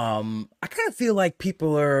 I kind of feel like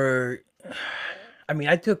people are. I mean,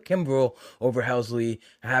 I took Kimbrel over Helsley.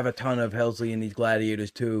 I have a ton of Helsley in these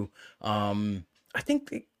Gladiators too. I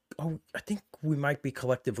think we might be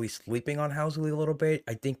collectively sleeping on Helsley a little bit.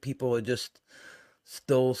 I think people are just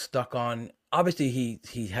still stuck on. Obviously,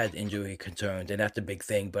 he has injury concerns, and that's a big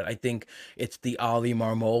thing. But I think it's the Ali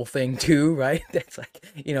Marmol thing too, right? That's like,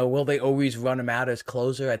 will they always run him out as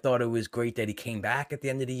closer? I thought it was great that he came back at the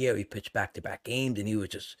end of the year. He pitched back-to-back games, and he was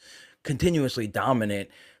just continuously dominant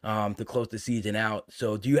to close the season out.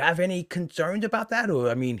 So, do you have any concerns about that? Or,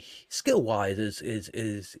 I mean, skill-wise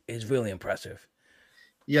is really impressive.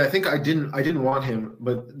 Yeah, I think I didn't want him,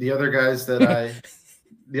 but the other guys that I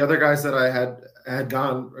had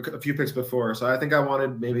gone a few picks before. So I think I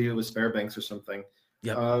wanted, maybe it was Fairbanks or something.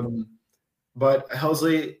 Yeah. But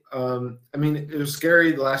Helsley, I mean, it was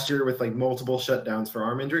scary last year with like multiple shutdowns for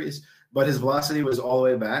arm injuries, but his velocity was all the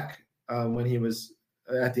way back when he was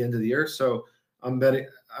at the end of the year. So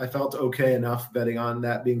I felt okay enough betting on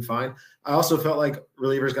that being fine. I also felt like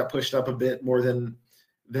relievers got pushed up a bit more than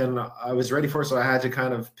I was ready for, so I had to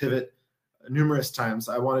kind of pivot numerous times.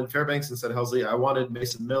 I wanted Fairbanks instead of Helsley. I wanted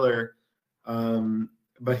Mason Miller,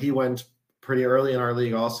 but he went pretty early in our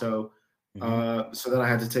league also. Mhm. So then I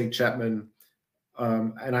had to take Chapman,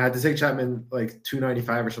 and I had to take Chapman like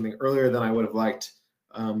 295 or something earlier than I would have liked.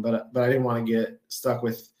 But I didn't want to get stuck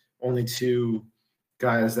with only two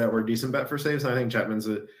guys that were decent bet for saves. And I think Chapman's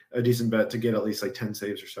a decent bet to get at least like 10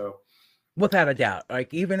 saves or so. Without a doubt.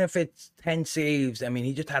 Like, even if it's 10 saves, I mean,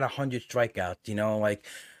 he just had 100 strikeouts, like,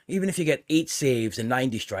 even if you get 8 saves and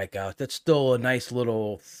 90 strikeouts, that's still a nice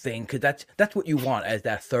little thing, because that's what you want as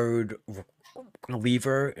that third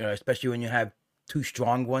reliever, especially when you have two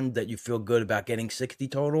strong ones that you feel good about getting 60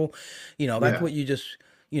 total. That's Yeah. what you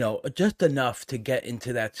just enough to get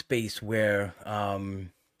into that space where,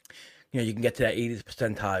 you can get to that 80th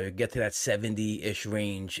percentile, you get to that 70-ish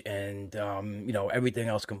range, and everything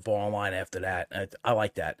else can fall in line after that. I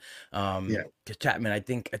like that. Yeah. Because Chapman, I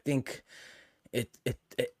think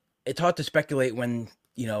it's hard to speculate when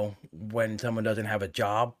someone doesn't have a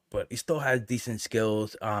job, but he still has decent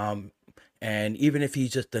skills. And even if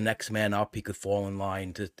he's just the next man up, he could fall in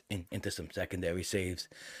line into some secondary saves.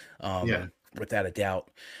 Yeah. Without a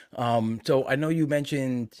doubt. So I know you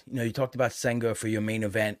mentioned, you talked about Senga for your main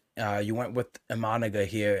event. You went with Imanaga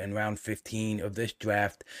here in round 15 of this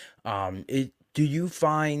draft. Do you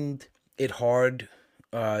find it hard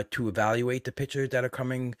to evaluate the pitchers that are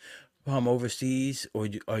coming from overseas, or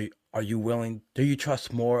are you willing? Do you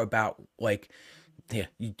trust more about, like, do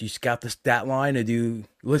you scout the stat line, or do you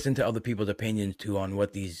listen to other people's opinions too on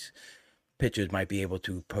what these pitchers might be able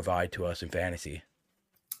to provide to us in fantasy?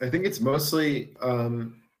 I think it's mostly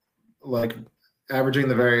like averaging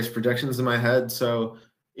the various projections in my head. So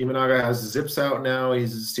Imanaga has Zips out now,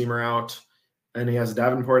 he's a Steamer out, and he has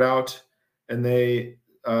Davenport out. And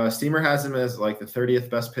Steamer has him as like the 30th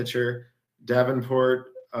best pitcher. Davenport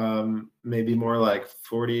maybe more like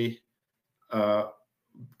 40,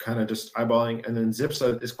 kind of just eyeballing. And then Zips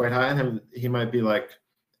is quite high on him. He might be like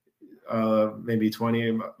maybe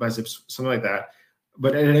 20 by Zips, something like that.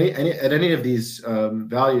 But at any of these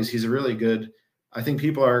values, he's a really good. I think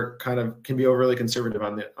people can be overly conservative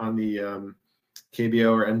on the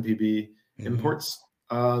KBO or NPB imports.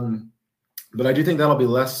 But I do think that'll be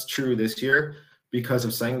less true this year because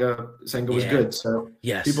of Senga. Senga was good, so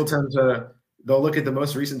yes, people they'll look at the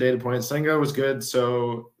most recent data points. Senga was good,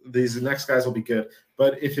 so these next guys will be good.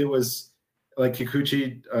 But if it was like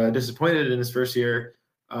Kikuchi disappointed in his first year,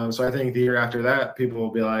 so I think the year after that, people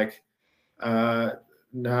will be like,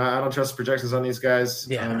 nah, I don't trust the projections on these guys.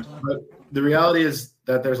 Yeah. But the reality is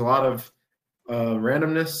that there's a lot of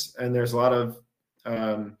randomness, and there's a lot of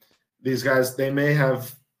these guys. They may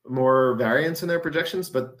have more variance in their projections,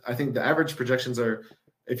 but I think the average projections are,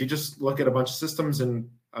 if you just look at a bunch of systems, and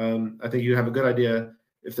I think you have a good idea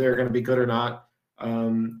if they're going to be good or not.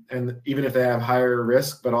 And even if they have higher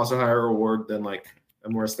risk, but also higher reward than like a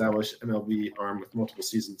more established MLB arm with multiple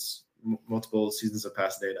seasons of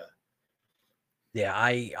past data. Yeah,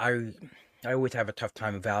 I always have a tough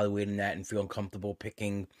time evaluating that and feeling comfortable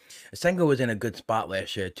picking. Senga was in a good spot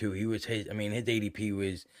last year too. His ADP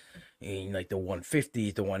was in like the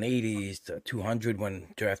 150s, the 180s, the 200 when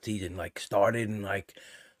draft season like started, and like,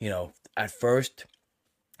 at first.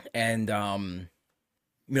 And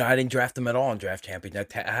I didn't draft them at all in Draft Champions.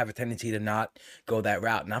 I have a tendency to not go that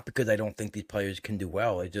route, not because I don't think these players can do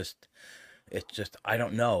well. It's just I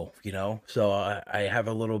don't know, So I have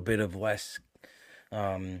a little bit of less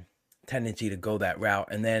tendency to go that route.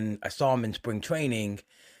 And then I saw him in spring training,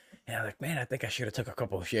 and I'm like, man, I think I should have took a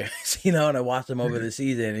couple of shares, and I watched him over the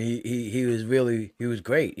season. And he was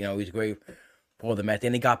great. He was great for the Mets,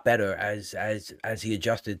 and he got better as he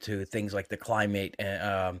adjusted to things like the climate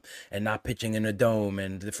and not pitching in a dome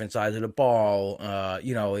and different size of the ball.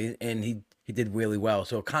 And he did really well.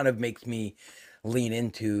 So it kind of makes me lean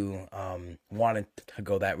into wanting to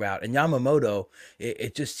go that route. And Yamamoto,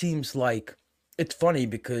 it just seems like, it's funny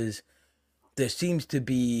because there seems to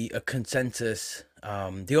be a consensus.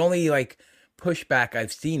 The only like pushback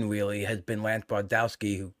I've seen really has been Lance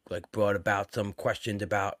Brodowski, who like brought about some questions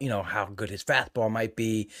about, how good his fastball might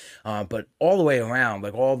be. But all the way around,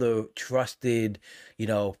 like all the trusted,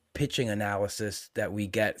 pitching analysis that we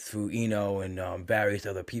get through Eno and various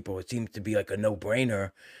other people, it seems to be like a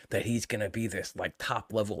no-brainer that he's going to be this like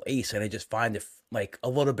top level ace. And I just find it like a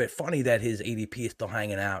little bit funny that his ADP is still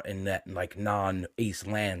hanging out in that like non-ace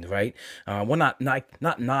land, right? Well, not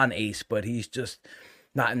non-ace, but he's just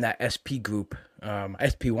not in that SP group,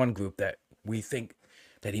 SP1 group that we think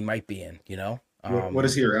that he might be in, What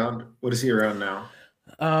is he around? What is he around now?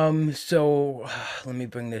 So let me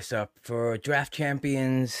bring this up. For Draft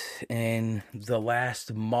Champions in the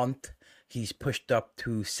last month, he's pushed up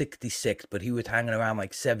to 66, but he was hanging around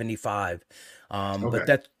like 75. Okay. But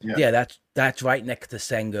that's Yeah. that's right next to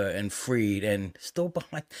Senga and Freed, and still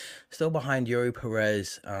behind Yuri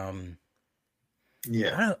Perez.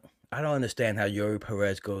 Yeah. I don't understand how Yuri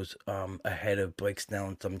Perez goes ahead of Blake Snell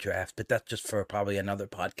in some drafts, but that's just for probably another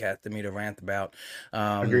podcast for me to rant about.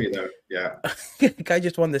 Agree though. Yeah. Guy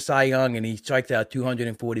just won the Cy Young, and he strikes out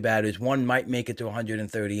 240 batters. One might make it to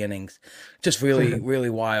 130 innings. Just really, really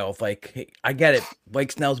wild. Like, I get it.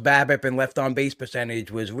 Blake Snell's BABIP and left on base percentage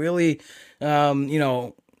was really,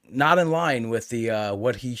 not in line with the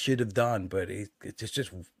what he should have done. But it's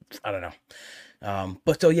just I don't know.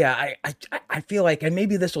 But so yeah, I feel like, and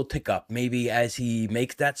maybe this will tick up. Maybe as he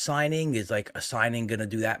makes that signing, is like a signing gonna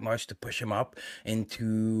do that much to push him up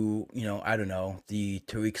into, I don't know, the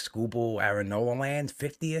Tariq Skubal, Aaron Nola land,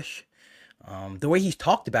 50-ish. The way he's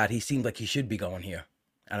talked about, he seemed like he should be going here.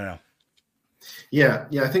 I don't know. Yeah.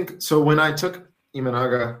 I think so. When I took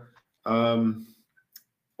Imanaga,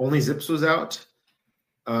 only Zips was out.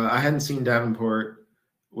 I hadn't seen Davenport,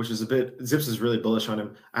 which is Zips is really bullish on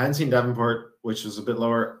him. I hadn't seen Davenport, which was a bit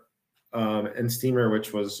lower, and Steamer,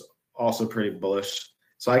 which was also pretty bullish.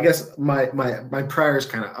 So I guess my priors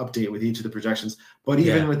kind of update with each of the projections. But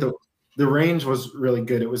even with the range was really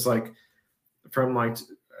good. It was like from like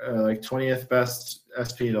 20th best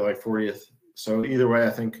SP to like 40th. So either way,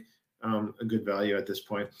 I think a good value at this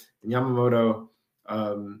point. And Yamamoto,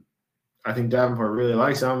 I think Davenport really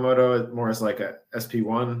likes Yamamoto more as like a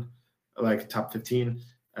SP1, like top 15.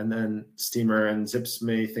 And then Steamer and Zips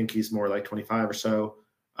may think he's more like 25 or so.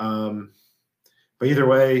 But either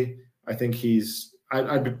way, I think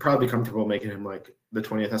I'd be probably comfortable making him like the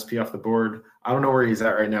 20th SP off the board. I don't know where he's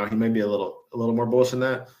at right now. He may be a little more bullish than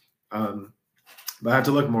that. But I have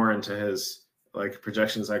to look more into his like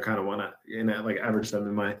projections. I kind of want to like average them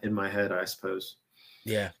in my head, I suppose.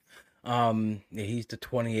 Yeah. He's the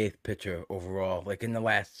 28th pitcher overall, like in the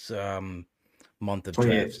last month of 28th.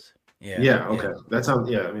 drafts. Yeah. Okay. That sounds.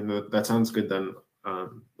 Yeah. I mean, that sounds good then.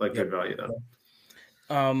 Like good value then.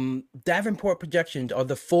 Davenport projections, are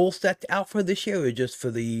the full set out for this year or just for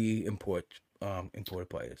the imported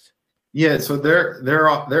players? Yeah. So they're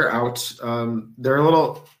out. They're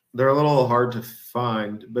a little hard to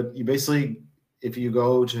find, but you basically, if you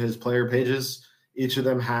go to his player pages, each of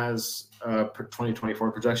them has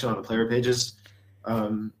 2024 projection on the player pages.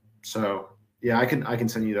 So yeah, I can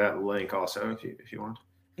send you that link also if you want.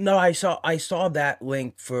 No, I saw that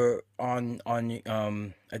link on I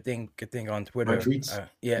think on Twitter. My tweets.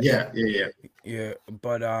 Yeah.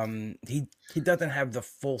 But he doesn't have the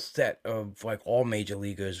full set of like all major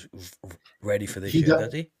leaguers ready for this year,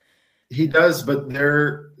 does he? He does, but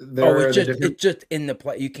they're it's just in the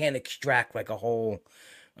play. You can't extract like a whole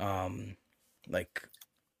like.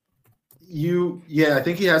 I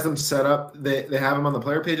think he has them set up. They have them on the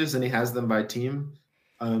player pages, and he has them by team.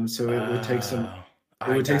 So it would take some. It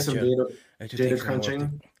would take some data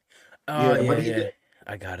crunching. I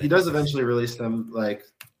got it. He does eventually release them like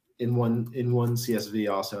in one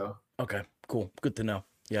CSV also. Okay, cool. Good to know.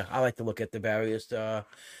 Yeah, I like to look at the various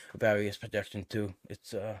projections too.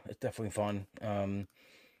 It's definitely fun.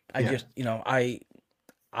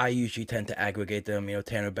 I usually tend to aggregate them.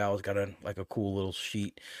 Tanner Bell's got a cool little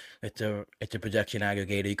sheet. It's a projection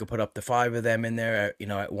aggregator. You could put up to 5 of them in there,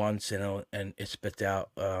 at once, and it spits out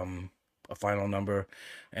a final number,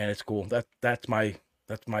 and it's cool. That's my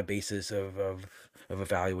basis of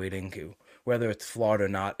evaluating whether it's flawed or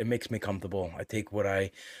not. It makes me comfortable. I take what I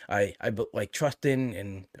like trust in,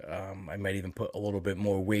 and I might even put a little bit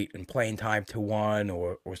more weight and playing time to one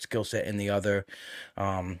or skill set in the other.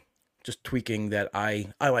 Just tweaking that I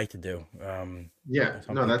like to do. I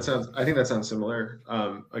think that sounds similar.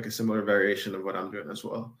 Like a similar variation of what I'm doing as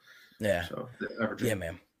well. Yeah. So yeah,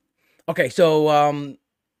 man. Okay, so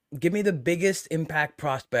give me the biggest impact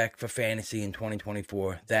prospect for fantasy in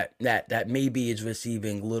 2024 that maybe is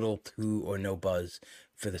receiving little to or no buzz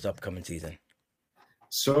for this upcoming season.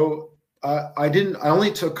 So I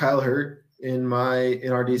only took Kyle Hurt in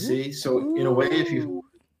our DC. So in a way,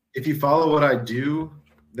 if you follow what I do,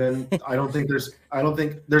 then I don't think there's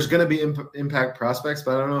going to be impact prospects,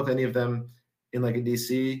 but I don't know if any of them in like a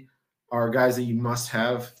DC are guys that you must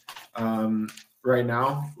have right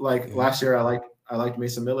now. Like last year, I liked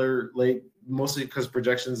Mason Miller late, mostly because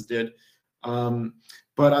projections did.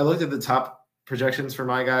 But I looked at the top projections for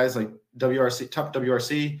my guys, like top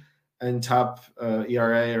WRC and top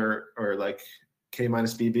ERA or like K-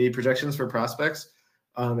 BB projections for prospects.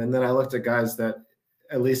 And then I looked at guys that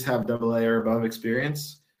at least have AA or above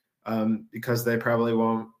experience, because they probably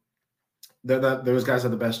won't. Those guys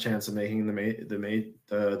have the best chance of making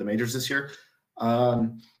the majors this year.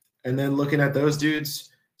 And then looking at those dudes,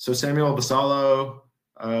 so Samuel Basalo,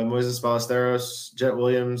 Moises Ballesteros, Jet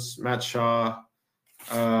Williams, Matt Shaw,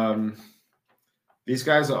 these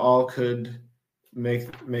guys all could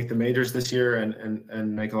make the majors this year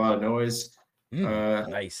and make a lot of noise.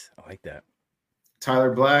 Nice. I like that.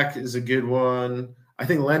 Tyler Black is a good one. I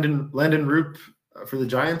think Landon Roop for the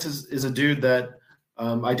Giants is a dude that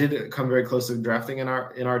I did come very close to drafting in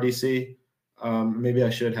RDC. Maybe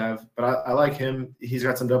I should have, but I like him. He's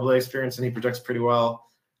got some AA experience and he projects pretty well.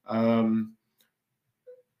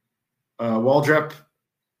 Waldrep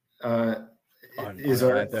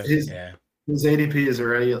his ADP is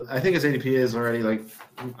already. I think his ADP is already like,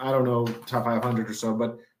 I don't know, top 500 or so,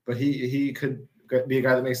 but he could be a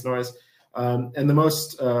guy that makes noise. And the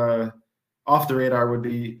most off the radar would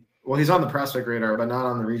be, well, he's on the prospect radar, but not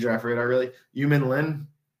on the redraft radar really. Yumin Lin.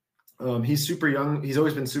 He's super young. He's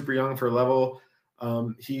always been super young for a level.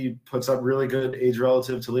 He puts up really good age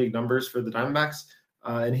relative to league numbers for the Diamondbacks,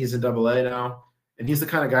 and he's in AA now. And he's the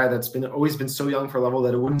kind of guy that's always been so young for a level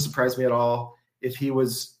that it wouldn't surprise me at all if he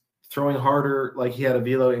was throwing harder, like he had a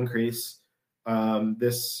velo increase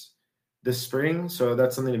this spring. So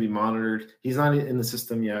that's something to be monitored. He's not in the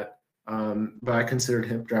system yet, but I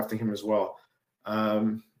considered drafting him as well.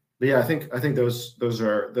 But yeah, I think those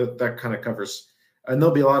are that kind of covers. And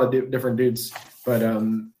there'll be a lot of different dudes, but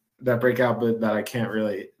that break out, but that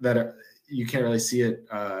you can't really see it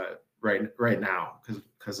right now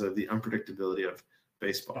because of the unpredictability of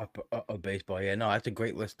baseball. Baseball, yeah. No, that's a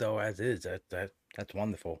great list though, as is. That's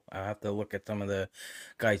wonderful. I have to look at some of the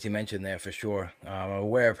guys you mentioned there for sure. I'm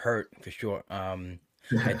aware of Hurt for sure. I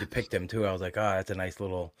just picked him too. I was like, oh, that's a nice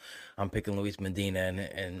little. I'm picking Luis Medina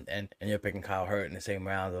and you're picking Kyle Hurt in the same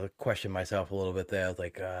round. I questioned myself a little bit there. I was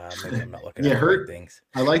like, maybe I'm not looking at the right things.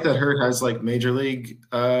 I like that Hurt has like major league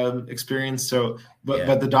experience. So,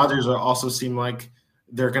 but the Dodgers also seem like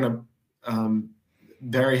they're gonna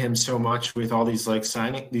bury him so much with all these like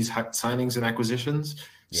signings and acquisitions.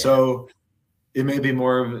 Yeah. So it may be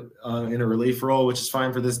more of in a relief role, which is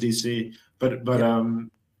fine for this DC. But but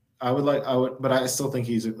I still think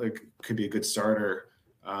he's could be a good starter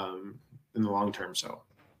in the long term. So,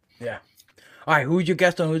 yeah. All right, who's your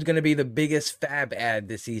guess on who's going to be the biggest fab ad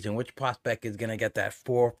this season? Which prospect is going to get that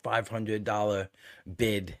 $400-500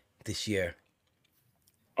 bid this year?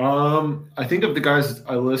 I think of the guys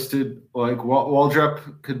I listed, like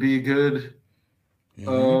Waldrep could be good,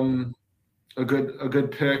 a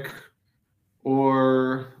good pick,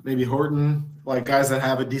 or maybe Horton, like guys that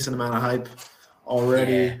have a decent amount of hype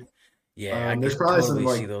already. Yeah, there's probably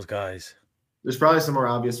totally see those guys. There's probably some more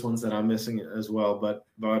obvious ones that I'm missing as well, but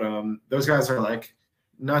those guys are like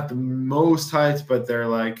not the most hyped, but they're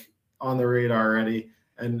like on the radar already,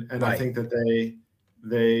 and right. I think that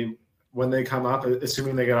they when they come up,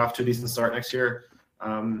 assuming they get off to a decent start next year,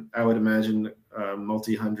 I would imagine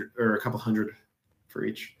multi-hundred or a couple hundred for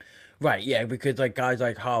each. Right, yeah, because like guys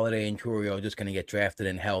like Holiday and Churio are just going to get drafted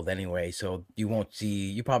and held anyway, so you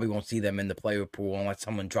probably won't see them in the player pool unless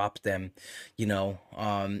someone drops them,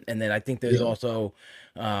 and then I think there's also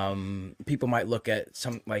people might look at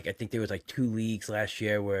some, like I think there was like 2 leagues last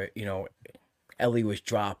year where Ellie was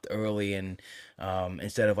dropped early, and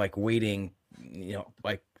instead of like waiting,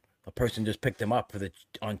 like a person just picked him up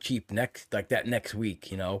on cheap next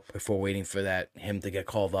week, before waiting for him to get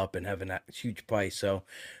called up and having that huge price. So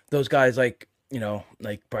those guys like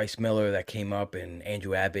Bryce Miller that came up and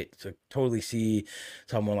Andrew Abbott, so totally see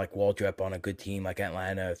someone like Waldrep on a good team like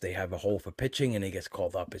Atlanta. If they have a hole for pitching and he gets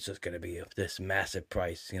called up, it's just going to be this massive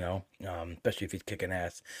price, especially if he's kicking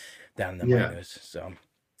ass down in the minors. So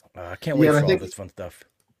I can't wait for all this fun stuff.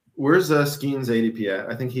 Where's Skeen's ADP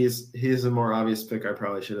at? I think he's a more obvious pick. I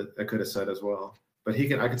could have said as well, but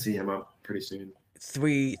I could see him up pretty soon.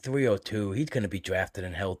 302. He's going to be drafted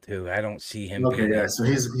and held too. I don't see him. Okay, yeah. So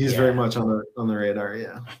he's very much on the radar.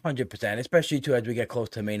 Yeah, 100%. Especially too as we get close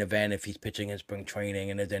to the main event. If he's pitching in spring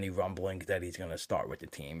training and there's any rumbling that he's going to start with the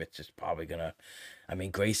team, it's just probably going to. I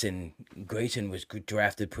mean, Grayson was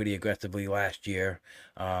drafted pretty aggressively last year.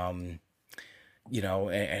 And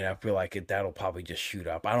I feel like that'll probably just shoot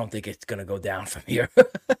up. I don't think it's gonna go down from here.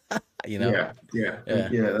 Yeah.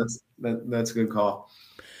 That's a good call.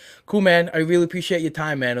 Cool, man. I really appreciate your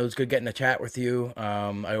time, man. It was good getting a chat with you.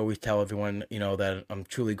 I always tell everyone, that I'm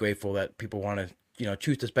truly grateful that people want to,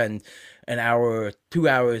 choose to spend an hour or 2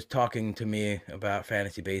 hours talking to me about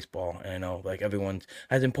fantasy baseball. And I know like everyone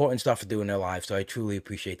has important stuff to do in their lives, so I truly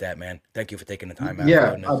appreciate that, man. Thank you for taking the time out.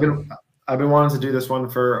 Yeah, I've been wanting to do this one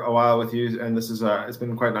for a while with you, and this is it's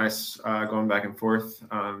been quite nice going back and forth.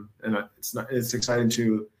 And it's exciting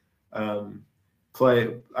to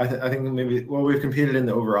play. I think maybe we've competed in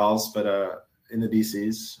the overalls, but in the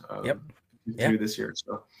DCs. Yep. Through this year.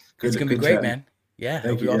 So It's gonna be great, chat. man. Yeah, Thank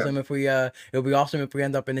it'll be you, awesome if we it'll be awesome if we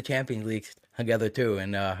end up in the Champions League together too,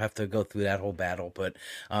 and have to go through that whole battle. But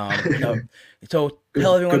so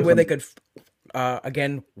tell everyone where they could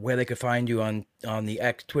again where they could find you on the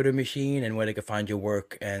X Twitter machine, and where they could find your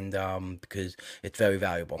work, and because it's very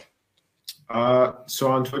valuable.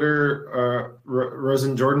 So on Twitter,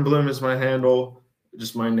 Rosenblum is my handle,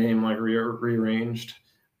 just my name like rearranged.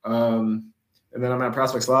 And then I'm at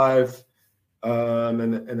Prospects Live, and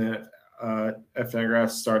then F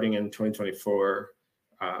Fangraphs starting in 2024.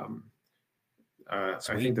 I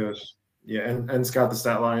think those, and Scout the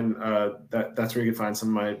Statline. That's where you can find some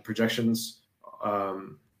of my projections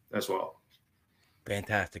as well.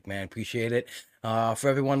 Fantastic, man. Appreciate it. For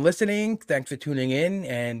everyone listening, thanks for tuning in,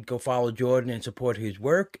 and go follow Jordan and support his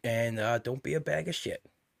work, and don't be a bag of shit.